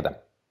 Yeah, paying for them.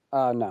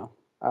 No.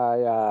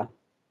 I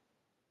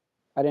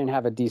didn't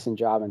have a decent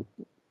job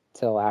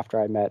until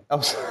after I met.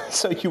 Oh,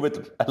 so you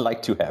would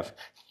like to have.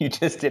 You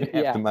just didn't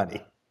have the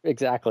money.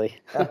 Exactly.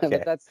 Okay.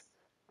 But that's,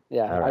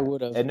 right. I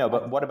would have. No,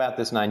 but what about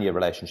this 9-year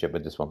relationship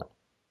with this woman?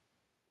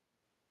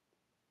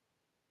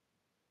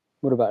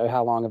 What about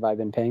how long have I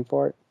been paying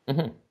for it?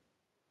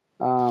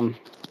 Mm-hmm.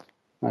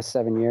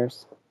 7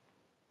 years.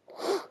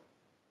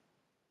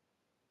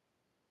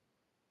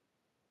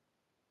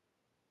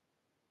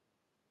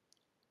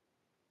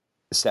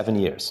 $7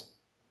 years.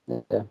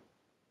 Yeah.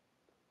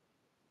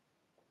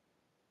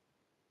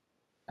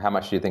 How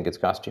much do you think it's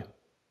cost you?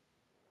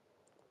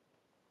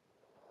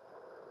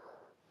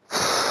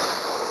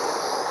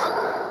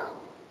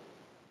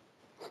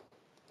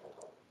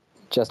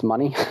 Just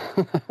money?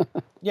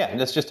 Yeah,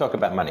 let's just talk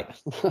about money.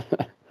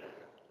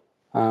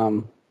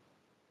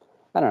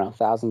 I don't know,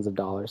 thousands of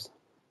dollars.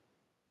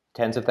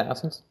 Tens of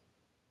thousands?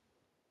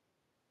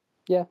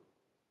 Yeah.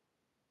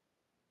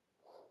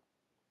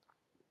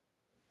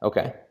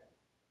 Okay.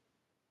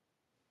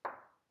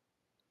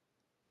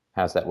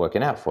 How's that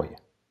working out for you?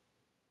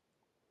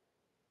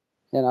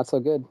 Yeah, not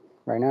so good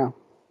right now.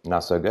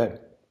 Not so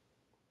good.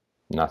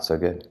 Not so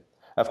good.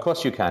 Of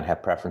course you can't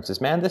have preferences,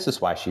 man. This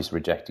is why she's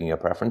rejecting your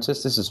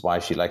preferences. This is why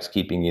she likes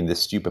keeping you in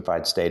this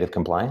stupefied state of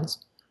compliance.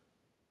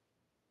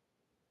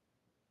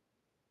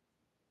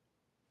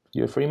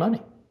 You have free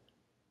money.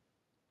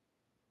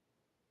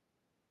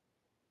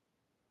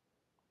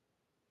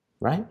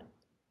 Right?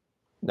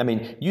 I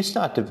mean, you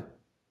start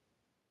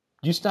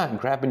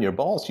grabbing your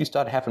balls, you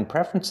start having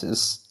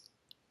preferences.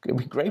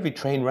 Gravy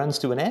train runs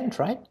to an end,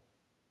 right?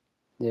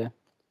 Yeah.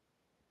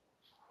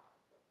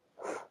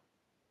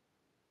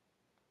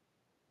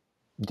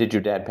 Did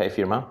your dad pay for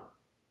your mom?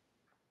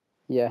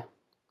 Yeah.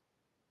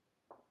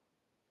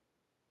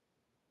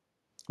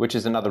 Which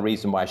is another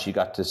reason why she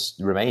got to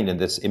remain in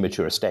this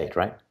immature state,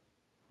 right?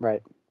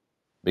 Right.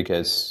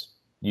 Because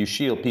you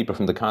shield people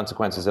from the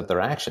consequences of their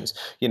actions.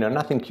 You know,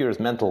 nothing cures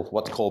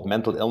what's called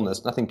mental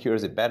illness. Nothing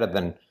cures it better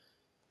than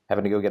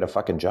having to go get a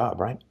fucking job,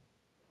 right?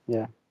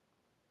 Yeah.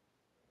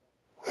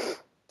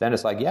 Then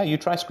it's like, yeah, you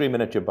try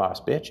screaming at your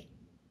boss, bitch.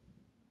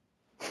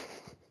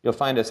 You'll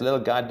find it's a little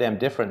goddamn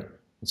different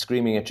than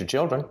screaming at your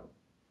children,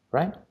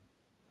 right?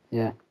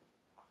 Yeah.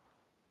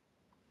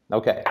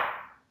 Okay.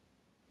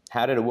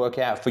 How did it work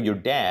out for your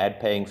dad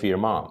paying for your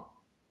mom?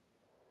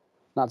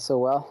 Not so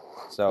well.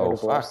 So,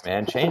 fuck,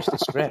 man, change the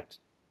script.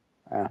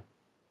 Yeah.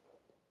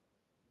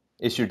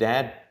 Does your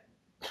dad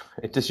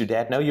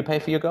know you pay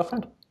for your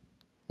girlfriend?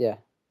 Yeah.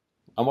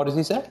 And what does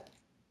he say?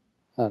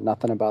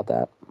 Nothing about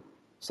that.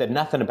 Said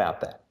nothing about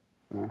that.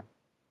 Yeah.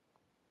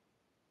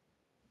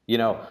 You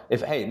know,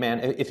 if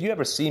you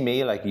ever see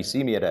me, like you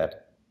see me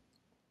at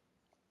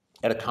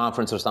at a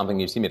conference or something,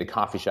 you see me at a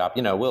coffee shop,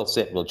 we'll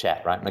sit, we'll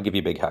chat, right? I'll give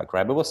you a big hug,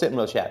 right? But we'll sit and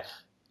we'll chat.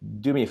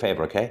 Do me a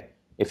favor, okay?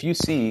 If you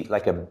see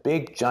like a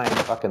big giant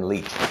fucking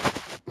leech,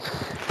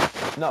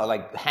 no,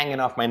 like hanging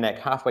off my neck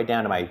halfway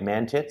down to my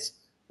man tits,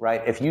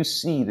 right? If you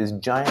see this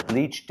giant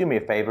leech, do me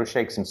a favor,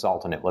 shake some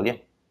salt on it, will you?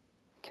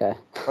 Okay.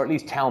 Or at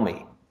least tell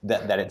me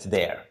that it's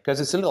there. Because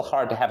it's a little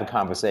hard to have a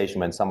conversation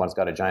when someone's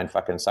got a giant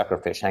fucking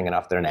suckerfish hanging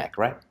off their neck,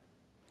 right?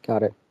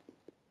 Got it.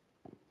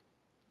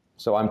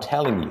 So I'm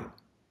telling you,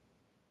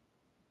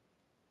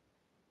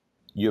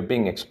 you're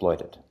being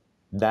exploited.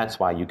 That's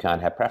why you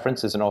can't have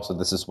preferences, and also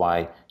this is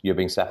why you're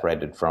being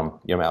separated from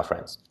your male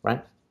friends,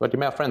 right? What your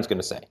male friend's going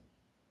to say?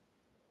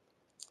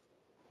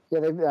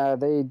 Yeah,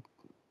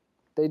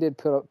 they did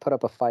put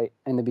up a fight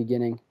in the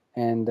beginning,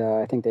 and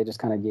I think they just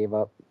kind of gave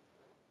up.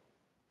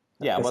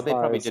 Yeah, well, they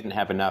probably didn't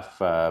have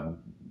enough,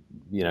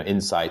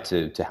 insight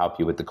to help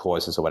you with the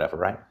causes or whatever,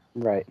 right?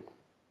 Right.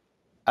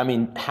 I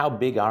mean, how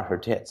big are her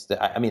tits?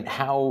 I mean,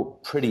 how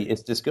pretty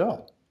is this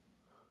girl?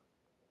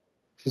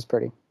 She's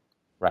pretty.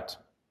 Right.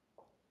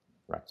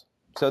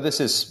 So this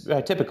is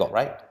typical,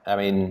 right? I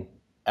mean,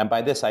 and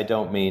by this I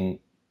don't mean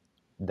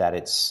that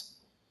it's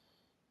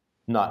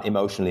not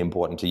emotionally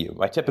important to you.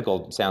 By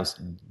typical sounds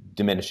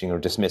diminishing or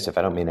dismissive.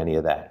 I don't mean any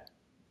of that.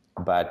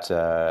 But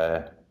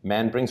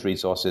man brings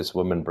resources,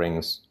 woman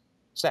brings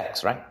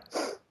sex, right?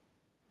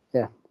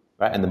 Yeah.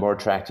 Right, and the more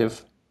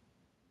attractive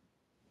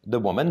the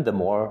woman, the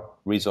more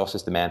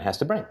resources the man has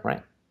to bring,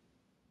 right?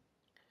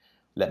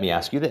 Let me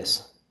ask you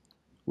this.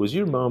 Was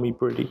your mommy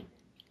pretty?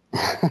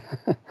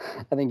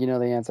 I think you know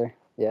the answer.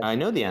 Yeah. I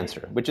know the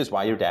answer, which is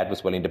why your dad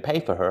was willing to pay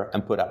for her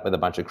and put up with a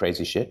bunch of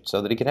crazy shit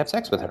so that he could have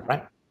sex with her,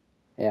 right?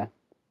 Yeah.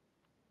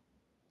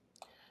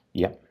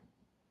 Yep.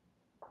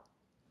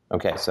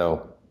 Okay,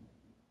 so,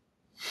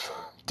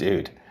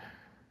 dude,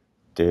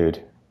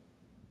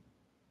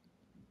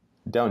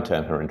 don't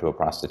turn her into a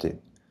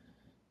prostitute.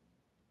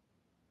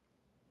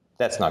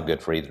 That's not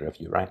good for either of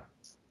you, right?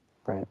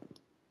 Right.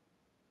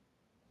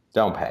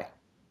 Don't pay.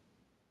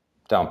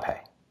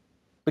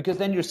 Because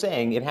then you're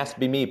saying it has to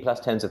be me plus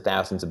tens of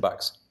thousands of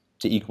bucks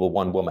to equal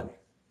one woman,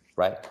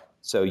 right?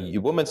 So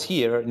your woman's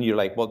here, and you're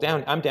like, well,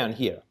 I'm down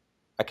here.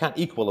 I can't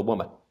equal a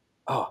woman.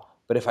 Oh,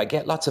 but if I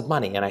get lots of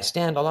money, and I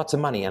stand on lots of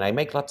money, and I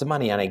make lots of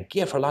money, and I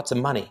give her lots of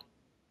money,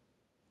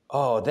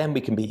 oh, then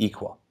we can be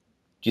equal.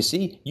 Do you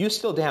see? You're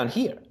still down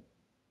here.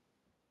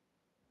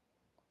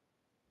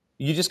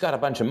 You just got a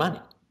bunch of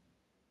money.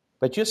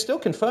 But you're still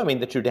confirming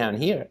that you're down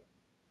here.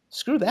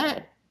 Screw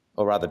that.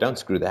 Or rather, don't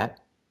screw that.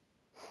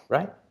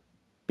 Right?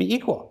 Be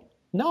equal.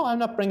 No, I'm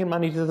not bringing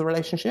money to the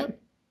relationship.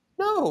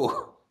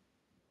 No.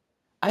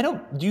 I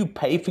don't. Do you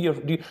pay for your?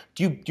 Do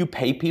you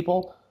pay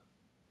people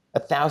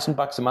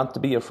 $1,000 a month to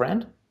be your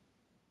friend?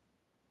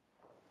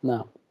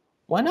 No.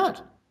 Why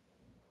not?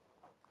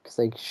 Because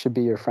they should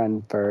be your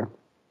friend for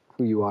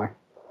who you are.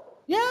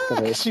 Yeah,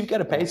 because you've got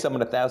to pay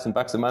someone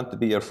 $1,000 a month to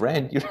be your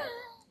friend.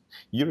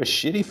 You're a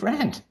shitty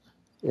friend.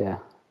 Yeah.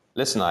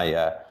 Listen,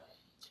 I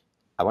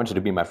want you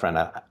to be my friend.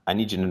 I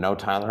need you to know,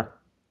 Tyler,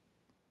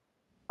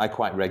 I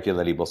quite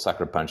regularly will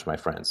sucker punch my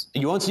friends.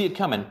 You won't see it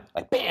coming,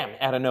 like bam,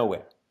 out of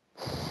nowhere.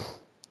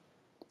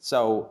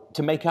 So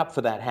to make up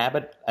for that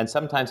habit, and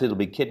sometimes it'll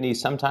be kidneys,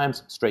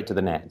 sometimes straight to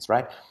the nads,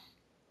 right?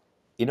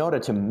 In order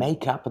to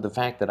make up for the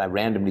fact that I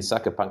randomly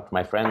sucker punch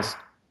my friends,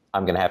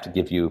 I'm going to have to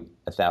give you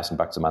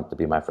 $1,000 a month to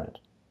be my friend.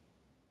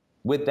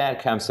 With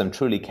that comes some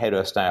truly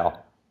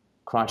Cato-style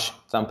crotch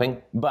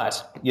thumping,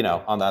 but,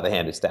 on the other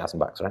hand, it's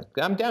 $1,000, right?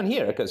 I'm down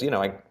here because,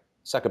 I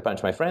sucker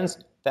punch my friends,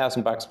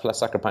 $1,000 plus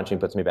sucker punching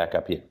puts me back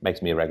up here,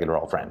 makes me a regular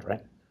old friend,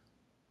 right?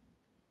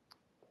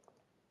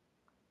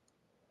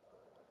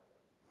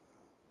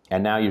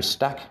 And now you're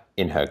stuck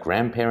in her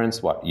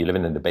grandparents', you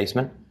living in the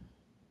basement?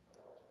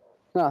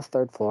 No, it's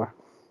third floor.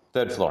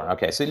 Third floor,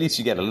 okay. So at least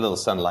you get a little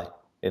sunlight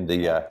in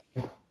the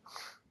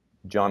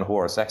John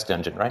Horror sex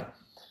dungeon, right?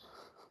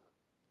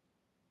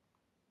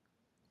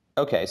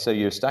 Okay, so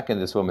you're stuck in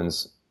this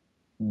woman's,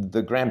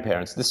 the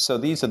grandparents. So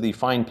these are the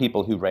fine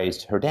people who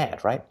raised her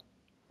dad, right?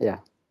 Yeah.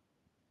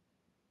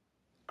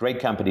 Great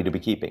company to be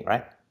keeping,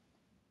 right?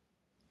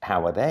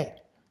 How are they?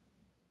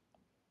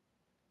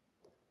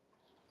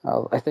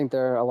 I think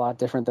they're a lot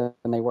different than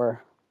they were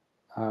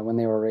when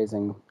they were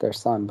raising their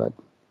son, but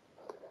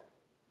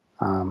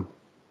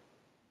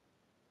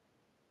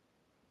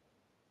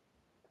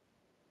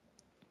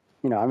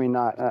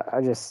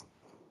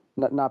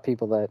not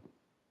people that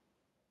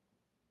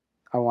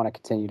I want to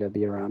continue to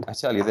be around. I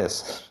tell you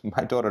this,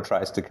 my daughter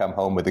tries to come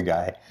home with a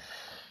guy.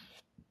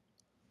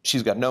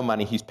 She's got no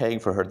money, he's paying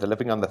for her, they're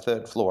living on the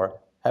third floor,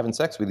 having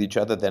sex with each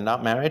other, they're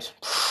not married?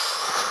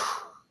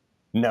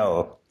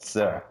 No,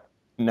 sir.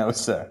 No,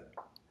 sir.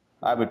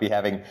 I would be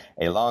having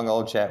a long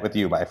old chat with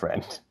you, my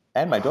friend,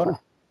 and my daughter,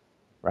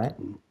 right?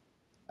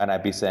 And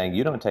I'd be saying,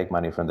 you don't take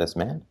money from this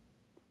man.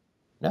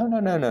 No.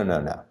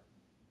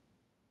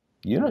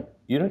 You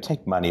don't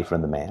take money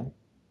from the man,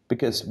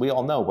 because we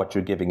all know what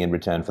you're giving in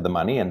return for the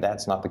money, and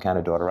that's not the kind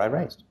of daughter I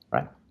raised,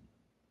 right?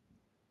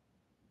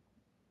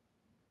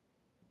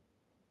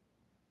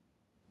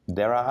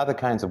 There are other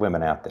kinds of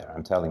women out there,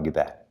 I'm telling you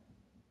that.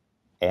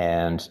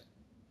 And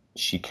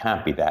she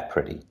can't be that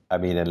pretty. I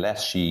mean,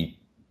 unless she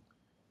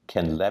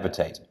can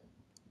levitate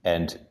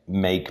and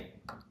make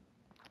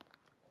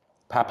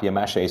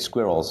papier-mâché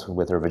squirrels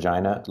with her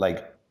vagina,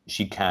 like,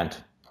 she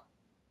can't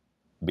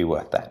be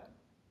worth that.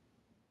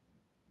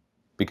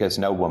 Because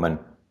no woman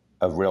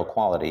of real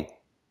quality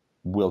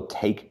will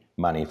take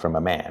money from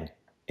a man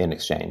in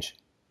exchange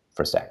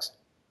for sex.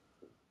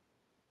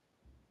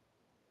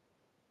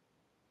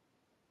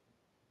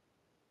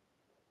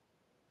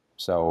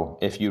 So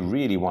if you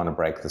really want to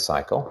break the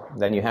cycle,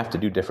 then you have to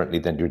do differently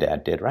than your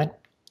dad did, right?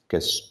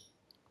 Because,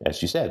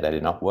 as you said, that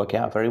did not work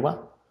out very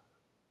well.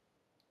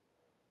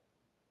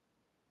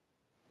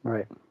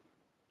 Right.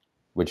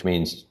 Which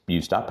means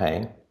you stop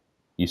paying,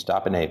 you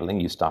stop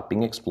enabling, you stop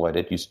being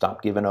exploited, you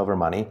stop giving over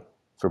money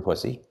for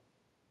pussy.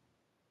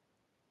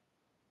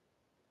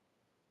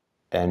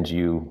 And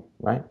you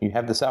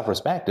have the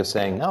self-respect of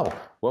saying, no,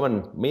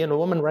 woman, me and a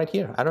woman right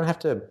here. I don't have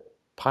to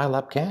pile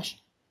up cash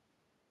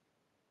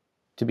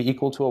to be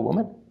equal to a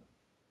woman.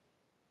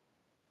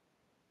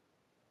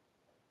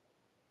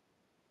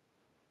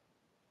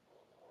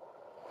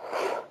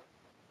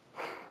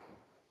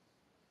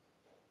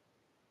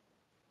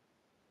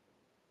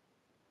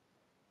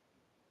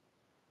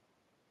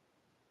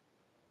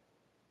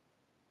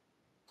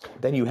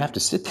 Then you have to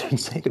sit there and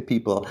say to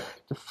people,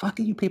 the fuck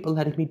are you people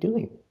letting me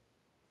doing?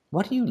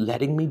 What are you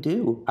letting me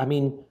do? I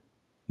mean,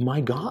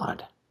 my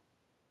God.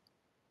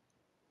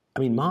 I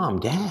mean, Mom,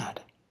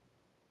 Dad,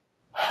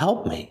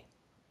 help me.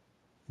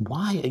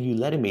 Why are you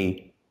letting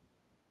me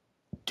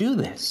do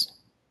this?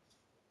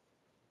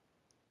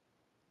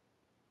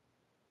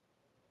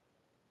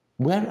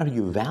 Where are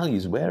your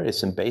values? Where is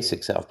some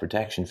basic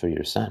self-protection for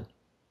your son?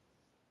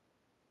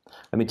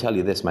 Let me tell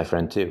you this, my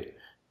friend, too.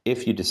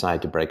 If you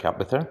decide to break up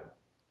with her,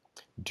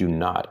 do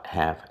not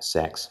have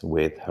sex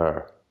with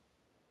her.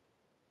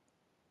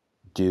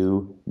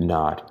 Do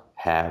not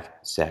have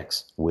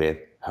sex with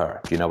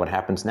her. Do you know what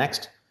happens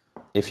next?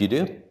 If you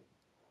do?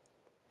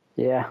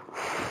 Yeah.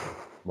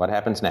 What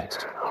happens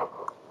next?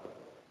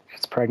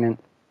 She's pregnant.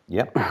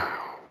 Yep.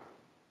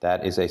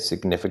 That is a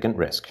significant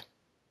risk.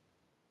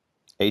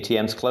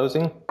 ATM's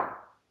closing.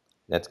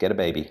 Let's get a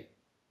baby.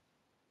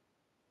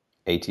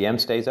 ATM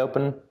stays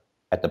open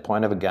at the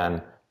point of a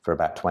gun for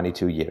about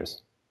 22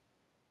 years.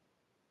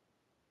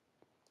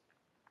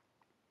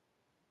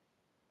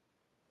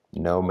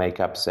 No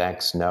make-up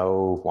sex,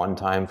 no one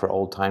time for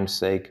old time's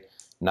sake,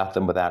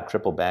 nothing without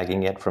triple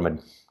bagging it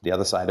from the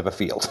other side of a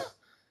field.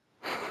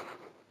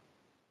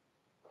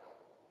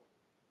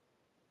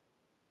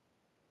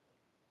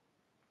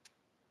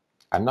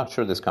 I'm not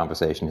sure this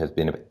conversation has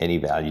been of any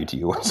value to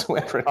you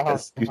whatsoever,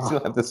 because you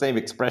still have the same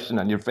expression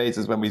on your face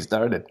as when we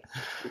started.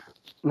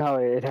 No,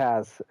 it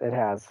has. It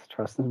has.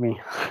 Trust me.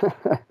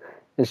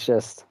 It's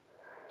just,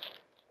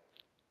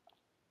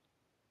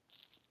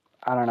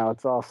 I don't know.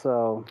 It's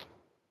also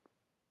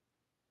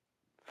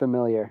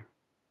familiar,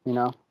 you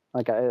know?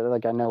 Like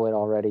I know it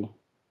already.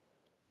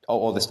 Oh,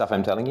 all the stuff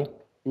I'm telling you?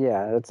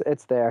 Yeah,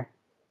 it's there.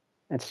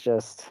 It's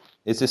just.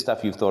 Is this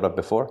stuff you've thought of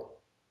before?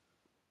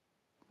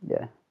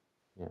 Yeah.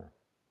 Yeah.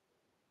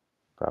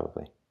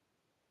 Probably.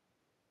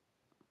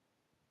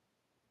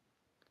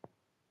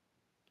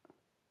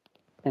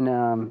 And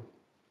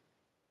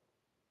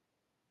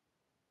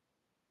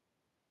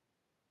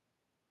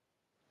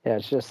yeah,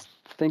 it's just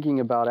thinking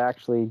about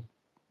actually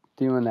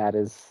doing that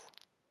is,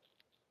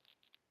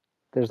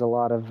 there's a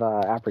lot of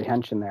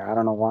apprehension there. I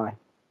don't know why.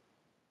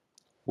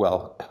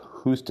 Well,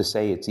 who's to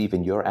say it's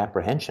even your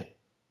apprehension?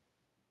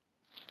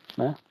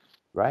 Yeah.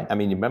 Right? I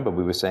mean, you remember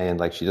we were saying,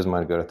 like, she doesn't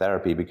want to go to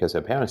therapy because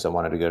her parents don't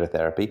want her to go to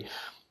therapy.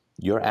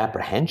 Your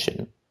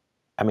apprehension,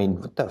 I mean,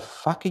 what the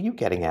fuck are you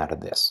getting out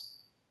of this?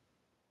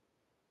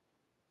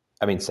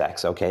 I mean,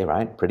 sex, okay,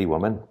 right? Pretty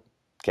woman.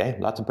 Okay,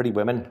 lots of pretty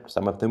women.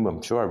 Some of them,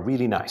 I'm sure, are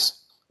really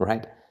nice,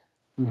 right?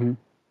 Mm-hmm.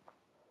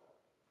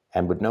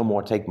 And would no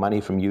more take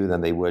money from you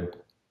than they would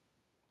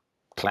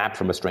clap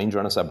from a stranger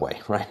on a subway,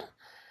 right?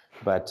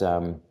 But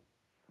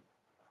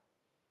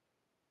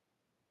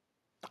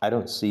I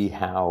don't see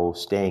how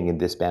staying in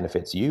this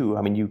benefits you.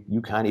 I mean,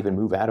 you can't even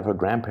move out of her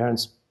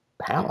grandparents'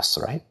 house,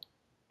 right?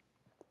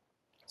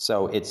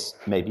 So it's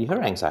maybe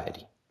her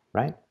anxiety,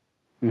 right?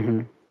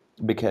 Mm-hmm.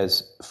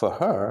 Because for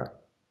her,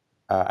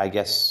 I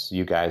guess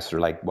you guys are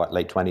like, what,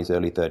 late 20s,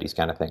 early 30s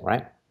kind of thing,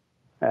 right?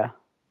 Yeah.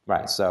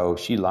 Right, so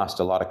she lost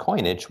a lot of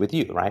coinage with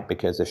you, right?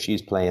 Because if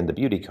she's playing the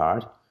beauty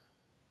card,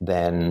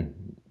 then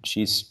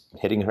she's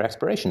hitting her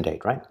expiration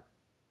date, right?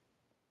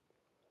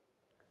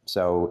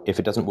 So if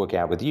it doesn't work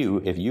out with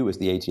you, if you as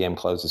the ATM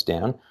closes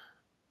down,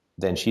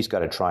 then she's got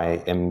to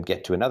try and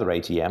get to another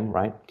ATM,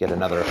 right? Get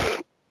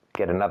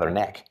another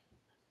neck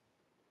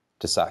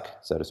to suck,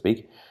 so to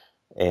speak.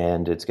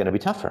 And it's going to be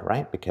tougher,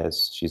 right?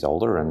 Because she's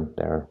older and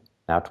there are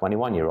now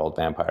 21-year-old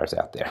vampires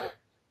out there.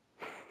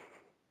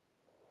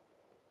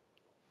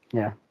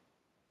 Yeah.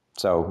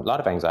 So a lot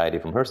of anxiety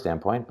from her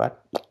standpoint,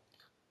 but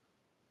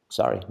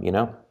sorry,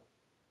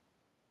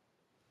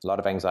 A lot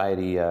of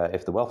anxiety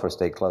if the welfare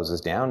state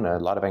closes down. A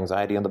lot of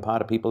anxiety on the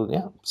part of people.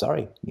 Yeah,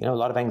 sorry. A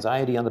lot of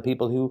anxiety on the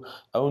people who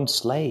owned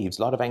slaves.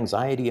 A lot of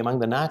anxiety among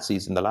the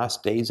Nazis in the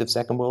last days of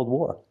Second World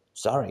War.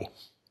 Sorry.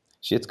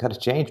 Shit's got to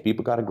change.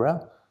 People got to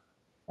grow.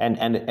 And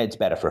it's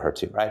better for her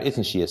too, right?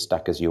 Isn't she as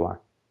stuck as you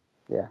are?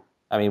 Yeah.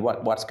 I mean,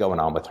 what's going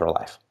on with her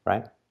life,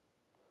 right?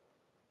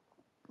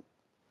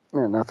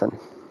 Yeah, nothing.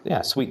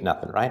 Yeah, sweet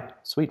nothing, right?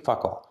 Sweet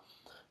fuck all.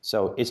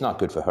 So it's not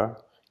good for her.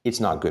 It's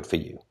not good for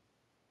you.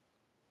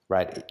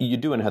 Right? You're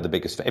doing her the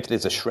biggest favor. If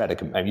there's a shred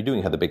of, you're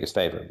doing her the biggest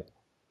favor.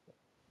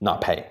 Not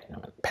pay.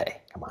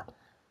 Pay. Come on.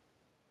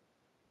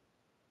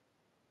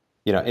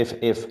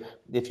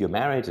 If you're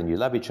married and you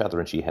love each other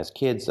and she has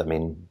kids,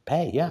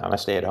 pay. Yeah, I'm a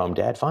stay-at-home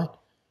dad. Fine.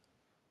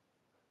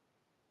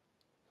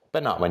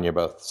 But not when you're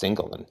both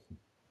single,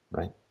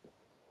 right?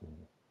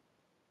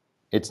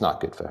 It's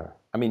not good for her.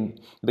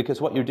 Because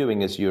what you're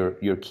doing is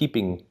you're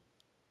keeping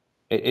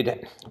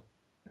it.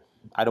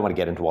 I don't want to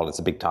get into all. It's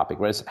a big topic,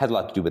 but it has a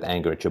lot to do with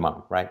anger at your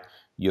mom, right?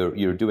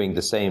 You're doing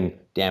the same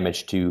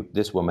damage to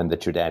this woman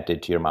that your dad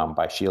did to your mom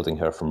by shielding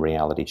her from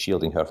reality,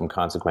 shielding her from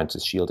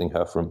consequences, shielding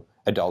her from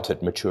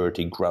adulthood,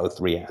 maturity, growth,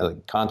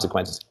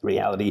 consequences,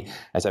 reality,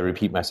 as I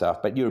repeat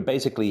myself. But you're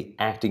basically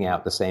acting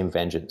out the same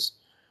vengeance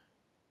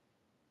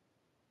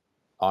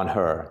on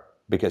her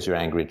because you're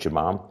angry at your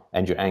mom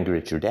and you're angry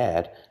at your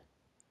dad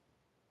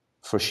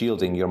for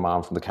shielding your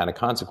mom from the kind of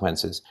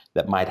consequences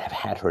that might have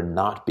had her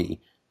not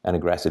be an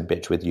aggressive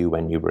bitch with you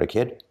when you were a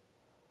kid.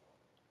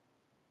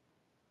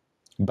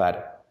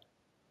 But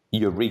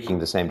you're wreaking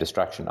the same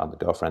destruction on the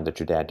girlfriend that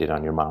your dad did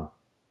on your mom.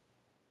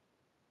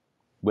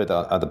 With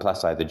the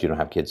plus side that you don't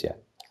have kids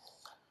yet.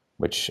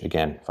 Which,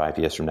 again, 5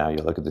 years from now,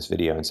 you'll look at this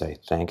video and say,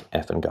 thank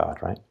effing God,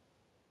 right?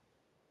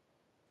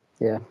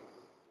 Yeah.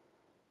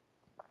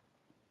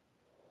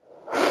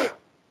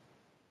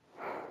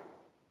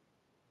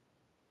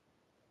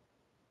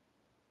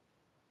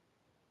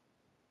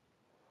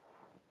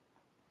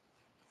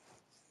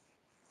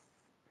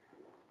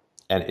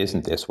 And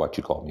isn't this what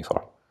you called me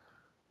for?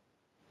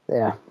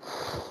 Yeah.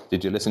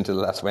 Did you listen to the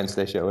last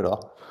Wednesday show at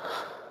all?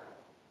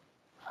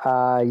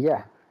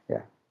 Yeah.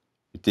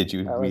 Did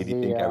you really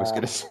think I was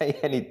going to say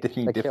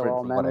anything different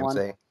from what I'm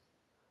saying?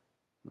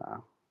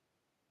 No.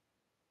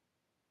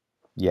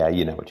 Yeah,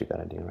 you know what you got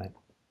to do, right?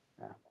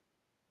 Yeah.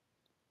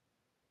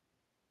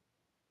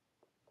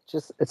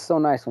 It's so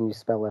nice when you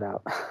spell it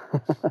out.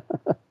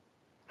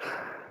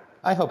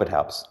 I hope it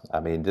helps.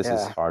 This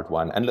is a hard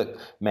one. And look,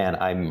 man,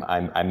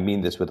 I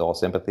mean this with all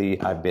sympathy.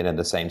 I've been in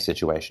the same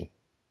situation.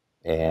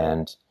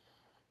 And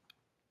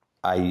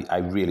I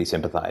really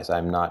sympathize.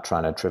 I'm not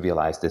trying to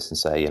trivialize this and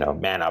say,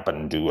 man up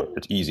and do it.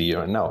 It's easy.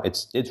 No,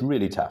 it's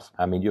really tough.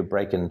 You're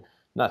breaking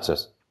not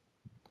just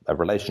a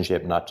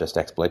relationship, not just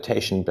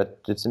exploitation, but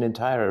it's an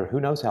entire, who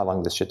knows how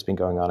long this shit's been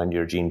going on in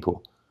your gene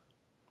pool.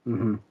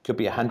 Mm-hmm. Could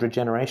be 100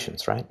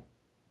 generations, right?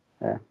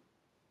 Yeah.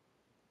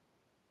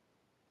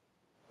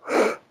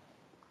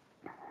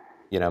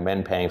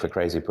 Men paying for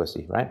crazy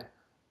pussy, right?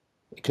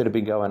 It could have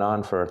been going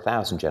on for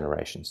 1,000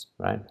 generations,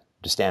 right?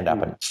 To stand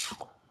up and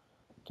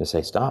to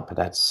say stop, but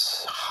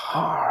that's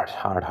hard.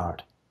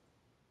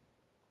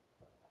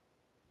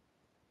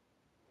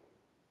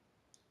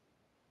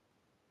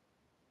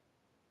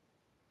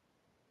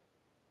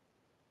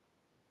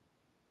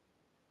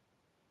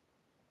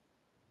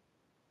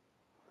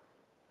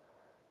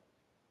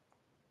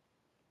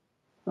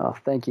 Oh,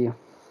 thank you.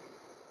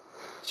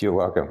 You're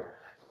welcome.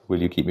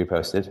 Will you keep me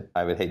posted?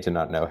 I would hate to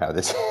not know how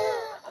this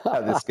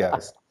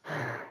goes.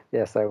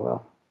 Yes, I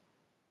will.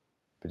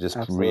 But just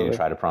Absolutely. really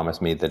try to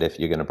promise me that if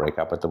you're going to break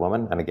up with the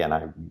woman, and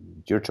again,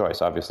 your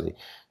choice obviously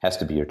has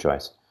to be your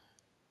choice.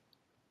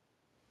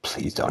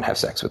 Please don't have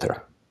sex with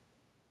her.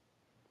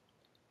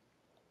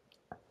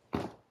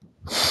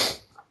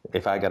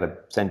 If I got to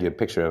send you a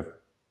picture of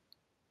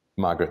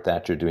Margaret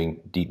Thatcher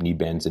doing deep knee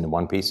bends in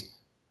one piece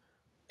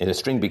in a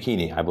string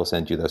bikini, I will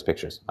send you those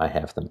pictures. I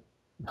have them.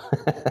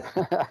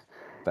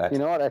 But you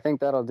know what? I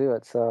think that'll do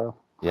it. So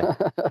yeah.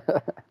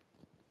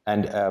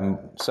 And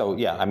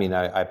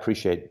I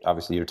appreciate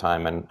obviously your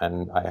time,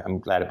 and I'm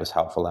glad it was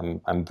helpful.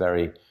 I'm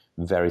very,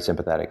 very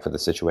sympathetic for the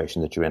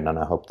situation that you're in, and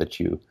I hope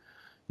that you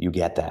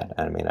get that.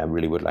 I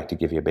really would like to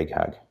give you a big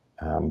hug,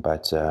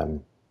 but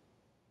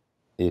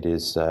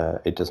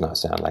it does not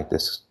sound like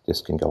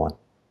this can go on,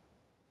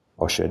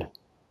 or should.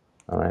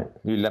 All right,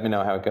 you let me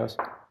know how it goes.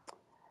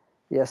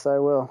 Yes, I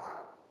will.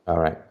 All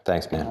right,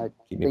 thanks, man. All right.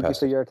 Keep me Thank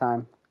posted. you for your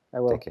time. I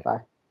will. Take care.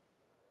 Bye.